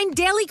 Find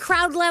daily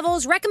crowd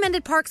levels,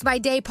 recommended parks by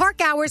day,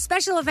 park hours,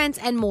 special events,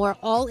 and more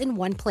all in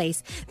one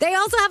place. They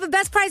also have a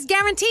best price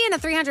guarantee and a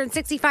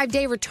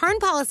 365-day return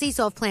policy,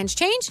 so if plans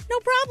change, no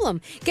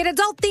problem. Get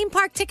adult theme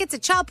park tickets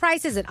at child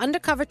prices at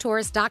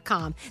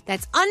undercovertourist.com.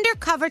 That's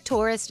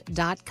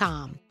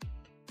undercovertourist.com.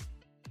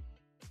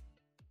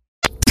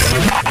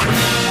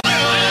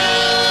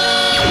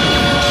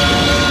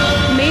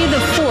 May the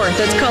 4th,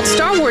 it's called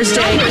Star Wars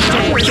Day.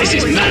 This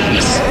is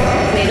madness.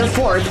 May the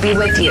 4th be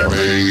with you.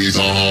 May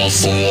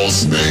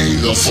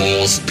the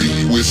force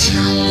be with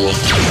you.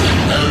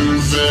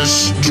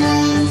 Elvis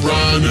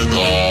Duran in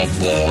the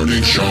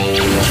morning show.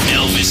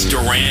 Elvis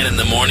Duran in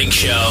the morning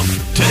show.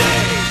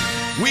 Today,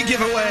 we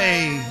give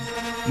away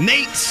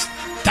Nate's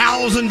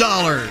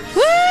 $1,000.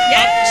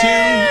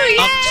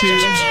 Up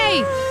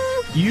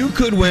to. You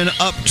could win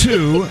up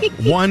to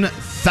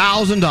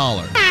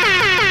 $1,000.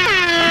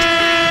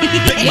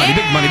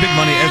 Big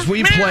money, as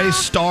we play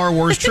Star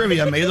Wars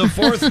trivia. May the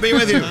 4th be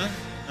with you.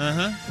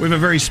 We have a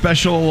very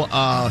special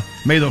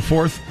May the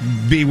 4th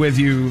be with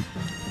you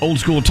old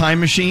school time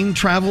machine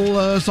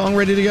travel song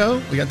ready to go.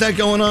 We got that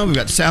going on. We've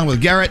got Sound with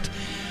Garrett.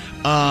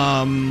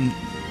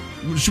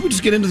 Should we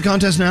just get into the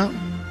contest now?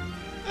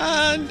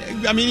 I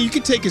mean, you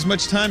can take as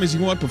much time as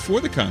you want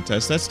before the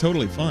contest. That's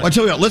totally fine. Well, I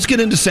tell you what, let's get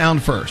into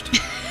sound first.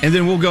 And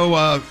then we'll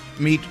go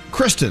meet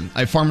Kristen,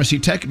 a pharmacy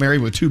tech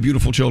married with 2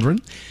 beautiful children.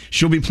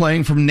 She'll be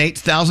playing from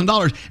Nate's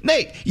 $1,000.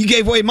 Nate, you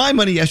gave away my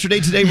money yesterday.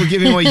 Today we're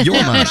giving away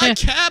your money. I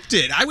capped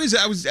it. I was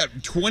at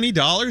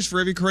 $20 for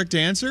every correct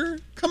answer.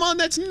 Come on,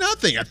 that's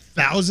nothing.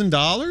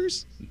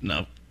 $1,000?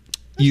 No.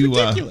 That's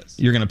ridiculous.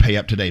 You're going to pay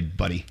up today,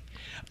 buddy.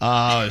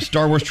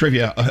 Star Wars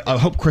trivia. I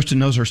hope Kristen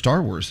knows her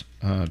Star Wars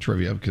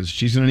trivia because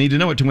she's going to need to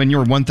know it to win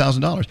your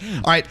 $1,000.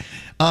 All right.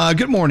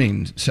 Good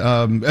morning,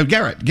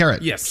 Garrett.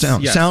 Yes.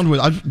 Sound with.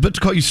 I'm about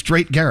to call you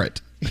straight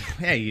Garrett.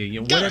 Hey,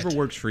 whatever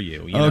works for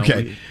you.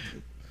 Okay.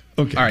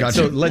 Okay. All right.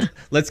 Gotcha. So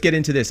let's get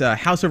into this.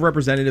 House of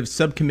Representatives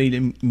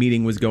subcommittee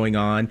meeting was going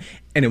on,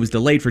 and it was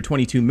delayed for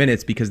 22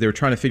 minutes because they were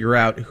trying to figure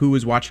out who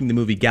was watching the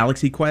movie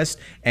Galaxy Quest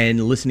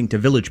and listening to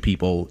Village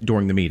People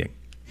during the meeting.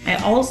 I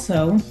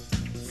also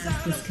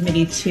asked this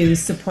committee to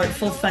support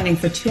full funding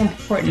for 2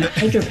 important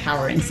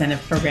hydropower incentive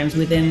programs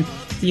within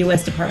the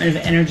U.S. Department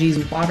of Energy's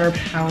Water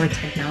Power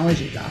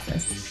Technologies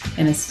Office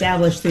and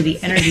established through the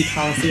Energy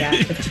Policy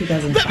Act of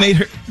 2005. That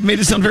made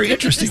it sound very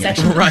interesting.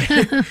 Right.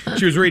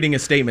 She was reading a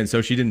statement, so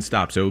she didn't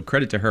stop. So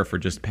credit to her for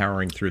just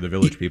powering through the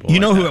Village People. You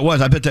know who it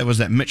was? I bet that was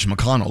that Mitch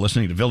McConnell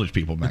listening to Village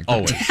People back then.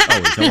 Always.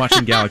 I'm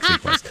watching Galaxy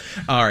Quest.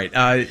 All right.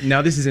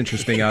 Now this is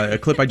interesting. A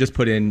clip I just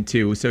put in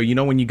too. So you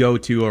know when you go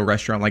to a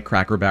restaurant like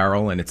Cracker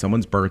Barrel and it's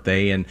someone's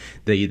birthday and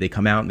they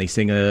come out and they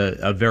sing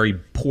a very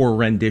poor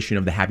rendition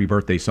of the Happy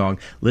Birthday song.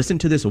 Listen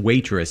to this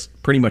waitress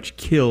pretty much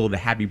kill the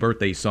Happy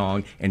Birthday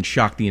song and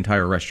shock the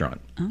entire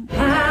restaurant. Oh.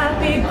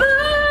 Happy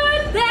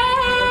birthday,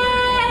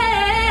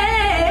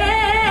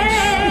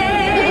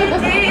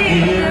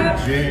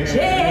 dear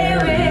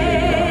Jerry.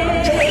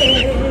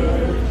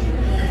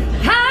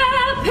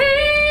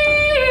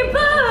 Happy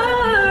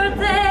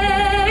birthday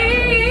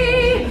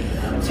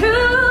to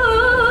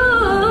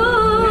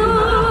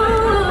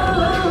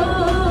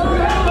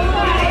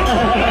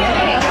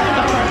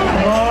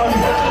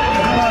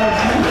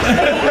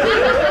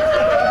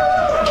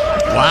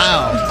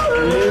Wow.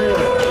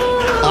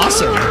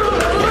 Awesome.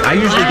 I I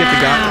usually get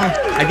the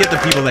guy. I get the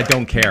people that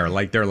don't care.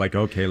 Like they're like,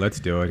 okay, let's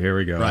do it. Here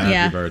we go.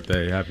 Yeah. Happy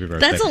birthday. Happy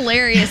birthday. That's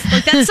hilarious.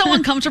 Like that's so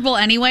uncomfortable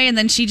anyway, and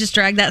then she just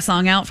dragged that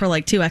song out for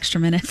like 2 extra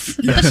minutes.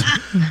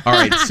 All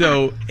right.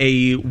 So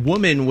a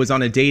woman was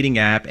on a dating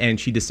app and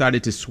she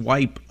decided to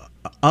swipe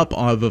up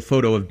of a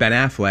photo of Ben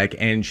Affleck,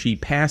 and she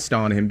passed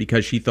on him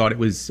because she thought it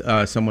was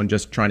someone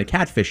just trying to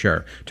catfish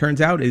her. Turns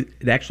out it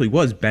actually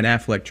was Ben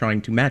Affleck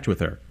trying to match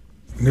with her.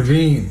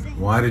 Naveen,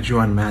 why did you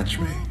unmatch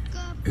me?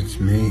 It's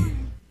me.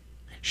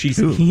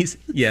 So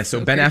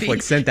Ben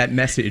Affleck sent that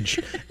message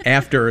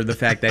after the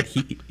fact that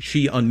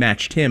she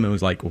unmatched him and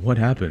was like, what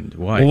happened?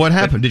 Why? Well, what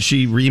happened? Did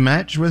she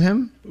rematch with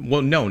him?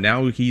 Well, no.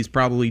 Now he's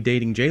probably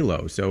dating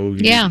J-Lo, so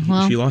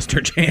she lost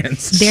her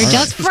chance. They're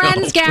just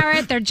friends,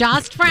 Garrett. They're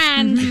just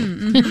friends.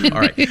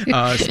 All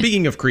right.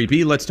 Speaking of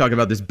creepy, let's talk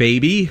about this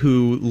baby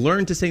who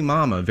learned to say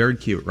mama. Very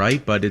cute,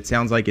 right? But it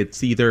sounds like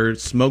it's either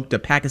smoked a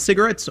pack of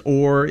cigarettes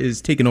or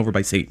is taken over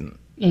by Satan.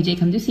 AJ,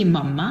 can you say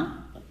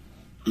mama?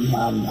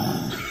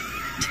 Mama.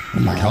 Oh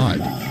my God.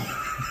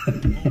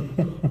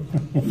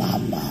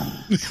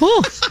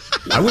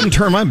 I wouldn't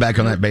turn my back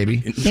on that baby.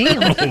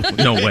 Damn.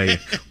 No way.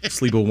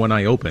 Sleep with one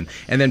eye open.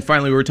 And then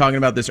finally, we were talking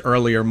about this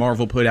earlier.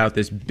 Marvel put out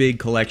this big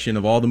collection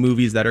of all the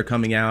movies that are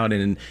coming out,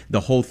 and the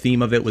whole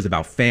theme of it was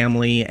about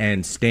family,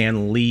 and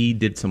Stan Lee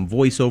did some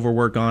voiceover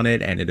work on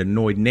it, and it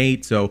annoyed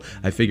Nate. So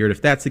I figured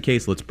if that's the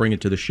case, let's bring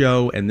it to the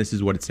show, and this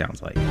is what it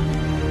sounds like.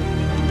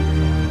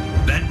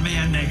 That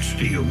man next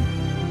to you,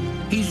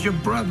 he's your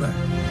brother.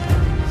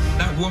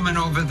 That woman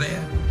over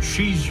there,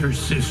 she's your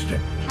sister.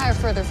 Higher,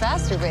 further,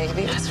 faster,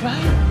 baby. That's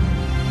right.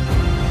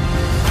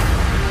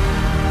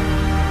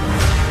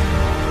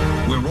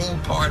 We're all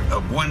part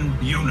of one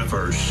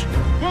universe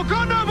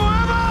Wakanda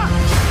forever!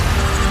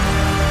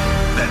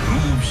 that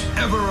moves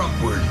ever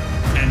upward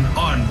and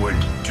onward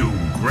to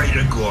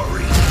greater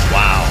glory.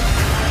 Wow.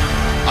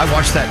 I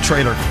watched that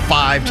trailer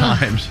 5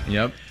 times.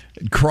 Yep.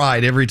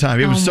 Cried every time.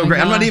 It was so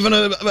great. I'm not even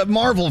a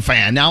Marvel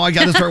fan. Now I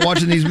got to start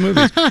watching these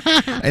movies.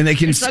 And they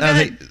can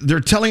they're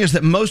telling us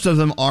that most of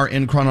them are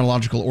in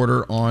chronological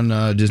order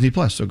on Disney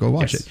Plus. So go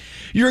watch it.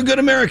 You're a good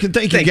American.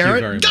 Thank you,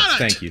 Garrett. Very much.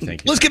 Thank you.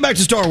 Let's get back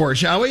to Star Wars,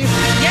 shall we? May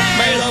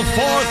the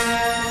 4th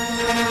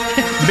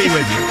be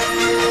with you.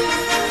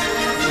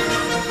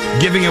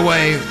 Giving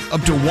away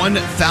up to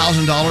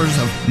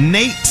 $1,000 of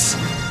Nate's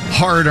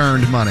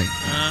hard-earned money.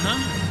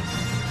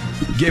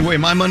 Gave away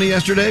my money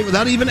yesterday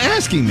without even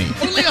asking me.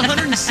 Only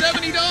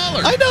 $170.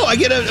 I know. I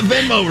get a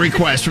Venmo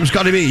request from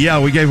Scotty B. Yeah,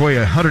 we gave away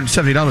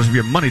 $170 of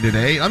your money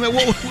today. I mean,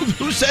 well,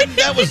 who said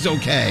that was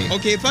okay?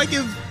 Okay, if I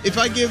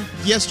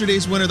give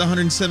yesterday's winner the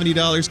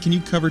 $170, can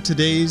you cover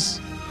today's?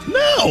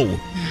 No.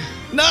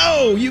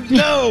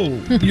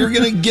 You're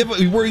gonna give.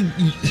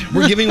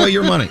 We're giving away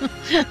your money.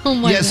 Oh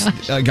my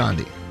gosh.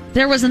 Gandhi.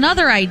 There was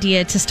another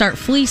idea to start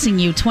fleecing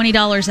you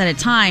 $20 at a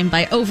time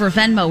by over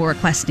Venmo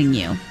requesting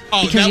you.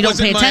 Because you don't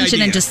pay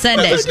attention and just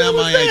send That was it. not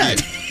my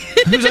idea.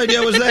 Whose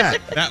idea was that?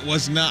 That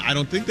was not. I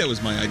don't think that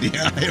was my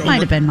idea. Might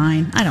have been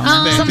mine. I don't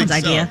know. Someone's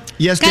idea.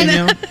 Yes, Guys,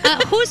 Danielle?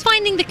 who's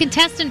finding the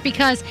contestant?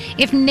 Because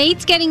if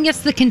Nate's getting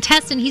us the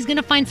contestant, he's going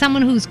to find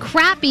someone who's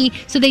crappy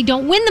so they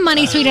don't win the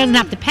money so he doesn't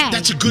have to pay.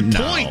 That's a good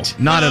point.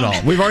 Not at all.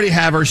 We've already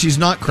have her. She's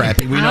not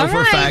crappy. We know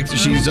for a fact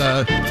she's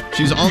on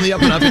the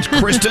up and up. It's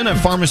Kristen, a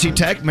pharmacy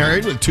tech,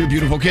 married with 2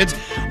 beautiful kids.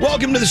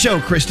 Welcome to the show,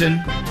 Kristen.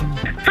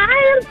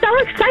 Hi, I'm so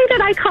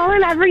excited. I call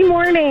in every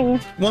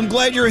morning. Well, I'm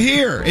glad you're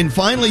here. And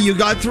finally, you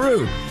got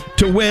through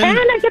to win. And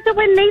I get to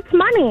win Nate's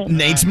money.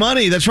 Nate's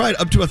money. That's right.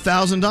 Up to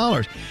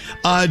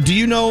 $1,000. Do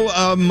you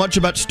know much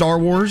about Star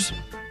Wars?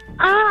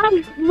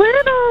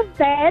 Little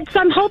bit. So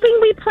I'm hoping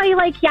we play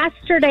like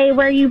yesterday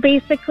where you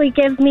basically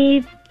give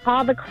me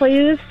all the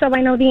clues so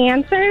I know the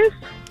answers.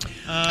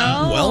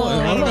 Well,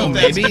 I don't know.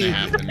 Maybe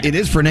it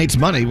is for Nate's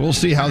money. We'll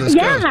see how this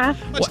goes.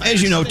 Well,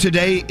 as you know,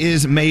 today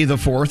is May the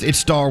 4th. It's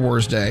Star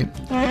Wars Day.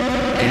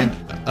 And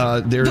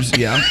there's,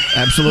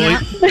 absolutely.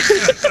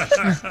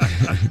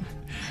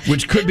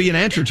 Which could be an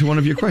answer to one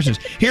of your questions.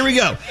 Here we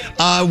go.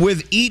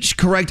 With each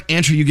correct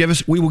answer you give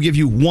us, we will give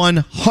you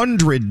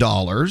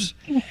 $100.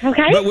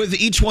 Okay. But with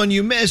each one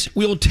you miss,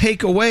 we will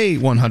take away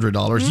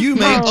 $100. You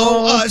may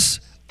owe us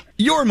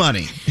your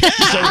money.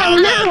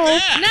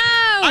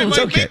 I It's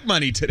might okay. make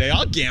money today.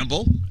 I'll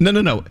gamble.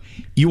 No.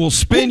 You will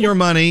spend your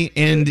money,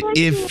 and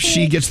if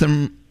she gets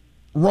them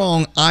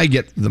wrong, I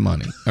get the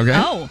money. Okay?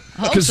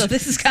 So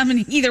this is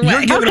coming either way.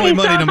 You're giving away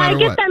money so no if matter I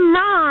get what. them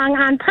wrong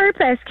on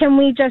purpose, can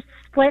we just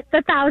split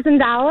the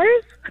 $1,000?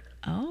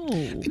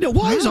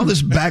 Why is all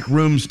this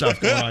backroom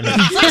stuff going on here?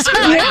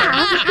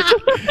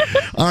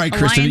 All right,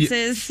 Kristen,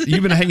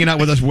 you've been hanging out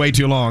with us way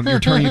too long. You're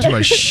turning into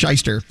a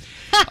shyster.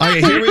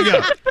 Okay,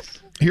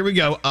 here we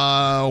go.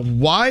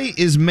 Why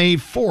is May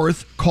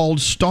 4th called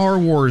Star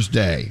Wars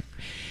Day?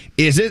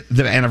 Is it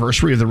the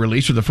anniversary of the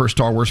release of the first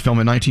Star Wars film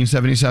in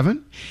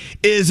 1977?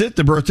 Is it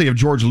the birthday of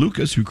George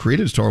Lucas, who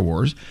created Star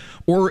Wars?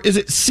 Or is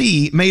it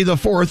C, May the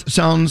 4th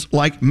sounds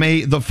like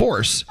May the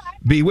Force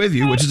be with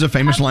you, which is a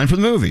famous line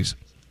from the movies?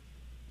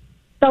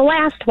 The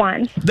last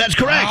one. That's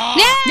correct.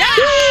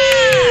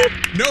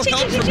 No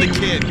help from the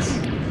kids.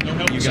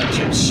 You got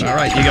you. All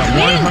right, you got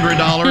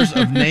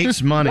 $100 of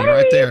Nate's money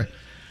right there.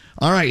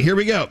 All right, here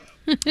we go.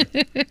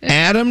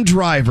 Adam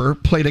Driver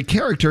played a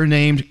character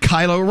named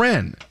Kylo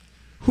Ren.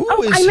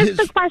 I missed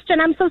the question.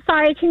 I'm so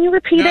sorry. Can you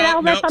repeat it,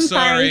 Elvis? I'm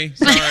sorry.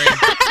 Sorry.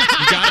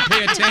 You got to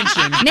pay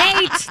attention.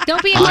 Nate,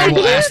 don't be I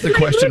will ask the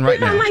question right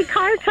now. My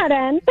car cut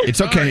in. It's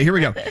okay. Here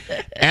we go.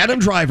 Adam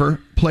Driver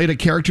played a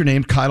character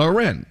named Kylo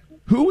Ren.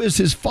 Who is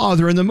his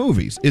father in the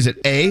movies? Is it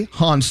A,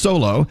 Han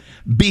Solo,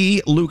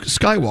 B, Luke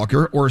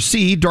Skywalker, or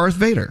C, Darth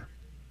Vader?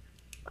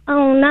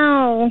 Oh,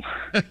 no.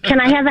 Can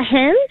I have a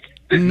hint?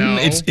 No.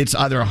 It's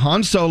either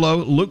Han Solo,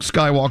 Luke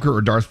Skywalker,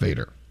 or Darth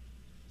Vader.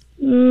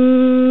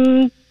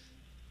 Luke.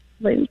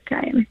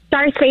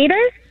 Darth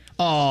Vader?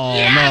 Oh,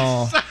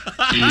 yes!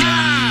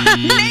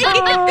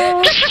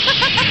 No.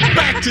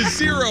 Back to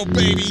zero,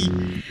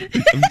 baby.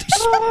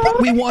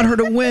 We want her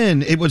to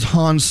win. It was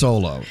Han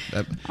Solo.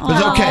 But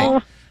it's okay.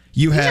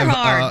 You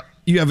have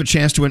a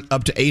chance to win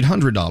up to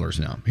 $800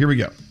 now. Here we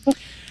go.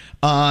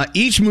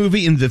 Each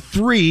movie in the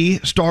 3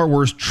 Star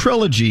Wars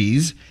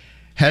trilogies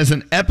has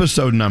an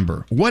episode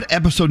number. What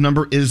episode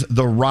number is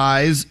The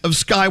Rise of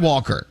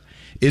Skywalker?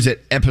 Is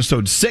it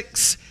episode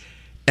 6,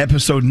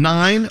 episode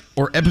 9,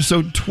 or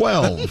episode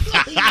 12?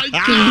 Oh my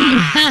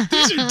God.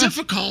 These are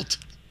difficult.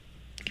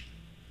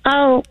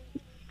 Oh,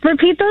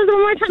 repeat those one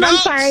more time. I'm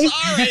sorry.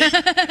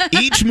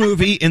 Each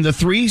movie in the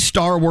 3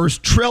 Star Wars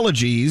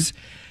trilogies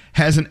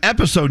has an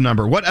episode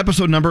number. What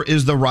episode number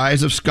is The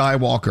Rise of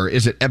Skywalker?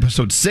 Is it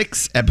episode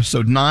 6,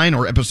 episode 9,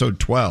 or episode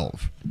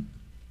 12?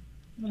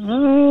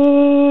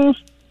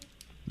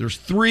 There's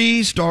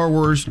 3 Star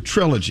Wars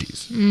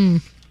trilogies.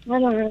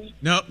 Nope,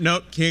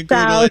 can't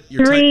Google it.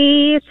 So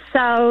 3,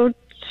 so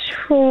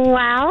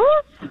 12?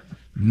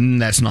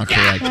 That's not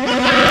correct.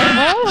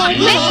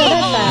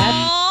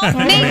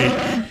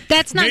 Nate,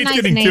 that's not Nate's nice,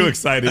 getting Nate. too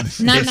excited.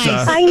 Not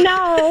nice. I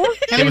know.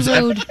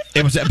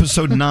 It was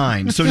episode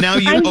 9. So now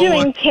I'm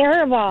doing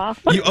terrible.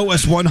 you owe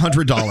us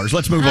 $100.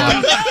 Let's move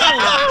on.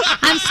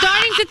 I'm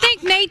starting to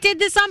think Nate did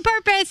this on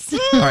purpose.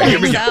 All right, here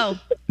we go.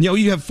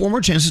 You have 4 more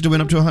chances to win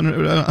up to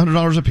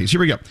 $100 apiece. Here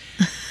we go.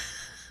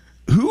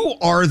 Who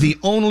are the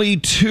only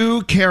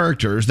 2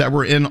 characters that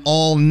were in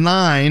all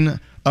 9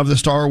 of the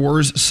Star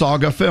Wars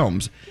saga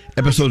films,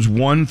 episodes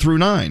 1 through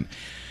 9?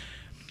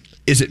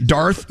 Is it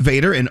Darth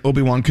Vader and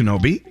Obi-Wan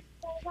Kenobi?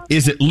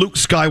 Is it Luke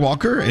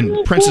Skywalker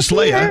and Princess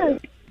Leia?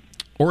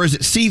 Or is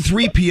it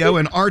C-3PO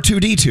and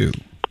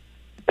R2-D2?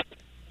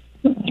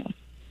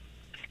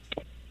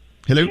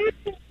 Hello?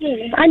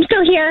 I'm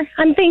still here.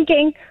 I'm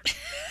thinking.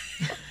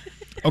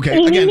 Okay,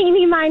 Eeny, again.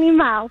 meeny, miny,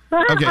 moe.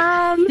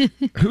 Okay.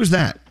 Who's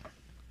that?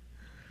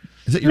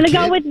 Is it I'm your going to kid?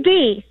 go with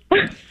B.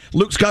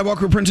 Luke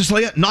Skywalker and Princess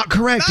Leia? Not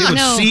correct. It was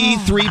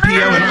C-3PO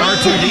and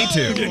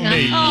R2-D2.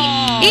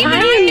 Even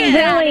I knew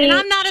that, and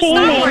I'm not a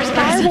Star Wars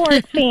Star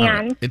Wars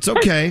fan. Right. It's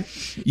okay.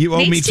 You owe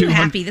me Nate's too $200.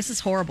 happy. This is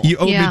horrible. You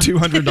owe me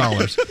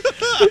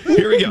 $200.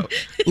 Here we go.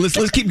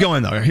 Let's keep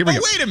going though. Here we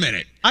go. Wait a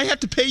minute. I have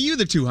to pay you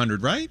the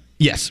 $200, right?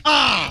 Yes.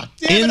 Damn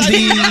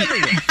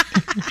it,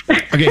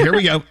 Okay, here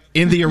we go.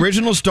 In the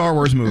original Star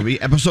Wars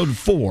movie, Episode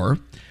 4,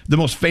 the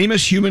most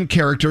famous human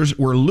characters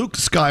were Luke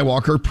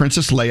Skywalker,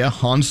 Princess Leia,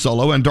 Han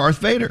Solo, and Darth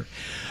Vader.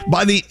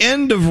 By the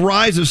end of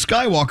Rise of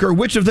Skywalker,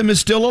 which of them is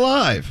still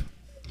alive?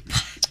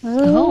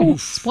 Oh,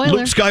 spoiler.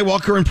 Luke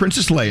Skywalker and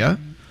Princess Leia,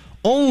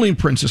 only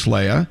Princess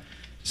Leia,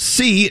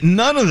 C,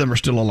 none of them are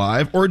still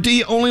alive, or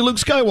D, only Luke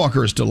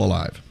Skywalker is still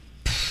alive.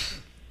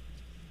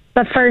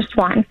 The first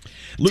one.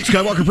 Luke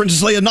Skywalker,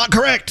 Princess Leia, not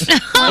correct.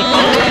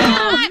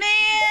 Oh, man.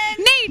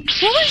 Nate,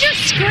 what was your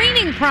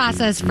screening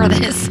process for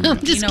this? I'm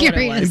just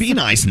curious. Be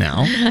nice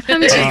now.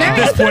 I'm just At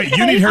this point,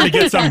 you need her to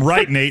get some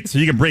right, Nate, so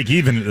you can break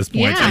even at this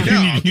point. Yeah. So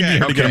you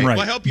need her to get them right.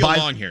 Well, help you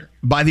along here.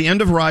 By the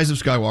end of Rise of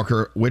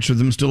Skywalker, which of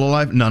them is still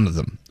alive? None of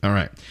them. All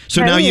right.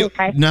 So now you,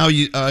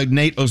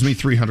 Nate owes me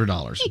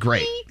 $300.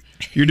 Great.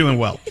 You're doing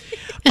well.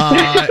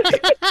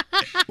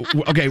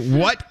 Okay,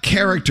 what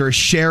character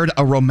shared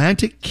a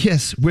romantic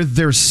kiss with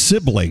their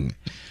sibling?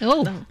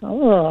 Oh.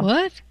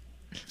 What?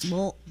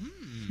 Well,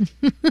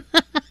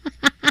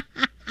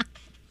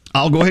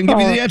 I'll go ahead and give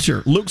you the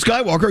answer. Luke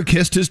Skywalker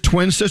kissed his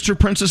twin sister,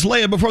 Princess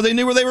Leia, before they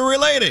knew they were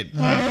related.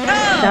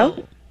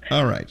 No.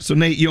 All right. So,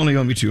 Nate, you only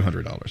owe me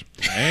 $200.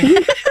 Okay.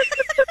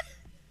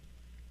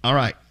 All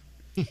right.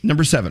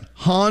 Number 7.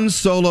 Han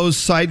Solo's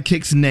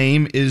sidekick's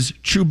name is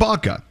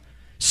Chewbacca.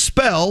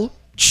 Spell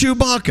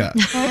Chewbacca.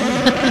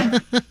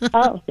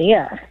 Oh,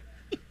 dear.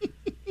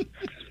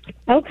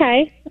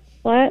 Okay.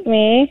 Let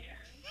me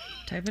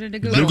type it into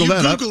Google. Google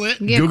that up. Google it.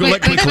 Yeah, Google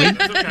it quickly.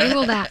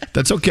 Google that.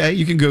 That's okay.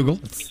 You can Google.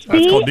 That's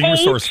called being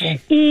resourceful.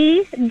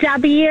 EWBACCA.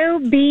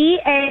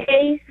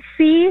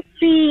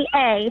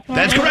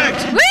 That's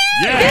correct.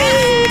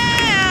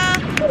 Yeah.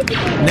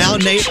 Now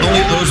Nate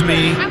only owes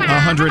me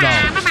 $100.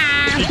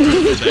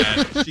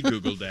 She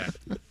Googled that.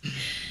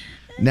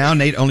 Now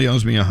Nate only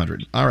owes me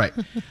 $100. All right.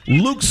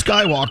 Luke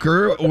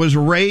Skywalker was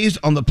raised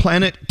on the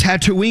planet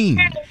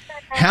Tatooine.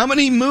 How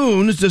many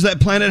moons does that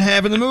planet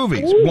have in the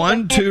movies?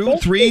 1, 2,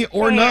 3,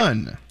 or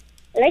none?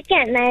 Look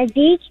at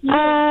magic.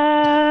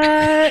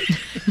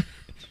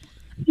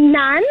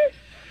 None.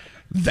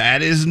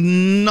 That is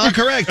not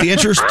correct. The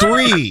answer is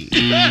 3.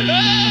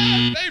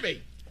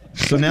 Baby.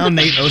 So now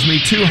Nate owes me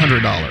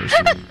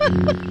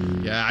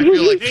 $200. Yeah, I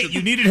feel like Hey,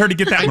 you needed her to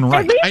get that one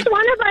right. At least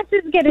one of us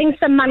is getting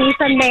some money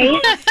from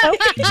Nate.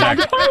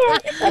 Exactly.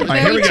 All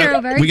right, here we go.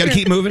 We got to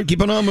keep moving.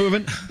 Keep on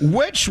moving.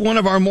 Which one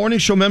of our morning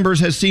show members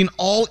has seen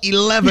all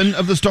 11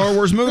 of the Star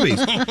Wars movies?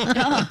 Is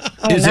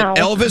it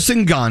Elvis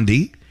and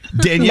Gandhi,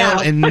 Danielle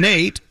and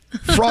Nate,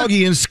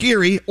 Froggy and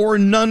Scary, or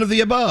none of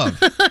the above?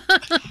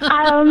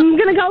 I'm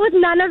going to go with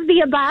none of the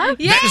above.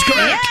 That is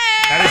correct.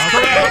 That is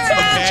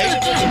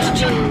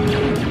correct.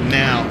 Okay.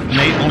 Now,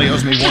 Nate only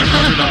owes me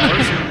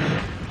 $100.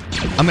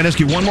 I'm going to ask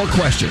you one more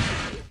question.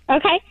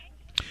 Okay.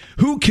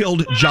 Who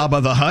killed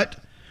Jabba the Hutt?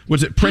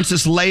 Was it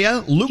Princess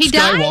Leia, Luke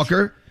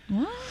Skywalker?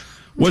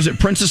 Was it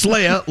Princess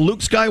Leia,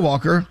 Luke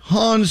Skywalker,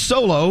 Han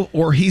Solo,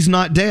 or He's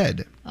Not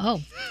Dead? Oh.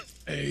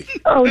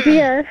 Oh,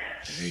 dear.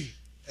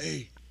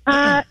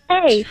 A.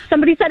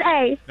 Somebody said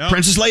A.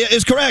 Princess Leia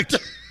is correct.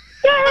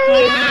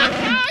 Yay!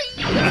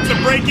 That's a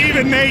break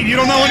even, Nate. You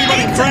don't know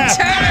anybody crap.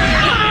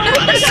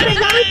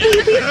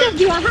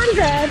 You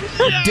 100.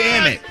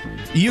 Damn it.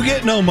 You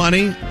get no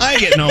money. I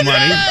get no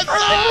money.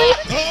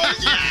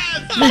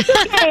 That's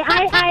okay.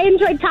 I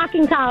enjoyed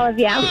talking to all of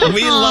you.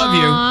 We love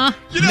you.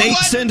 You know Nate,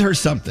 what? send her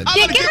something. I'm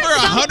gonna give her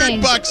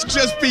 $100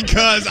 just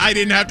because I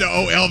didn't have to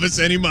owe Elvis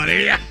any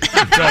money.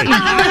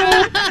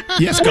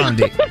 Yes,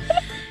 Gandhi.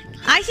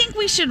 I think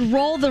we should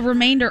roll the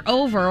remainder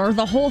over, or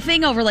the whole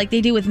thing over, like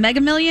they do with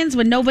Mega Millions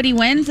when nobody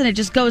wins and it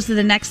just goes to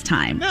the next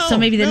time. So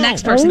maybe the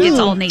next person gets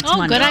all Nate's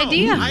money. Good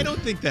idea. I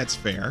don't think that's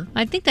fair.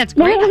 I think that's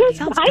great. I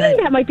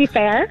think that might be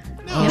fair.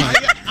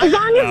 As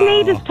long as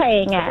Nate is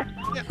paying it.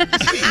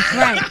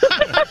 Right.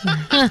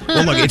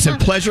 Well, look, it's a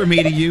pleasure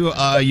meeting you.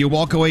 You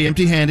walk away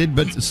empty-handed,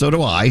 but so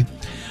do I.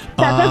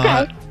 That's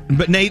okay.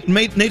 But Nate's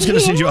going to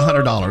send you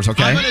 $100,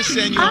 okay? I'm going to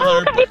send you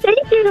Okay,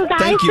 thank you, guys.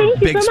 Thank you,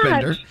 big so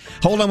spender. much.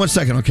 Hold on one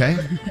second, okay?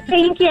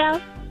 Thank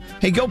you.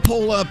 Hey, go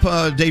pull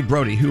up Dave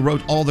Brody, who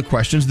wrote all the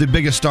questions, the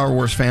biggest Star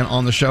Wars fan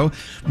on the show.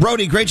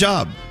 Brody, great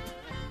job.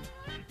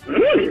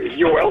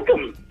 You're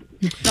welcome.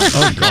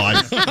 Oh,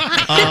 God.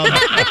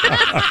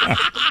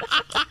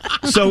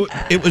 So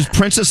it was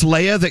Princess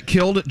Leia that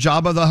killed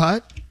Jabba the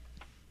Hutt?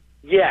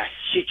 Yes,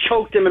 she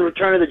choked him in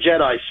Return of the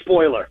Jedi.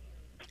 Spoiler.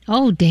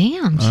 Oh,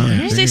 damn.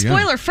 You say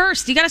spoiler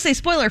first. You got to say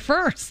spoiler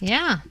first.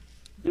 Yeah.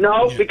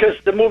 No, because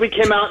the movie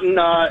came out in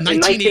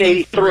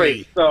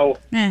 1983, so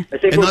I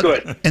think we're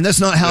good. And that's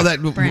not how that...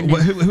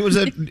 Who was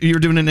it you were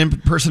doing an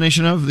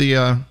impersonation of?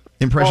 The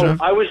impression of?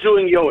 I was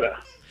doing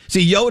Yoda.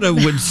 See,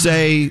 Yoda would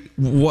say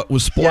what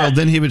was spoiled,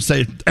 then he would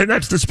say, and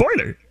that's the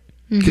spoiler.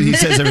 Because he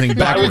says everything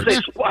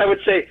backwards. I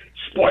would say,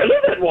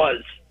 spoiler that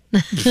was.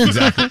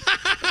 Exactly.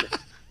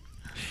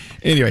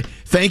 Anyway,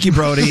 thank you,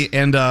 Brody,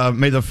 and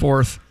may the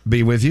 4th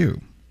be with you.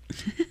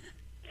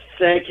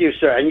 Thank you,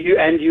 sir,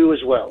 and you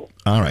as well.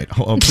 All right.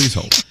 Please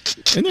hold.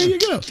 And there you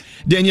go.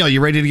 Danielle,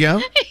 you ready to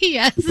go?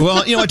 Yes.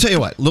 Well, I tell you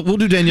what. We'll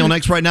do Danielle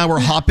next. Right now, we're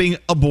hopping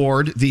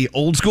aboard the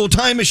old school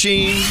time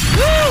machine.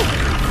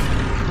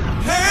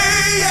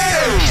 Hey,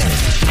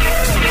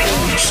 yeah.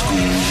 Old school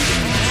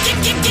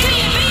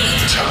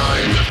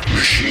time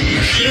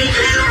machine.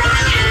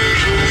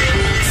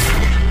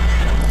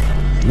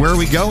 Where are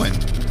we going?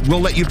 We'll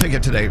let you pick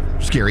it today,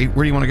 Scary.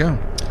 Where do you want to go?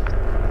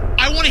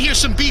 I want to hear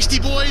some Beastie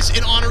Boys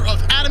in honor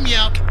of Adam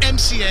Yauch,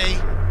 MCA,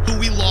 who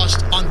we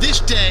lost on this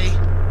day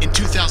in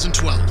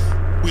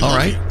 2012. All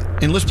right.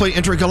 And let's play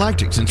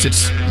Intergalactic since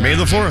it's May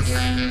the 4th.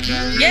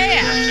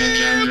 Yeah.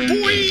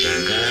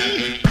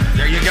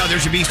 There you go.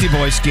 There's your Beastie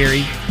Boys,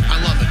 Scary.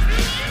 I love it.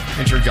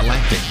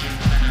 Intergalactic.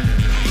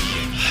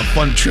 A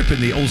fun trip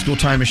in the old school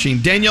time machine.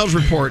 Danielle's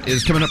report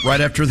is coming up right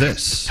after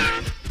this.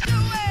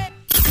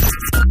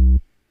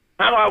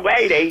 Hello,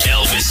 lady.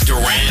 Elvis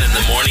Duran in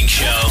the morning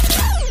show.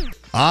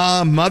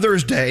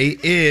 Mother's Day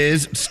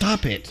is...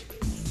 Stop it.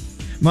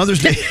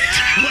 Mother's Day...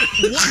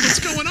 What's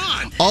going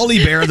on?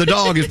 Ollie Bear, the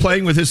dog, is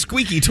playing with his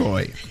squeaky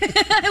toy.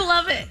 I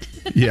love it.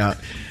 Yeah.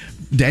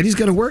 Daddy's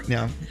got to work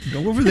now.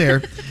 Go over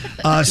there.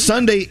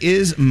 Sunday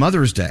is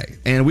Mother's Day,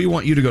 and we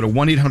want you to go to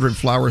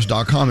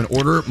 1-800-Flowers.com and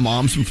order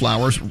Mom some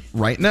flowers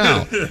right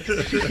now.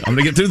 I'm going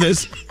to get through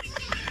this.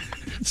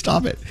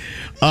 Stop it.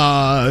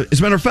 As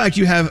a matter of fact,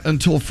 you have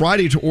until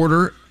Friday to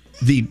order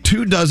the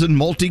 24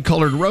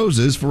 multicolored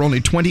roses for only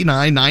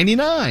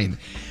 $29.99.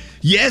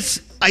 Yes,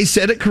 I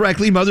said it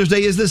correctly. Mother's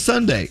Day is this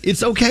Sunday.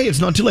 It's okay.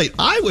 It's not too late.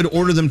 I would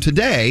order them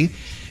today,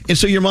 and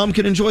so your mom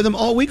can enjoy them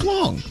all week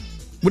long.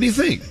 What do you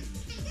think?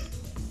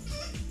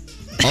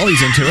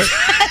 Ollie's into it.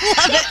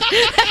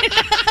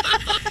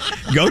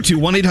 Go to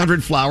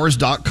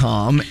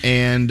 1-800-Flowers.com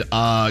and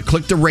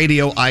click the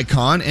radio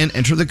icon and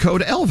enter the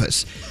code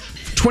Elvis.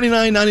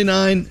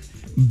 $29.99.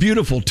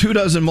 Beautiful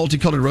 24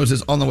 multicolored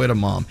roses on the way to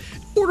Mom.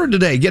 Order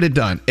today. Get it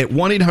done at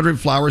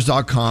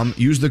 1-800-Flowers.com.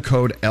 Use the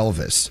code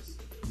Elvis.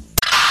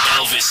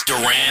 Elvis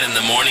Duran in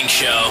the morning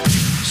show.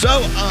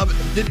 So,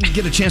 didn't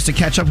get a chance to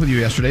catch up with you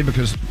yesterday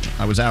because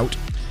I was out.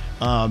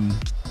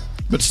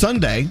 But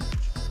Sunday,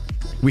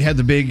 we had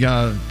the big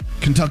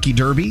Kentucky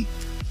Derby.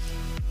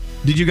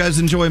 Did you guys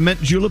enjoy Mint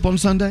Julep on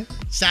Sunday?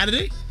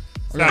 Saturday?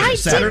 I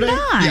did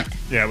not.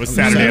 Yeah, it was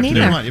Saturday afternoon.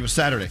 Never mind. It was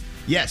Saturday.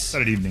 Yes.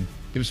 Saturday evening.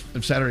 It was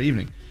Saturday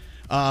evening.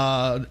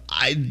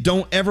 I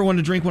don't ever want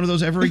to drink one of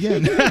those ever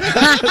again.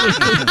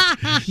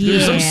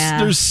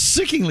 They're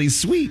sickeningly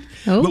sweet.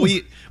 Oh. But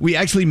we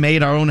actually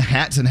made our own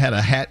hats and had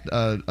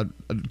a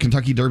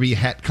Kentucky Derby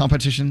hat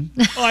competition.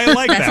 Oh, I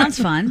like that. That sounds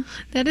fun.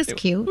 That is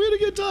cute. We had a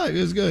good time. It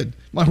was good.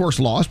 My horse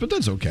lost, but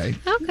that's okay.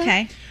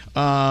 Okay.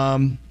 How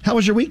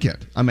was your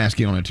weekend? I'm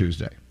asking on a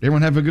Tuesday.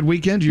 Everyone have a good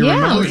weekend? Do you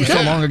remember? It was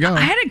so long ago.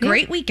 I had a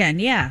great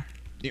weekend, yeah.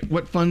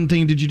 What fun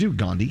thing did you do,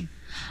 Gandhi?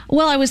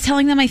 Well, I was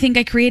telling them I think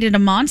I created a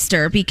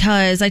monster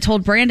because I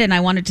told Brandon I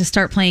wanted to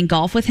start playing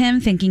golf with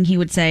him, thinking he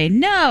would say,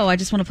 no, I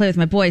just want to play with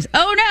my boys.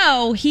 Oh,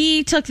 no.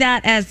 He took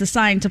that as the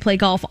sign to play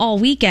golf all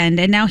weekend,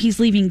 and now he's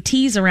leaving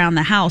tees around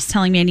the house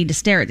telling me I need to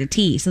stare at the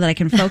tee so that I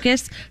can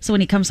focus. So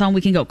when he comes home,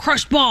 we can go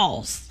crush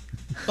balls.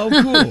 Oh,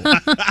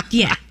 cool.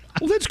 Yeah.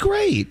 Well, that's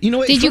great. You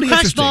know, Did it's you really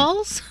crush interesting.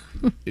 balls?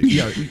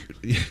 Yeah.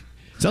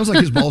 Sounds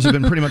like his balls have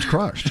been pretty much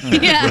crushed.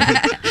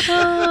 Yeah.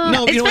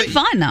 No, It's you know been what?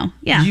 fun, though.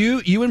 Yeah.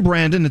 You and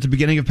Brandon at the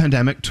beginning of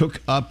pandemic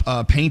took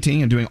up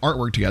painting and doing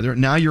artwork together.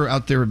 Now you're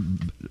out there,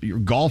 you're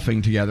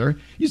golfing together.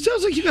 It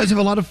sounds like you guys have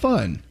a lot of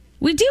fun.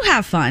 We do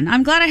have fun.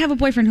 I'm glad I have a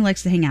boyfriend who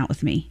likes to hang out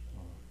with me.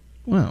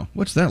 Wow,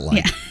 what's that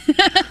like?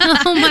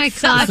 Oh my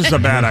gosh. This is a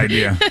bad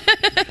idea.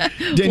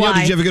 Danielle,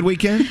 did you have a good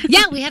weekend?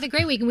 Yeah, we had a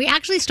great weekend. We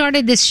actually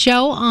started this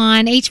show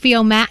on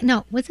HBO Max.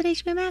 No, was it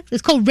HBO Max?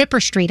 It's called Ripper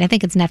Street. I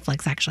think it's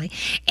Netflix, actually.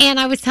 And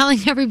I was telling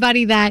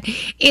everybody that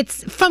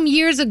it's from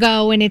years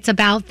ago, and it's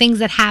about things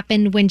that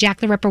happened when Jack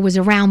the Ripper was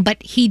around,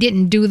 but he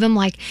didn't do them.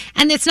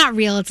 And it's not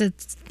real.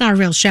 It's not a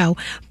real show.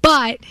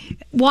 But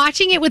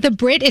watching it with a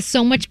Brit is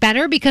so much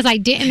better because I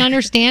didn't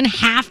understand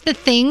half the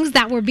things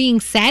that were being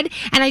said.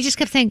 And I just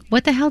kept saying,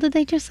 what the hell did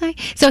they just say?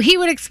 So he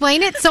would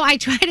explain it. So I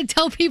try to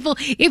tell people,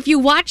 if you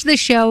watch the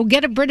show,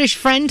 get a British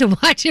friend to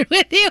watch it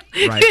with you.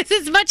 Right. Because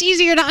it's much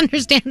easier to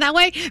understand that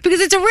way because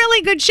it's a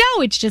really good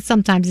show. It's just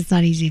sometimes it's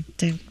not easy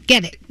to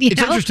get it.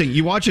 It's interesting.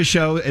 You watch a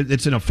show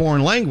that's in a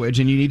foreign language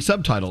and you need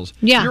subtitles.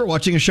 Yeah. You're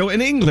watching a show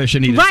in English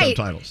and needed Right.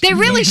 subtitles. They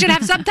really should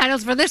have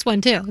subtitles for this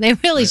one, too. They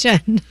really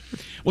should.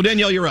 Well,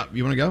 Danielle, you're up.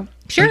 You want to go?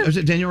 Sure. Is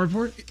it Danielle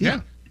report?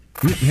 Yeah.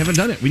 We haven't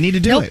done it. We need to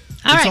do Nope. it.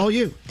 All It's right. all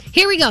you.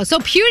 Here we go. So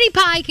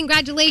PewDiePie,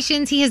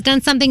 congratulations. He has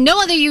done something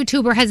no other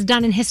YouTuber has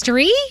done in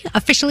history.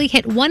 Officially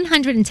hit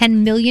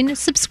 110 million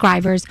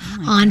subscribers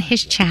on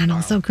his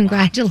channel. So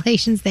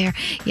congratulations there.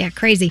 Yeah,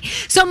 crazy.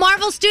 So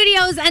Marvel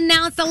Studios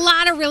announced a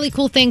lot of really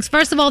cool things.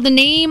 First of all, the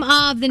name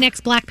of the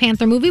next Black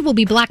Panther movie will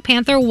be Black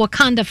Panther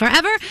Wakanda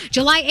Forever.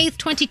 July 8th,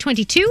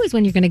 2022 is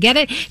when you're going to get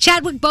it.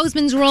 Chadwick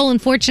Boseman's role,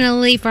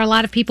 unfortunately, for a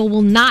lot of people,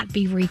 will not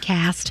be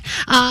recast.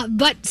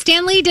 But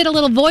Stan Lee did a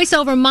little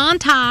voiceover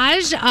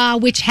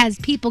montage, which has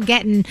people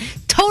getting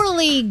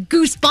totally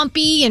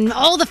goosebumpy and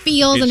all the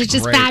feels, and it's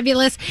just great.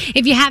 fabulous.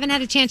 If you haven't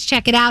had a chance,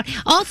 check it out.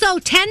 Also,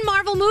 10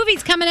 Marvel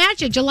movies coming at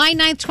you July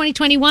 9th,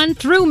 2021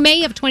 through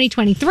May of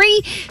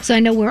 2023. So I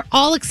know we're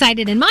all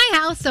excited in my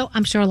house, so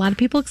I'm sure a lot of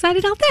people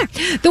excited out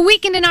there. The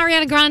Weeknd and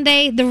Ariana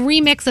Grande, the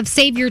remix of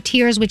Save Your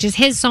Tears, which is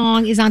his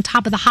song, is on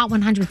top of the Hot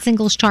 100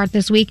 singles chart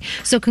this week.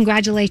 So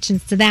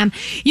congratulations to them.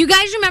 You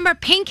guys remember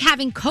Pink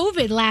having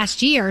COVID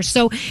last year.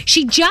 So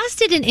she just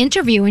did an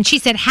interview and she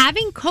said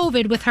having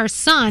COVID with her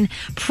son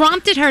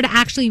prompted her to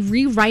actually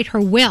rewrite her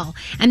will.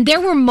 And there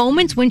were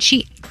moments when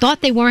she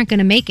thought they weren't going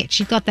to make it.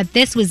 She thought that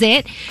this was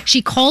it.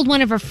 She called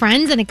one of her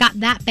friends and it got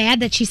that bad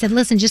that she said,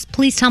 listen, just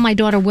please tell my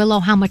daughter Willow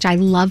how much I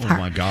love her. Oh,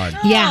 my God.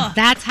 Yeah,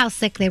 that's how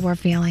sick they were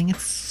feeling.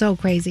 It's so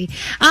crazy.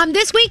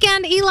 This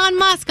weekend, Elon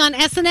Musk on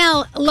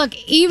SNL. Look,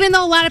 even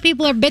though a lot of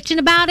people are bitching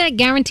about it, I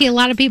guarantee a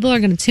lot of people are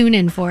going to tune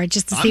in for it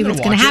just to see what's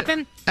going to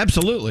happen.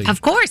 Absolutely.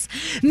 Of course.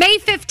 May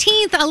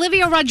 15th,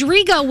 Olivia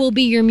Rodrigo will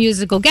be your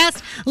musical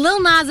guest.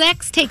 Lil Nas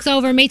X takes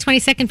over May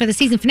 22nd for the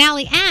season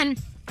finale, and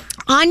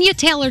Anya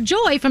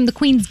Taylor-Joy from The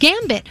Queen's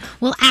Gambit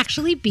will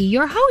actually be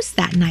your host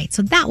that night.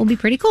 So that will be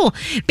pretty cool.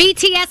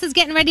 BTS is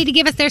getting ready to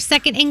give us their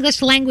second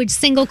English language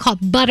single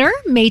called Butter,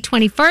 May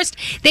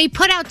 21st. They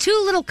put out 2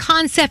 little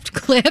concept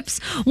clips.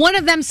 One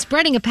of them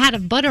spreading a pat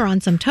of butter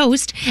on some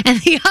toast, and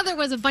the other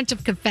was a bunch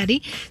of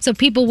confetti. So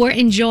people were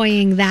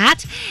enjoying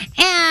that.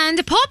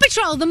 And Paw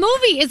Patrol, the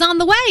movie, is on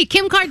the way.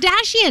 Kim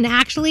Kardashian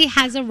actually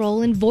has a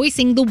role in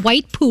voicing the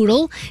white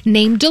poodle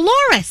named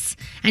Dolores.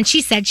 And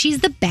she said she's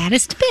the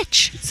baddest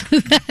bitch. So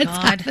that's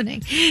happening.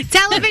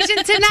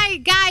 Television tonight,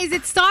 guys.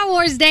 It's Star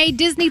Wars Day.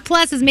 Disney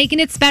Plus is making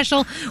it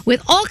special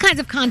with all kinds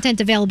of content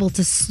available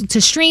to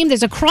stream.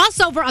 There's a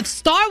crossover of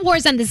Star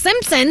Wars and The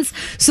Simpsons,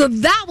 so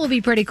that will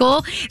be pretty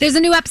cool. There's a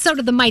new episode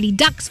of The Mighty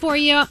Ducks for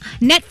you.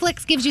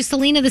 Netflix gives you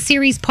Selena the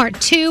Series Part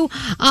 2.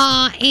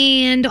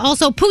 And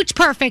also Pooch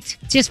Perfect,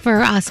 just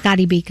for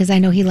Scotty B, because I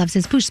know he loves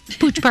his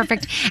Pooch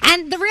Perfect.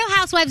 And The Real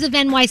Housewives of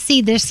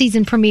NYC, their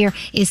season premiere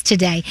is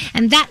today.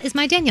 And that is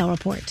my Danielle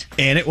report.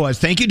 And it was.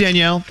 Thank you,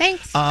 Danielle.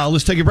 Thanks.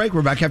 Let's take a break.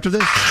 We're back after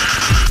this.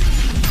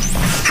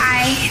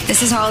 Hi,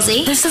 this is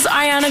Halsey. This is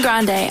Ariana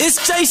Grande.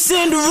 It's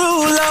Jason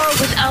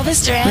Derulo. With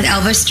Elvis Duran. With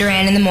Elvis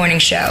Duran in the Morning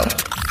Show.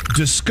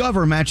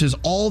 Discover matches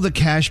all the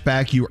cash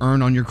back you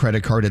earn on your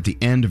credit card at the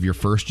end of your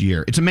first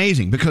year. It's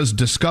amazing because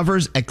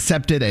Discover's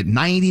accepted at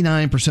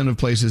 99% of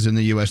places in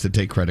the U.S. that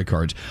take credit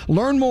cards.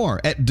 Learn more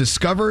at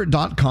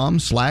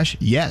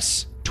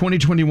discover.com/yes.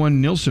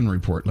 2021 Nielsen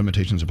Report.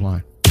 Limitations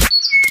apply.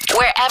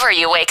 Wherever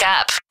you wake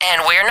up,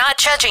 and we're not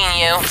judging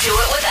you. Do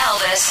it with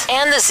Elvis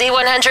and the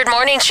Z100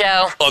 Morning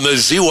Show. On the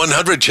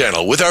Z100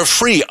 channel with our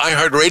free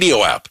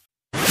iHeartRadio app.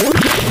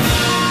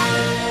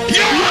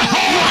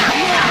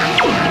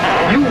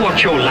 You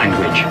watch your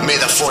language. May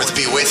the 4th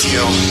be with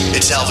you.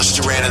 It's Elvis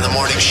Duran in the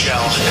Morning Show.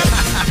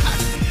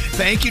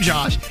 Thank you,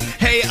 Josh.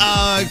 Hey,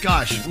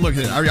 gosh, look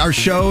at it. Our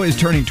show is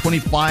turning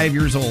 25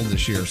 years old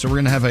this year. So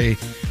we're going to have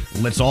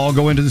let's all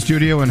go into the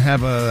studio and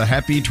have a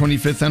happy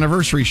 25th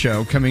anniversary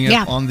show coming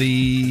up on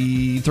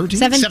the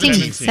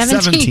 13th?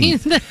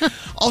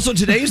 17th. Also,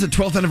 today is the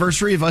 12th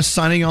anniversary of us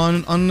signing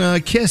on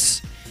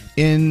KISS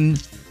in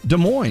Des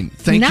Moines.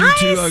 Thank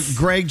you to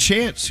Greg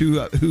Chance,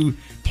 who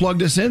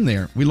plugged us in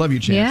there. We love you,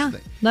 Chance. Yeah,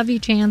 love you,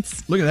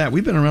 Chance. Look at that.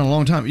 We've been around a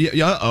long time.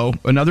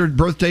 Another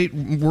birth date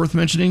worth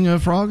mentioning,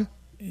 Frog?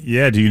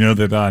 Yeah, do you know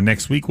that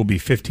next week will be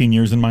 15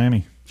 years in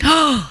Miami?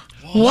 Wow.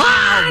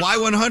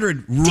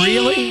 Y100.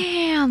 Really?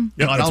 Damn.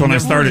 Yep, that's when I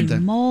started.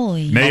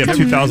 Moly. May of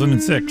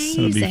 2006.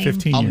 So it'll be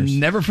 15 years. I'll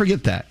never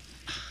forget that.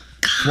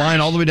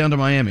 Flying all the way down to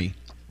Miami.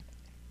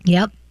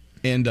 Yep.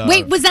 And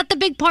wait, was that the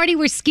big party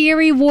where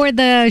Scary wore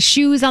the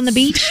shoes on the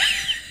beach?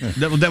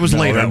 That was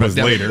later. That was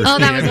later. Oh,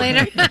 that was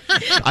later.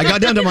 I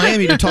got down to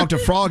Miami to talk to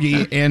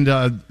Froggy, and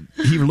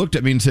he looked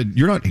at me and said,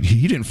 "You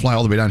didn't fly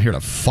all the way down here to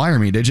fire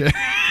me, did you?"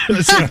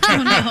 I said,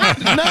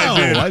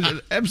 no,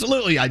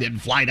 absolutely, I didn't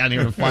fly down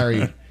here to fire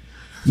you.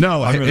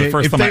 No, I remember the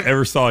first time I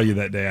ever saw you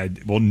that day. I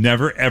will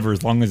never, ever,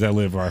 as long as I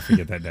live, or I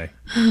forget that day.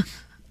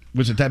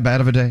 Was it that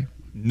bad of a day?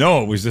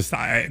 No, it was just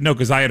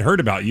because I had heard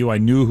about you. I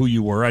knew who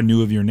you were. I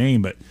knew of your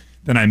name, but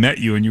then I met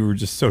you, and you were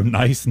just so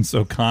nice and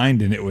so kind,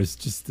 and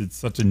it's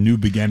such a new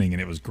beginning, and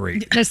it was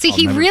great. No, see,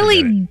 he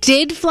really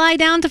did fly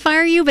down to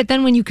fire you, but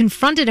then when you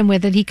confronted him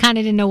with it, he kind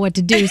of didn't know what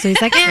to do, so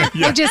he's like,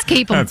 we'll just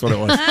keep him. That's what it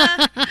was.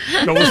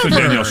 No, listen,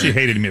 Danielle, she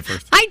hated me at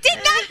first. I did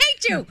not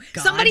hate you.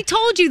 Somebody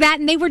told you that,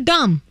 and they were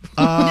dumb.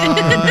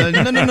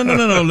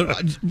 No.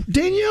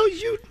 Danielle,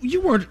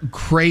 you weren't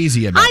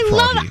crazy about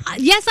Froggy.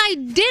 Yes, I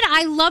did.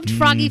 I loved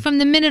Froggy from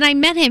the minute I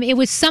met him. It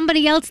was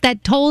somebody else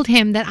that told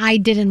him that I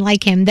didn't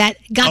like him, that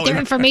got their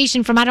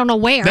information from I don't know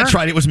where. That's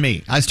right. It was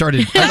me. I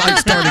started to.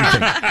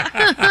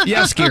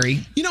 Yeah,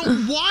 Scary.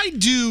 Why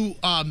do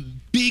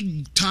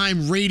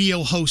big-time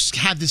radio hosts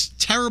have this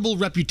terrible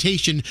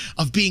reputation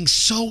of being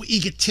so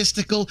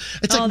egotistical?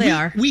 It's they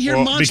are. We hear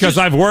monsters. Because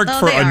I've worked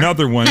for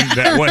another one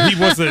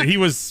that he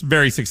was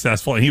very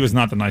successful, and he was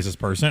not the nicest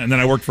person. And then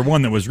I worked for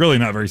one that was really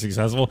not very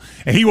successful,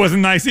 and he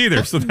wasn't nice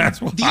either. So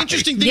that's why. The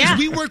interesting thing is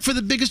we work for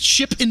the biggest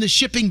ship in the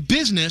shipping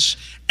business,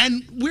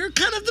 and we're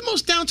kind of the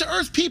most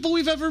down-to-earth people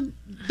we've ever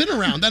been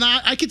around. And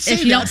I could say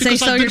if you don't say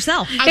so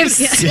yourself. I've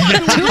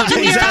been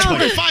working here for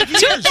 5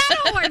 years. Toot that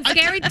horn,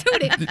 Scary.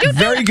 Toot it.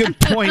 Very good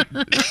point,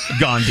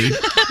 Gandhi.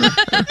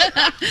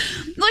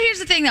 Well, here's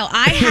the thing, though.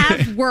 I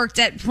have worked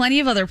at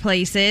plenty of other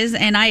places,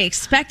 and I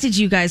expected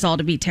you guys all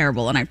to be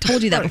terrible. And I've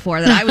told you that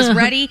before, that I was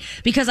ready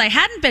because I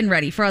hadn't been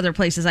ready for other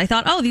places. I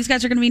thought, these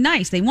guys are going to be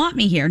nice. They want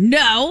me here.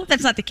 No,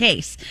 that's not the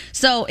case.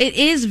 So it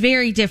is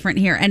very different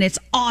here, and it's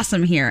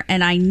awesome here,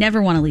 and I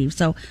never want to leave.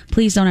 So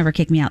please don't ever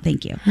kick me out.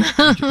 Thank you.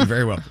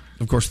 Very well.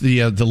 Of course,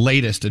 the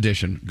latest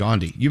edition,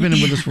 Gandhi. You've been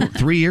with us for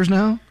 3 years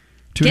now?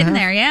 2.5? Getting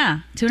there, yeah.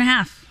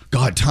 2.5.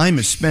 God, time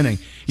is spinning.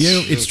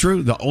 It's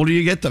true. The older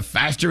you get, the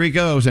faster it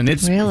goes. And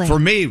it's, for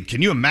me,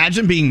 can you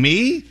imagine being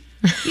me?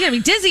 You gotta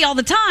be dizzy all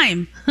the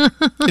time.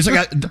 It's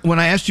like when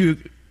I asked you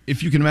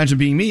if you can imagine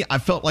being me, I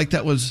felt like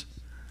that was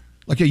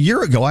like a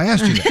year ago I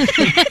asked you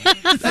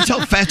that. That's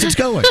how fast it's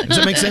going. Does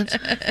that make sense?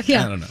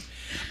 Yeah. I don't know.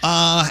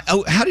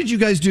 How did you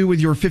guys do with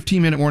your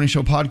 15-minute morning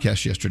show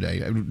podcast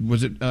yesterday?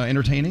 Was it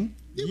entertaining?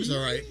 It was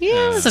all right.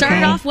 Yeah, it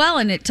started off well,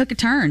 and it took a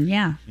turn.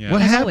 Yeah.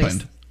 What happened?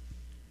 Always.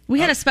 We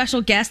had a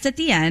special guest at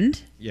the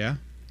end. Yeah.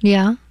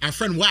 Yeah. Our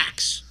friend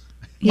Wax.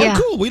 Yeah.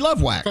 Oh, cool. We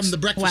love Wax. From the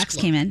Breakfast Wax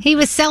Club. came in. He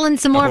was selling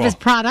some more of his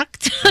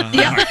product.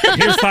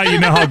 Here's how you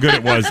know how good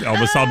it was,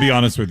 Elvis. I'll be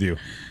honest with you.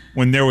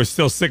 When there was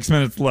still 6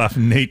 minutes left,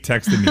 Nate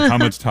texted me, how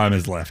much time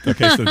is left?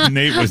 Okay, so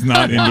Nate was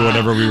not into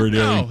whatever we were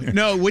doing.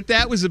 No, what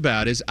that was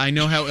about is I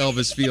know how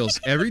Elvis feels.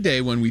 Every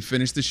day when we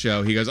finish the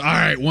show, he goes, all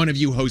right, one of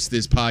you host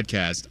this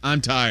podcast.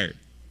 I'm tired.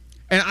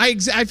 And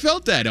I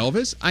felt that,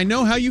 Elvis. I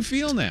know how you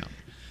feel now.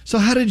 So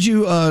how did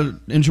you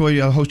enjoy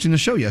hosting the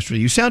show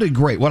yesterday? You sounded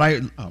great. What I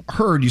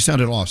heard, you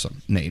sounded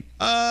awesome, Nate.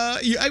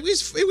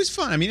 It was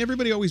fun. I mean,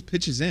 everybody always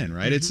pitches in,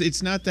 right? Mm-hmm.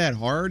 It's not that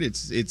hard.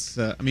 It's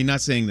I mean,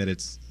 not saying that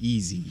it's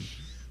easy,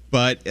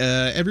 but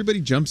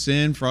everybody jumps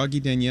in. Froggy,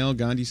 Danielle,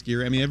 Gandhi,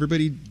 Skira. I mean,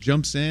 everybody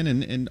jumps in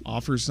and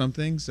offers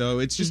something. So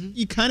it's just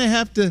you kind of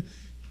have to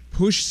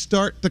push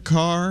start the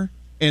car.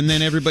 And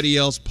then everybody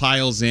else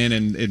piles in,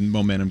 and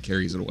momentum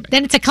carries it away.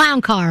 Then it's a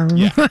clown car.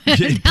 Yeah,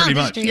 pretty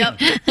much. Yep.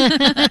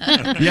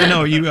 Yeah,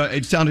 no,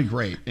 it sounded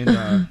great, and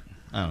I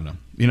don't know.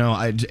 You know,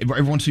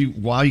 every once in a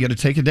while you got to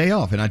take a day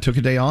off, and I took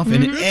a day off,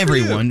 and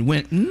everyone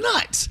went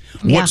nuts.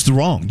 Yeah. What's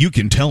wrong? You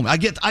can tell me. I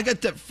get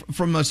that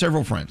from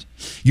several friends.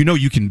 You know,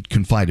 you can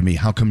confide in me.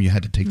 How come you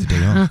had to take the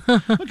day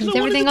off? Is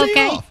everything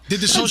okay? Did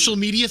the social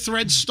media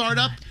threads start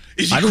up?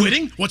 Is he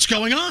quitting? What's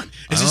going on?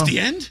 Is this the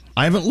end?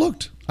 I haven't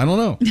looked. I don't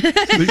know.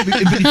 But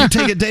if you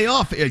take a day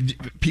off,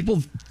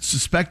 people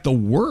suspect the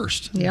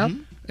worst. Yep.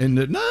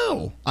 And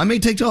no, I may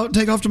take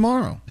off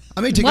tomorrow. I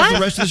may take off the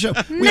rest of the show.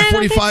 We have I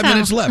don't think 45 so.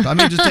 minutes left. I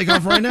may just take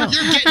off right now.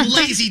 You're getting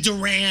lazy,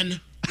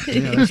 Duran.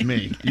 Yeah, that's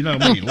me. You know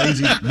me,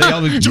 lazy. They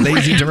always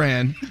lazy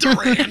Duran.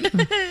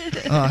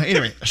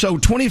 Anyway, so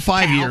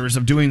 25 years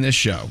of doing this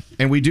show,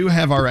 and we do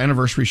have our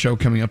anniversary show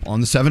coming up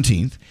on the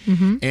 17th,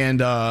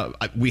 and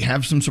we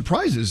have some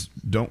surprises,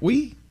 don't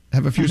we?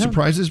 Have a few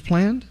surprises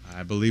planned?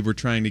 I believe we're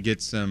trying to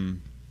get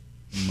some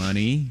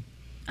money.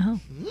 Oh.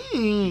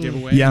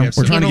 Giveaway. Yeah,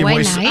 we're trying to give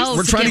away. Nice.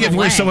 We're trying to give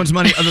away someone's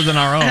money other than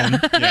our own.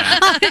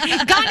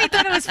 Connie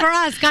thought it was for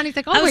us. Connie's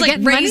like, oh, I was we're like,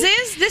 getting money?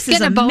 raises? This is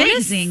Getting a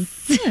bonus? amazing.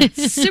 Yeah,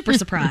 super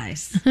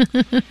surprise.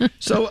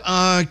 So,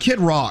 Kid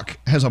Rock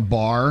has a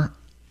bar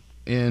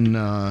in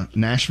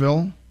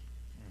Nashville.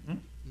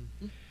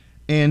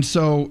 And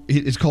so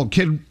it's called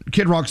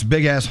Kid Rock's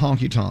Big Ass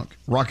Honky Tonk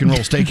Rock and Roll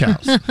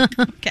Steakhouse.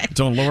 Okay. It's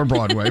on Lower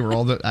Broadway where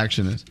all the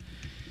action is.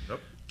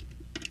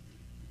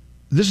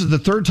 This is the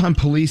third time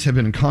police have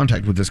been in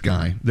contact with this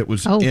guy that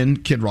was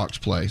in Kid Rock's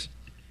place.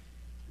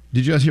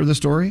 Did you guys hear the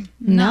story?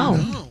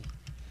 No.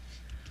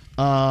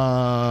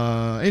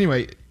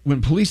 Anyway,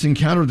 when police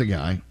encountered the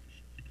guy,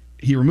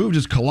 he removed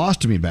his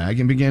colostomy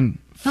bag and began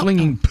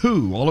flinging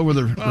poo all over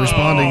the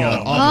responding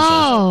officers.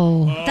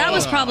 Oh. That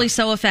was probably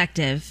so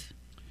effective.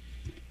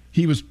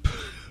 He was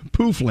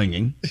poo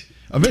flinging,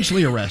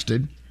 eventually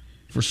arrested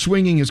for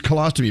swinging his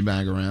colostomy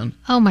bag around.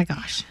 Oh, my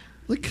gosh.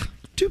 Like,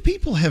 do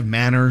people have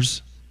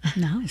manners?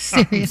 No,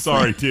 seriously. I'm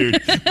sorry,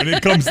 dude. When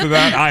it comes to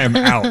that, I am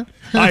out.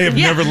 I have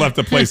never left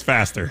a place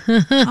faster.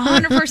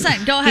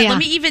 100%. Go ahead. Yeah. Let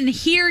me even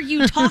hear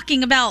you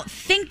thinking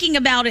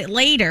about it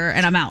later,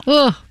 and I'm out.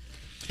 Ugh.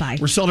 Bye.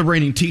 We're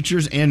celebrating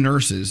teachers and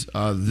nurses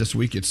this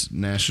week. It's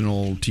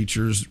National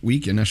Teachers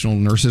Week and National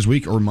Nurses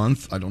Week or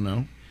month. I don't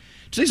know.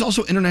 Today's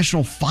also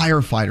International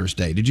Firefighters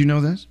Day. Did you know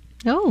this?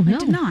 No. I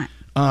did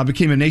not.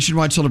 Became a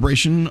nationwide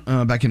celebration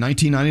back in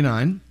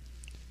 1999.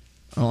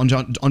 On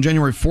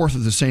January 4th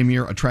of the same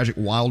year, a tragic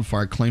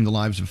wildfire claimed the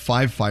lives of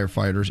 5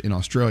 firefighters in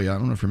Australia. I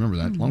don't know if you remember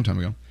that, a long time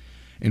ago.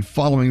 And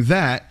following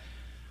that,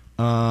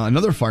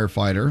 another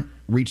firefighter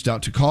reached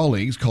out to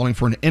colleagues calling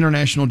for an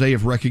International Day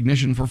of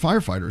Recognition for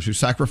firefighters who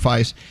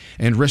sacrifice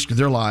and risk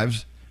their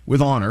lives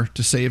with honor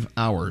to save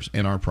ours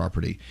and our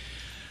property.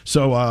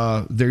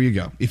 So there you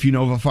go. If you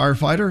know of a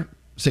firefighter,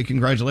 say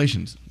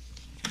congratulations.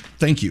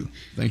 Thank you.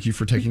 Thank you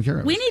for taking care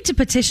of We us. need to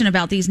petition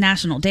about these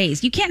national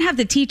days. You can't have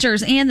the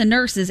teachers and the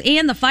nurses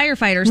and the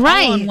firefighters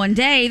all on one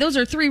day. Those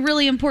are 3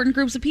 really important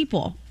groups of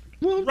people.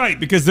 Right,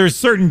 because there's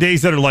certain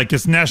days that are like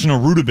it's National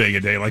Rutabaga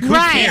Day. Like, who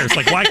cares?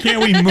 Like, why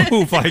can't we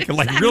move? Like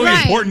really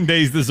important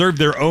days deserve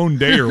their own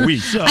day or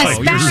week. So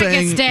you're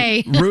saying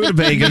Day.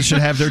 Rutabagas should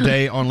have their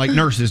day on like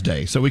Nurses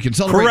Day, so we can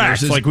celebrate Correct.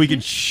 nurses. Like we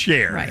can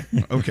share. Right.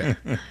 Okay.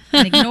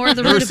 And ignore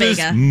the Nurses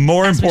rutabaga.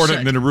 more As we important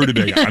should. than a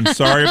rutabaga. I'm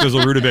sorry if there's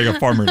a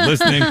rutabaga farmer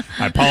listening.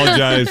 I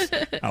apologize.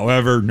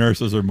 However,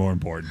 nurses are more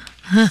important.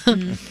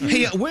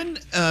 Hey, when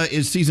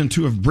is season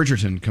 2 of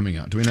Bridgerton coming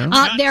out? Do we know?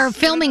 They're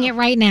filming it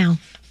right now.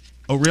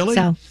 Oh, really?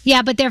 So,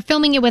 yeah, but they're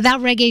filming it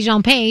without Regé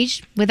Jean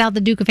Page, without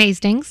the Duke of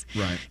Hastings.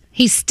 Right.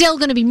 He's still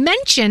going to be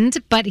mentioned,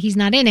 but he's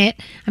not in it.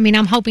 I mean,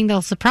 I'm hoping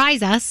they'll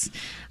surprise us.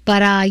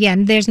 But, yeah,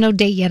 there's no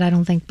date yet, I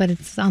don't think, but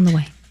it's on the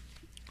way.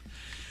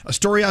 A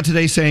story out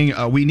today saying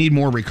we need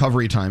more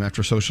recovery time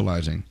after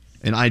socializing.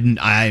 And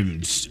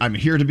I'm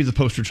here to be the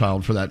poster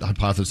child for that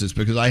hypothesis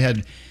because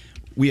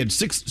we had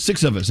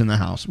six of us in the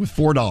house with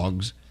 4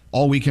 dogs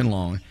all weekend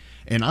long.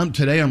 And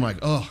I'm like,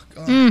 oh,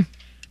 God.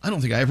 I don't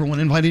think I ever want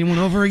to invite anyone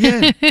over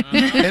again.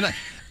 and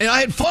I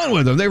had fun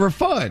with them. They were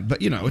fun. But,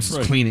 it's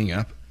cleaning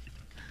up.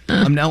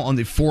 I'm now on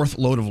the 4th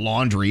load of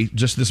laundry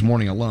just this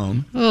morning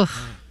alone. Ugh.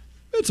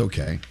 It's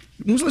okay.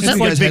 It's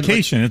like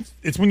vacation.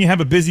 It's when you have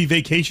a busy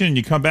vacation and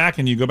you come back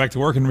and you go back to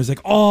work and it's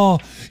like, oh,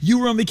 you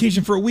were on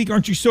vacation for a week.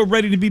 Aren't you so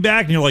ready to be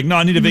back? And you're like, no,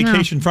 I need a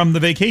vacation from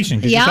the vacation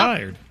because you're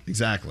tired.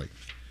 Exactly.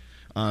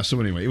 So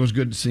anyway, it was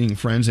good seeing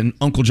friends. And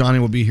Uncle Johnny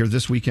will be here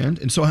this weekend.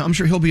 And so I'm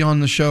sure he'll be on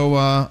the show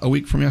a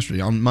week from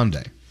yesterday, on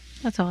Monday.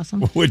 That's awesome.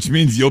 Which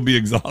means you'll be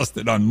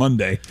exhausted on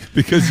Monday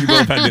because you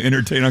both had to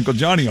entertain Uncle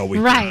Johnny all week.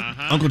 Right.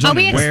 Uncle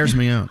Johnny wears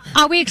me out.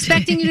 Are we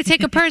expecting you to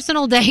take a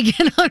personal day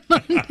again on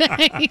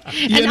Monday?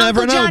 You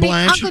never know,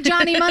 Blanche. Uncle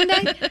Johnny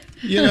Monday?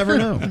 You never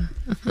know.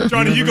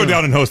 Johnny, you go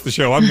down and host the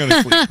show. I'm going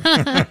to sleep.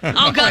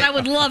 Oh, God, I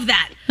would love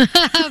that.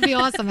 That would be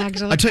awesome,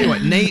 actually. I tell you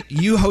what, Nate,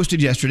 you hosted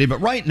yesterday, but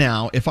right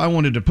now, if I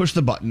wanted to push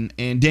the button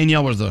and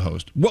Danielle was the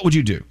host, what would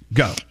you do?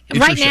 Go. It's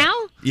Right your show. now?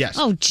 Yes.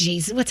 Oh,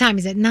 jeez. What time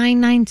is it?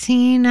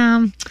 9:19.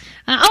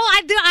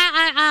 I do.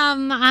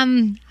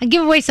 I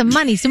give away some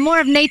money, some more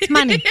of Nate's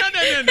money. No.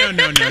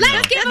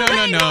 Let's give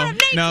away more of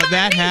Nate's money.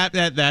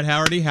 That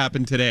already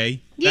happened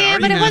today. Yeah,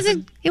 but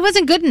it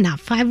wasn't good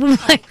enough. I would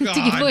like to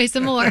give away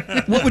some more.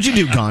 What would you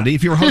do, Gandhi,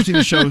 if you were hosting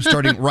the show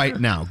starting right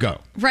now? Go.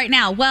 Right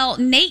now. Well,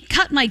 Nate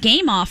cut my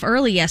game off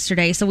early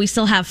yesterday, so we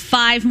still have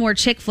 5 more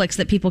chick flicks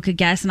that people could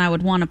guess, and I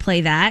would want to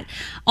play that.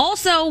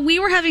 Also, we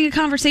were having a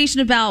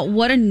conversation about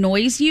what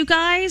annoys you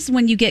guys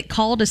when you get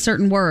called a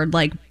certain word.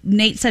 Like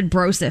Nate said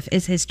brosif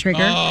is his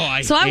trigger.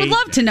 I would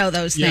love to know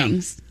those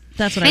things.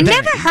 That's what I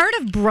never heard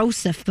of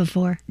brosif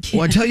before.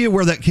 Well, I tell you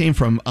where that came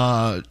from.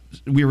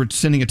 We were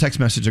sending a text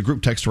message, a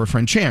group text to our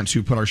friend Chance,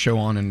 who put our show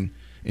on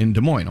in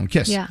Des Moines on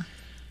KISS. Yeah.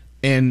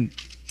 And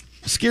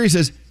Scary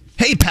says,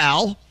 "Hey,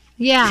 pal."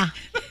 Yeah.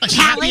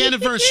 Happy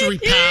anniversary,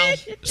 pal.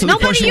 So the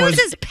Nobody question was,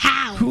 uses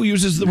pal. Who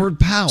uses the word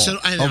pal? So,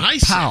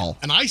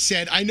 I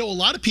said, I know a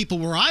lot of people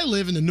where I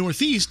live in the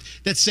Northeast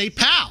that say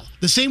pal.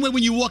 The same way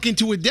when you walk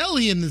into a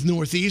deli in the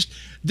Northeast,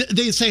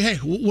 they say, "Hey,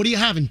 what are you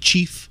having,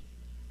 Chief?"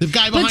 The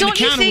guy behind But don't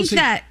the you counter think will say,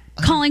 that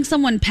calling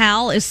someone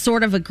pal is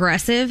sort of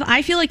aggressive?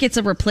 I feel like it's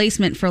a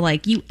replacement for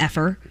like, you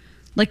effer.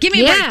 Like, give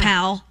me a break,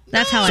 pal.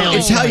 That's how I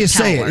always It's how you pal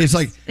say it. works. It's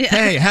like,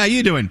 "Hey, how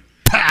you doing,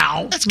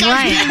 pal?" That's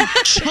guys being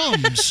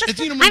chums. It's,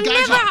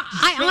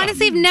 I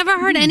honestly have never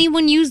heard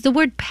anyone use the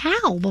word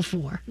pal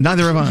before.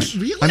 Neither have I.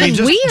 Really? I mean,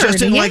 That's weird,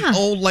 just in like yeah.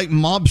 old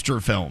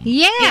mobster film.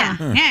 Yeah.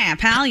 Yeah,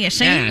 pal, you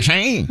see? Yeah,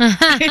 Shane.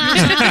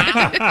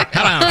 Hello,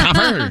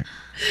 copper.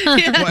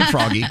 What,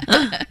 Froggy?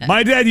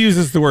 My dad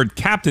uses the word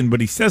captain, but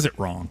he says it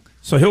wrong.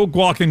 So he'll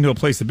walk into a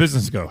place of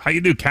business and go, "How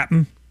you do,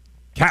 captain?"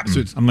 Captain.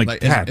 So it's I'm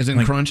like, as in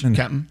like, crunch,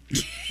 captain?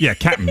 Yeah,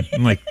 captain.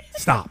 I'm like,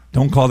 stop.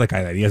 Don't call that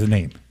guy that. He has a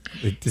name.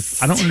 I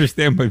don't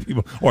understand why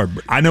people, or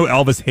I know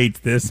Elvis hates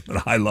this,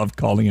 but I love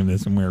calling him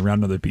this when we're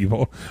around other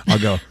people. I'll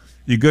go,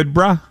 "You good,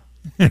 bruh?"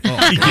 He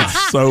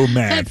gets so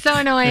mad. That's so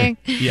annoying.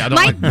 Yeah, I don't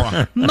like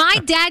bruh. My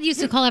dad used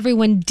to call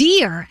everyone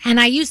dear, and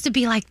I used to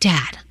be like,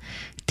 "Dad,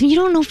 you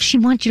don't know if she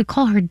wants you to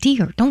call her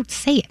dear. Don't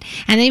say it."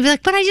 And then he'd be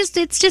like, "But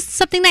it's just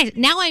something nice."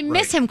 Now I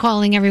miss him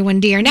calling everyone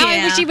dear. Now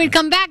I wish he would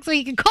come back so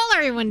he could call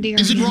everyone dear.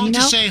 Is it wrong you know?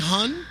 to say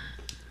hun?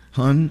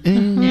 Hun?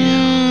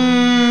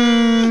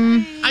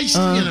 I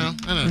don't know.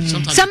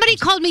 Sometimes Somebody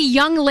called me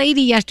young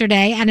lady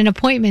yesterday at an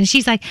appointment.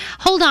 She's like,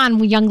 "Hold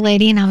on, young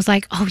lady." And I was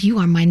like, "Oh, you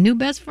are my new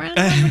best friend."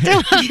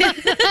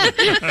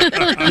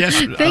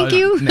 Yes. Thank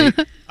you. Nate.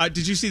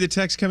 Did you see the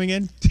text coming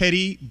in?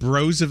 Teddy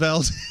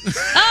Roosevelt.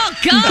 Oh,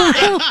 God.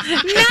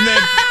 And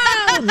then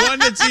one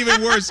that's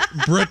even worse,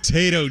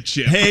 potato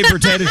chip. Hey,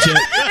 potato chip.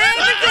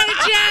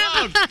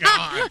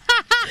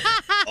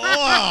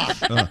 Oh,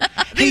 God.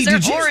 These Hey, are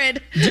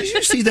horrid. Did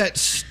you see that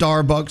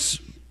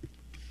Starbucks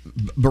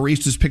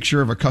barista's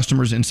picture of a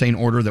customer's insane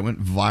order that went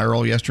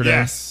viral yesterday?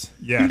 Yes.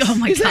 Oh,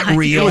 my Is God. that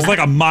real? It was like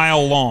a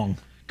mile long.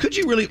 Could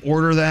you really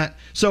order that?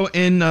 So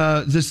in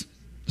this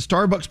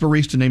Starbucks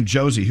barista named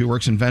Josie, who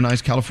works in Van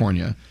Nuys,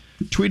 California,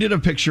 tweeted a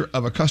picture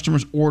of a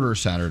customer's order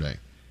Saturday.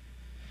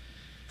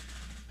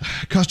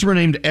 A customer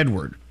named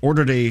Edward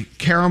ordered a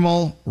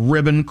caramel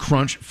ribbon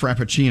crunch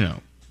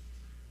frappuccino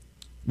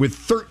with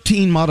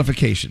 13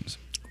 modifications.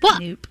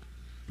 What? Nope.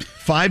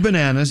 5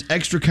 bananas,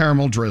 extra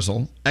caramel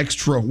drizzle,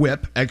 extra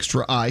whip,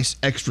 extra ice,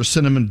 extra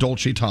cinnamon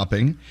dolce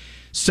topping,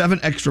 7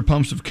 extra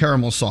pumps of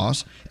caramel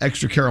sauce,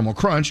 extra caramel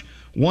crunch,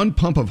 1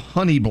 pump of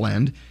honey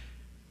blend,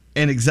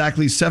 and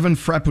exactly 7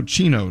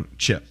 frappuccino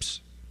chips.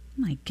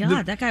 Oh, my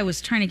God. That guy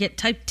was trying to get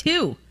type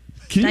 2.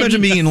 Can you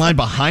imagine being in line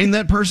behind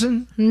that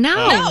person? No.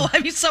 No,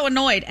 I'd be so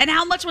annoyed. And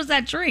how much was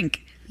that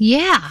drink?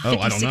 Yeah. Oh,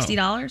 I don't know.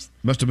 $60?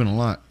 Must have been a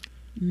lot.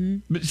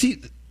 But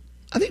see,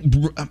 I think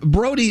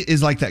Brody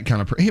is like that kind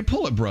of person. Here,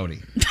 pull it, Brody.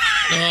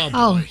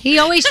 Oh, he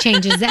always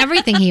changes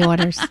everything he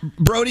orders.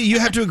 Brody, you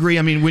have to agree.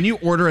 I mean, when you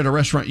order at a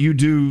restaurant, you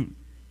do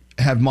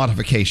have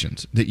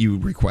modifications that you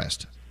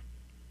request.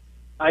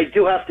 I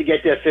do have to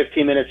get there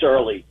 15 minutes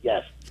early,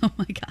 yes. Oh,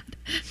 my God.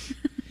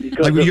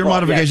 Because Like your of-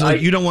 modifications, yes,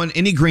 like you don't want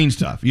any green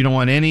stuff. You don't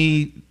want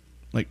any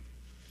like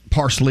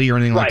parsley or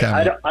anything like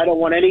Right. that. I don't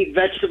want any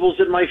vegetables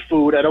in my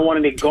food. I don't want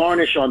any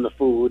garnish on the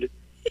food.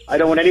 I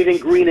don't want anything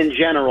green in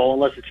general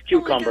unless it's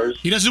cucumbers.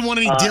 He doesn't want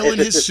any dill if in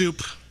it's his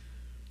soup.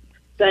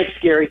 Thanks,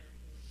 Gary.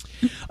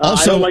 I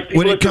Also, don't like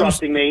people when it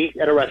comes- interrupting me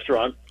at a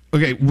restaurant.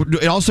 Okay.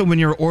 And also, when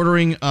you're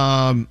ordering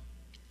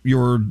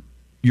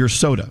your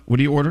soda, what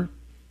do you order?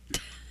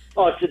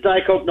 Oh, it's a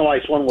Diet Coke, no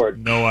ice, one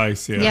word. No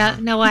ice, yeah. Yeah,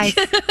 no ice.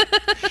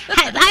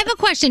 I have a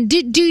question.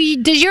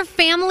 Does your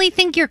family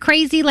think you're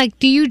crazy? Like,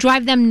 do you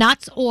drive them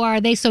nuts, or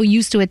are they so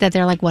used to it that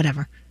they're like,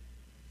 whatever?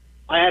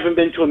 I haven't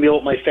been to a meal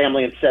with my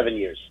family in 7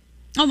 years.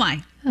 Oh,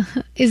 my.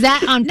 Is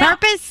that on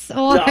purpose?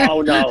 Or?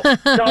 No.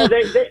 No,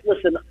 they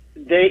listen,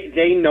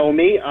 they know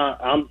me.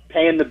 I'm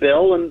paying the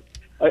bill, and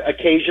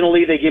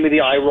occasionally they give me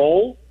the eye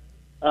roll.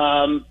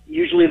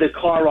 Usually the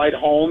car ride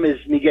home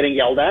is me getting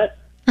yelled at.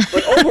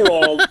 But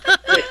overall,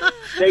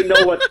 they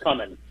know what's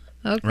coming.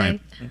 Okay. Right.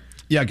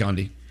 Yeah,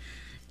 Gandhi.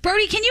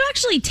 Brody, can you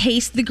actually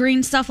taste the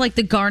green stuff, like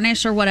the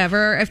garnish or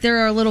whatever? If there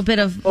are a little bit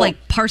of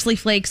like parsley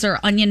flakes or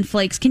onion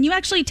flakes, can you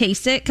actually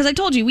taste it? Because I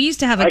told you, we used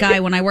to have a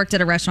guy when I worked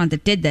at a restaurant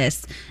that did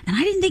this, and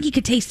I didn't think he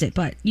could taste it,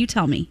 but you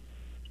tell me.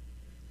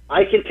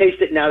 I can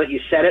taste it now that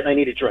you said it, and I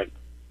need a drink.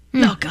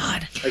 Oh,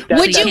 God. Like,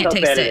 Would you how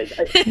bad taste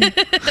it is.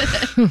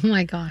 Oh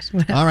my gosh.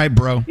 All right,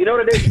 bro. You know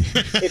what it is?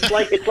 It's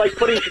like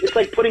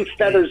putting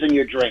feathers in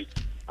your drink.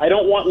 I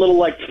don't want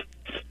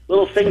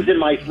little things in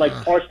my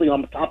parsley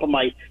on the top of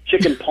my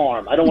chicken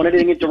parm. I don't want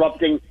anything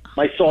interrupting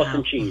my sauce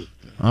and cheese.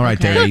 All right,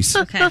 there, Ace.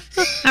 Okay. All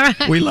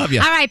right. We love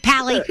you. All right,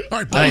 Pally. All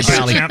right,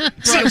 Pally.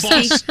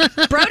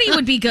 Broski. Brody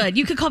would be good.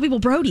 You could call people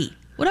Brody.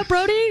 What up,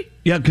 Brody?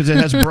 Yeah, because it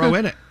has bro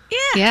in it.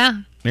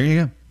 Yeah. There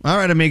you go. All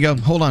right, amigo.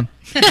 Hold on.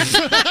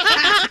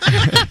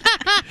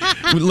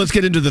 Let's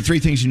get into the 3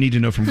 things you need to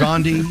know from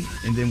Gandhi,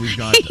 and then we've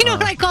got. You know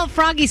what I call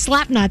Froggy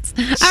Slapnuts?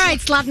 All right,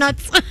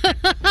 Slapnuts.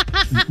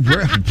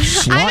 Where?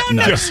 Slap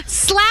nuts.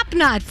 Slap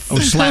nuts. Oh,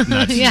 slap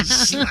nuts. Yeah.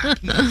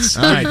 Slap nuts.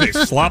 All right, they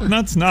slop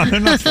nuts? No, they're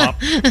not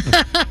slop.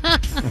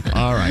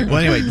 All right. Well,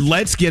 anyway,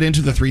 let's get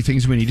into the 3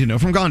 things we need to know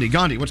from Gandhi.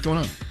 Gandhi, what's going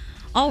on?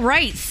 All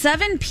right.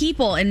 7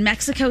 people in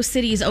Mexico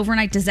City's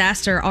overnight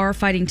disaster are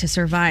fighting to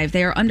survive.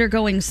 They are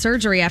undergoing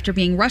surgery after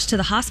being rushed to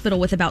the hospital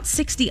with about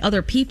 60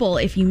 other people.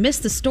 If you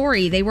missed the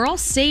story, they were all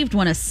saved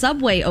when a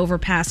subway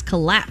overpass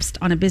collapsed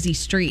on a busy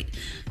street.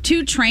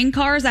 2 train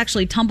cars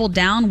actually tumbled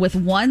down with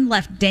one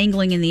left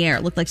dangling in the air.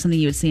 It looked like something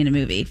you would see in a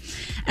movie.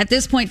 At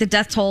this point, the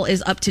death toll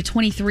is up to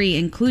 23,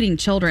 including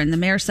children. The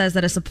mayor says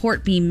that a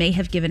support beam may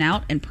have given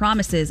out and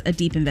promises a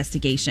deep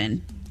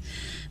investigation.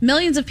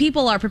 Millions of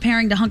people are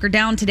preparing to hunker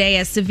down today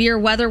as severe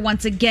weather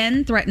once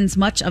again threatens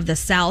much of the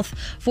South.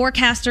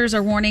 Forecasters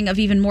are warning of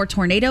even more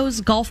tornadoes,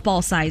 golf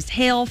ball-sized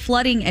hail,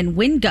 flooding, and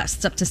wind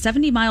gusts up to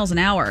 70 miles an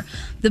hour.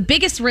 The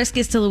biggest risk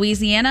is to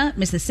Louisiana,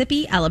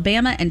 Mississippi,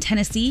 Alabama, and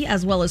Tennessee,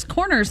 as well as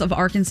corners of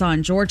Arkansas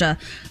and Georgia.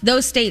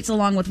 Those states,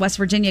 along with West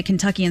Virginia,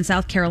 Kentucky, and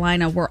South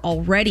Carolina, were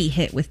already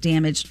hit with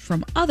damage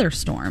from other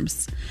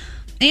storms.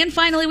 And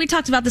finally, we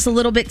talked about this a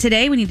little bit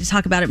today. We need to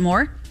talk about it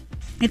more.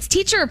 It's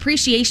Teacher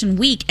Appreciation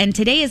Week, and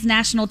today is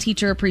National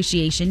Teacher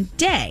Appreciation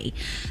Day.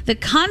 The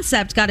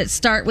concept got its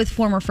start with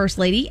former First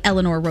Lady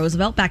Eleanor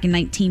Roosevelt back in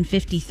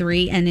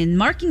 1953, and in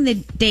marking the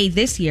day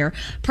this year,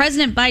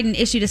 President Biden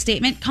issued a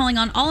statement calling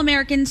on all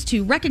Americans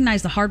to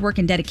recognize the hard work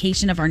and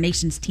dedication of our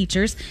nation's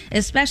teachers,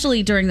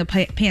 especially during the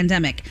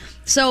pandemic.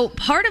 So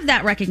part of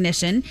that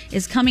recognition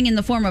is coming in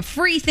the form of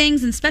free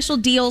things and special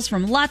deals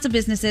from lots of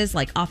businesses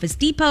like Office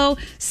Depot,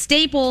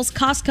 Staples,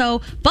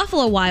 Costco,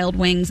 Buffalo Wild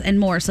Wings, and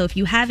more. So if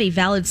you have a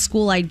valid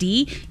school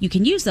ID, you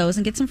can use those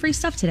and get some free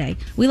stuff today.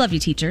 We love you,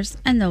 teachers,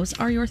 and those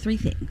are your 3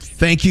 things.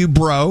 Thank you,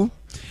 bro.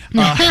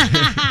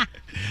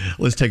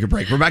 Let's take a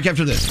break. We're back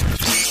after this.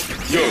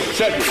 Yo,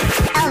 check it.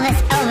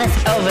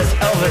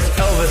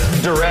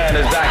 Elvis Duran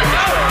is back in the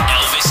show.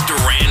 Elvis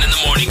Duran in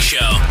the morning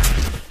show.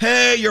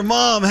 Hey, your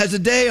mom has a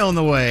day on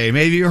the way.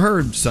 Maybe you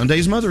heard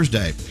Sunday's Mother's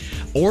Day.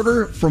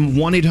 Order from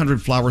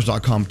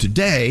 1-800-Flowers.com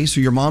today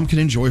so your mom can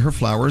enjoy her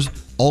flowers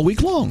all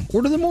week long.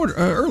 Order them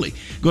early.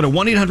 Go to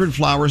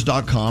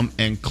 1-800-Flowers.com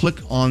and click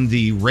on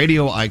the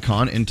radio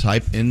icon and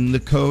type in the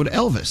code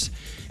Elvis.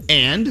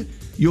 And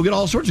you'll get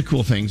all sorts of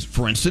cool things.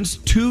 For instance,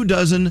 2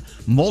 dozen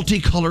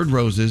multicolored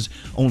roses,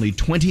 only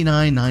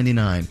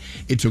 $29.99.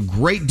 It's a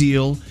great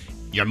deal.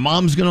 Your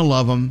mom's going to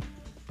love them.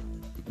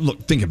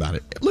 Look, think about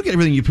it. Look at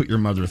everything you put your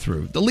mother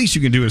through. The least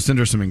you can do is send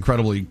her some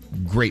incredibly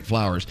great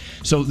flowers.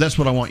 So that's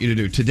what I want you to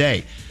do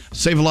today.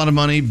 Save a lot of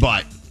money,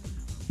 but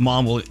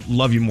mom will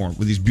love you more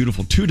with these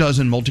beautiful 2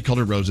 dozen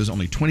multicolored roses,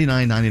 only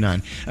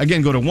 $29.99.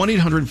 Again, go to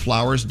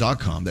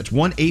 1-800-Flowers.com. That's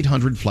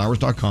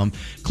 1-800-Flowers.com.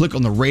 Click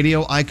on the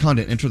radio icon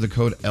and enter the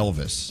code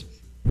Elvis.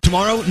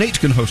 Tomorrow, Nate's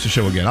going to host the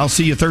show again. I'll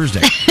see you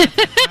Thursday.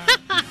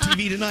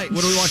 TV tonight.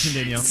 What are we watching,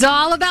 Danielle? It's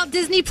all about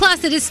Disney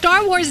Plus. It is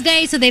Star Wars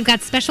Day, so they've got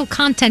special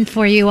content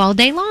for you all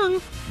day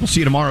long. We'll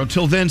see you tomorrow.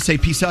 Till then, say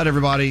peace out,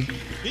 everybody.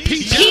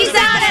 Peace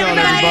out,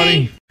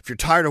 everybody. If you're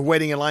tired of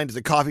waiting in line to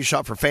the coffee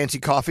shop for fancy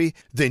coffee,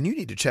 then you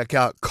need to check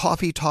out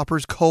Coffee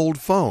Topper's Cold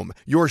Foam,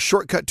 your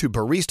shortcut to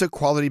barista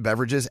quality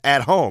beverages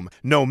at home.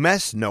 No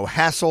mess, no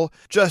hassle.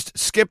 Just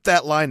skip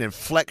that line and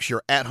flex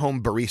your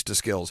at-home barista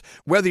skills.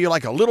 Whether you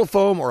like a little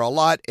foam or a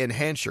lot,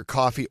 enhance your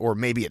coffee, or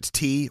maybe it's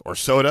tea or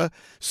soda.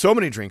 So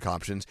many drink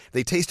options.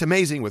 They taste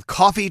amazing with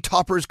Coffee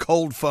Topper's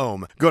Cold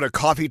Foam. Go to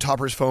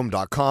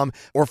coffeetoppersfoam.com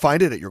or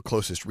find it at your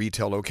closest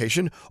retail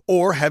location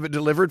or have it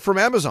delivered from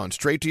Amazon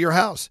straight to your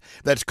house.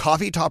 That's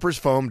coffeetoppersfoam.com.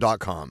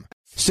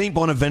 St.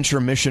 Bonaventure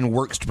Mission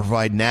works to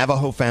provide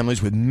Navajo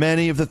families with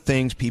many of the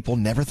things people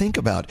never think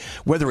about.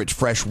 Whether it's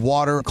fresh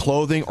water,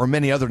 clothing, or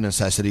many other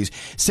necessities,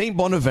 St.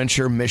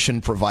 Bonaventure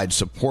Mission provides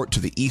support to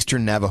the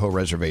Eastern Navajo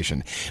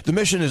Reservation. The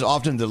mission is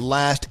often the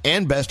last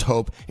and best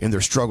hope in their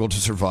struggle to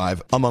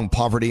survive among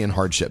poverty and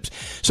hardships.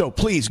 So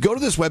please go to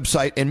this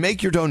website and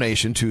make your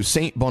donation to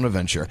St.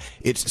 Bonaventure.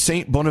 It's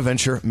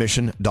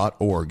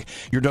stbonaventuremission.org.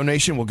 Your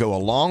donation will go a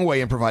long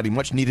way in providing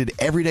much needed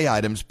everyday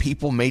items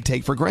people may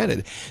take for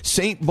granted.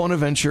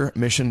 stbonaventuremission.org.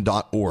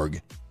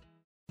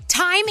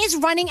 Time is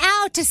running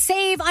out to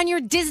save on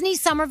your Disney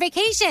summer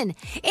vacation.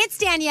 It's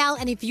Danielle,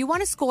 and if you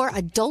want to score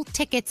adult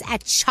tickets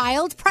at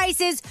child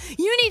prices,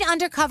 you need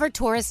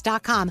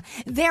UndercoverTourist.com.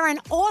 They're an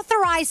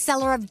authorized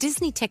seller of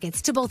Disney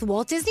tickets to both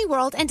Walt Disney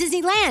World and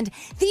Disneyland.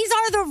 These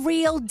are the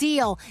real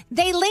deal.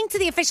 They link to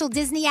the official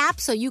Disney app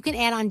so you can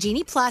add on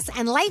Genie Plus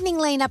and Lightning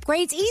Lane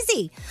upgrades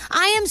easy.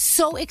 I am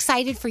so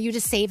excited for you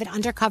to save at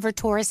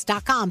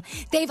UndercoverTourist.com.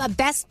 They have a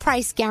best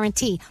price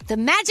guarantee. The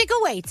magic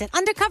awaits at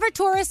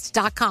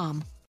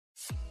UndercoverTourist.com.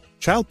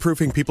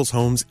 Childproofing people's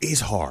homes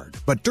is hard,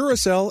 but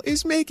Duracell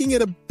is making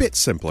it a bit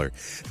simpler.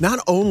 Not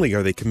only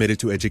are they committed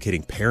to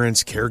educating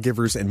parents,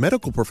 caregivers, and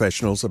medical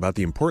professionals about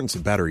the importance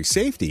of battery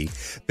safety,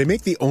 they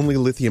make the only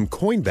lithium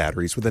coin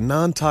batteries with a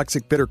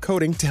non-toxic bitter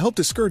coating to help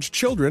discourage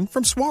children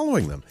from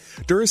swallowing them.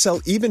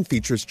 Duracell even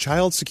features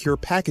child-secure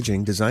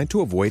packaging designed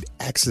to avoid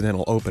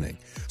accidental opening.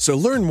 So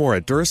learn more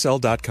at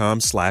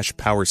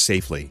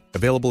Duracell.com/powersafely.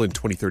 Available in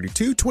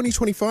 2032,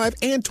 2025,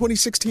 and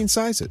 2016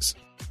 sizes.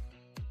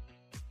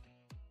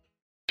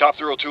 Top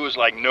Thrill 2 is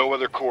like no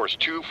other course.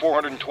 2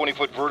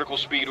 420-foot vertical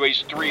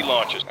speedways, 3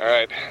 launches. All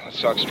right,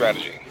 let's talk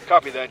strategy.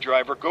 Copy that,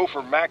 driver. Go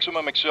for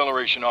maximum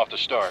acceleration off the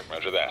start.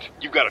 Roger that.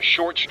 You've got a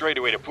short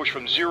straightaway to push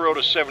from 0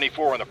 to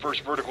 74 on the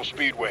first vertical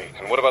speedway.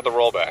 And what about the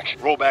rollback?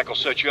 Rollback will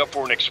set you up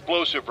for an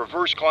explosive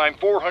reverse climb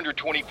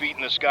 420 feet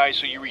in the sky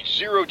so you reach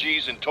 0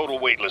 G's in total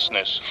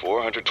weightlessness.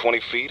 420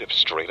 feet of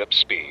straight-up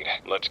speed.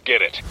 Let's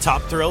get it.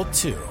 Top Thrill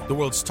 2, the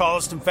world's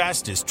tallest and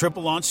fastest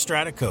triple-launch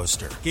strata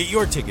coaster. Get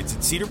your tickets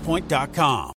at cedarpoint.com.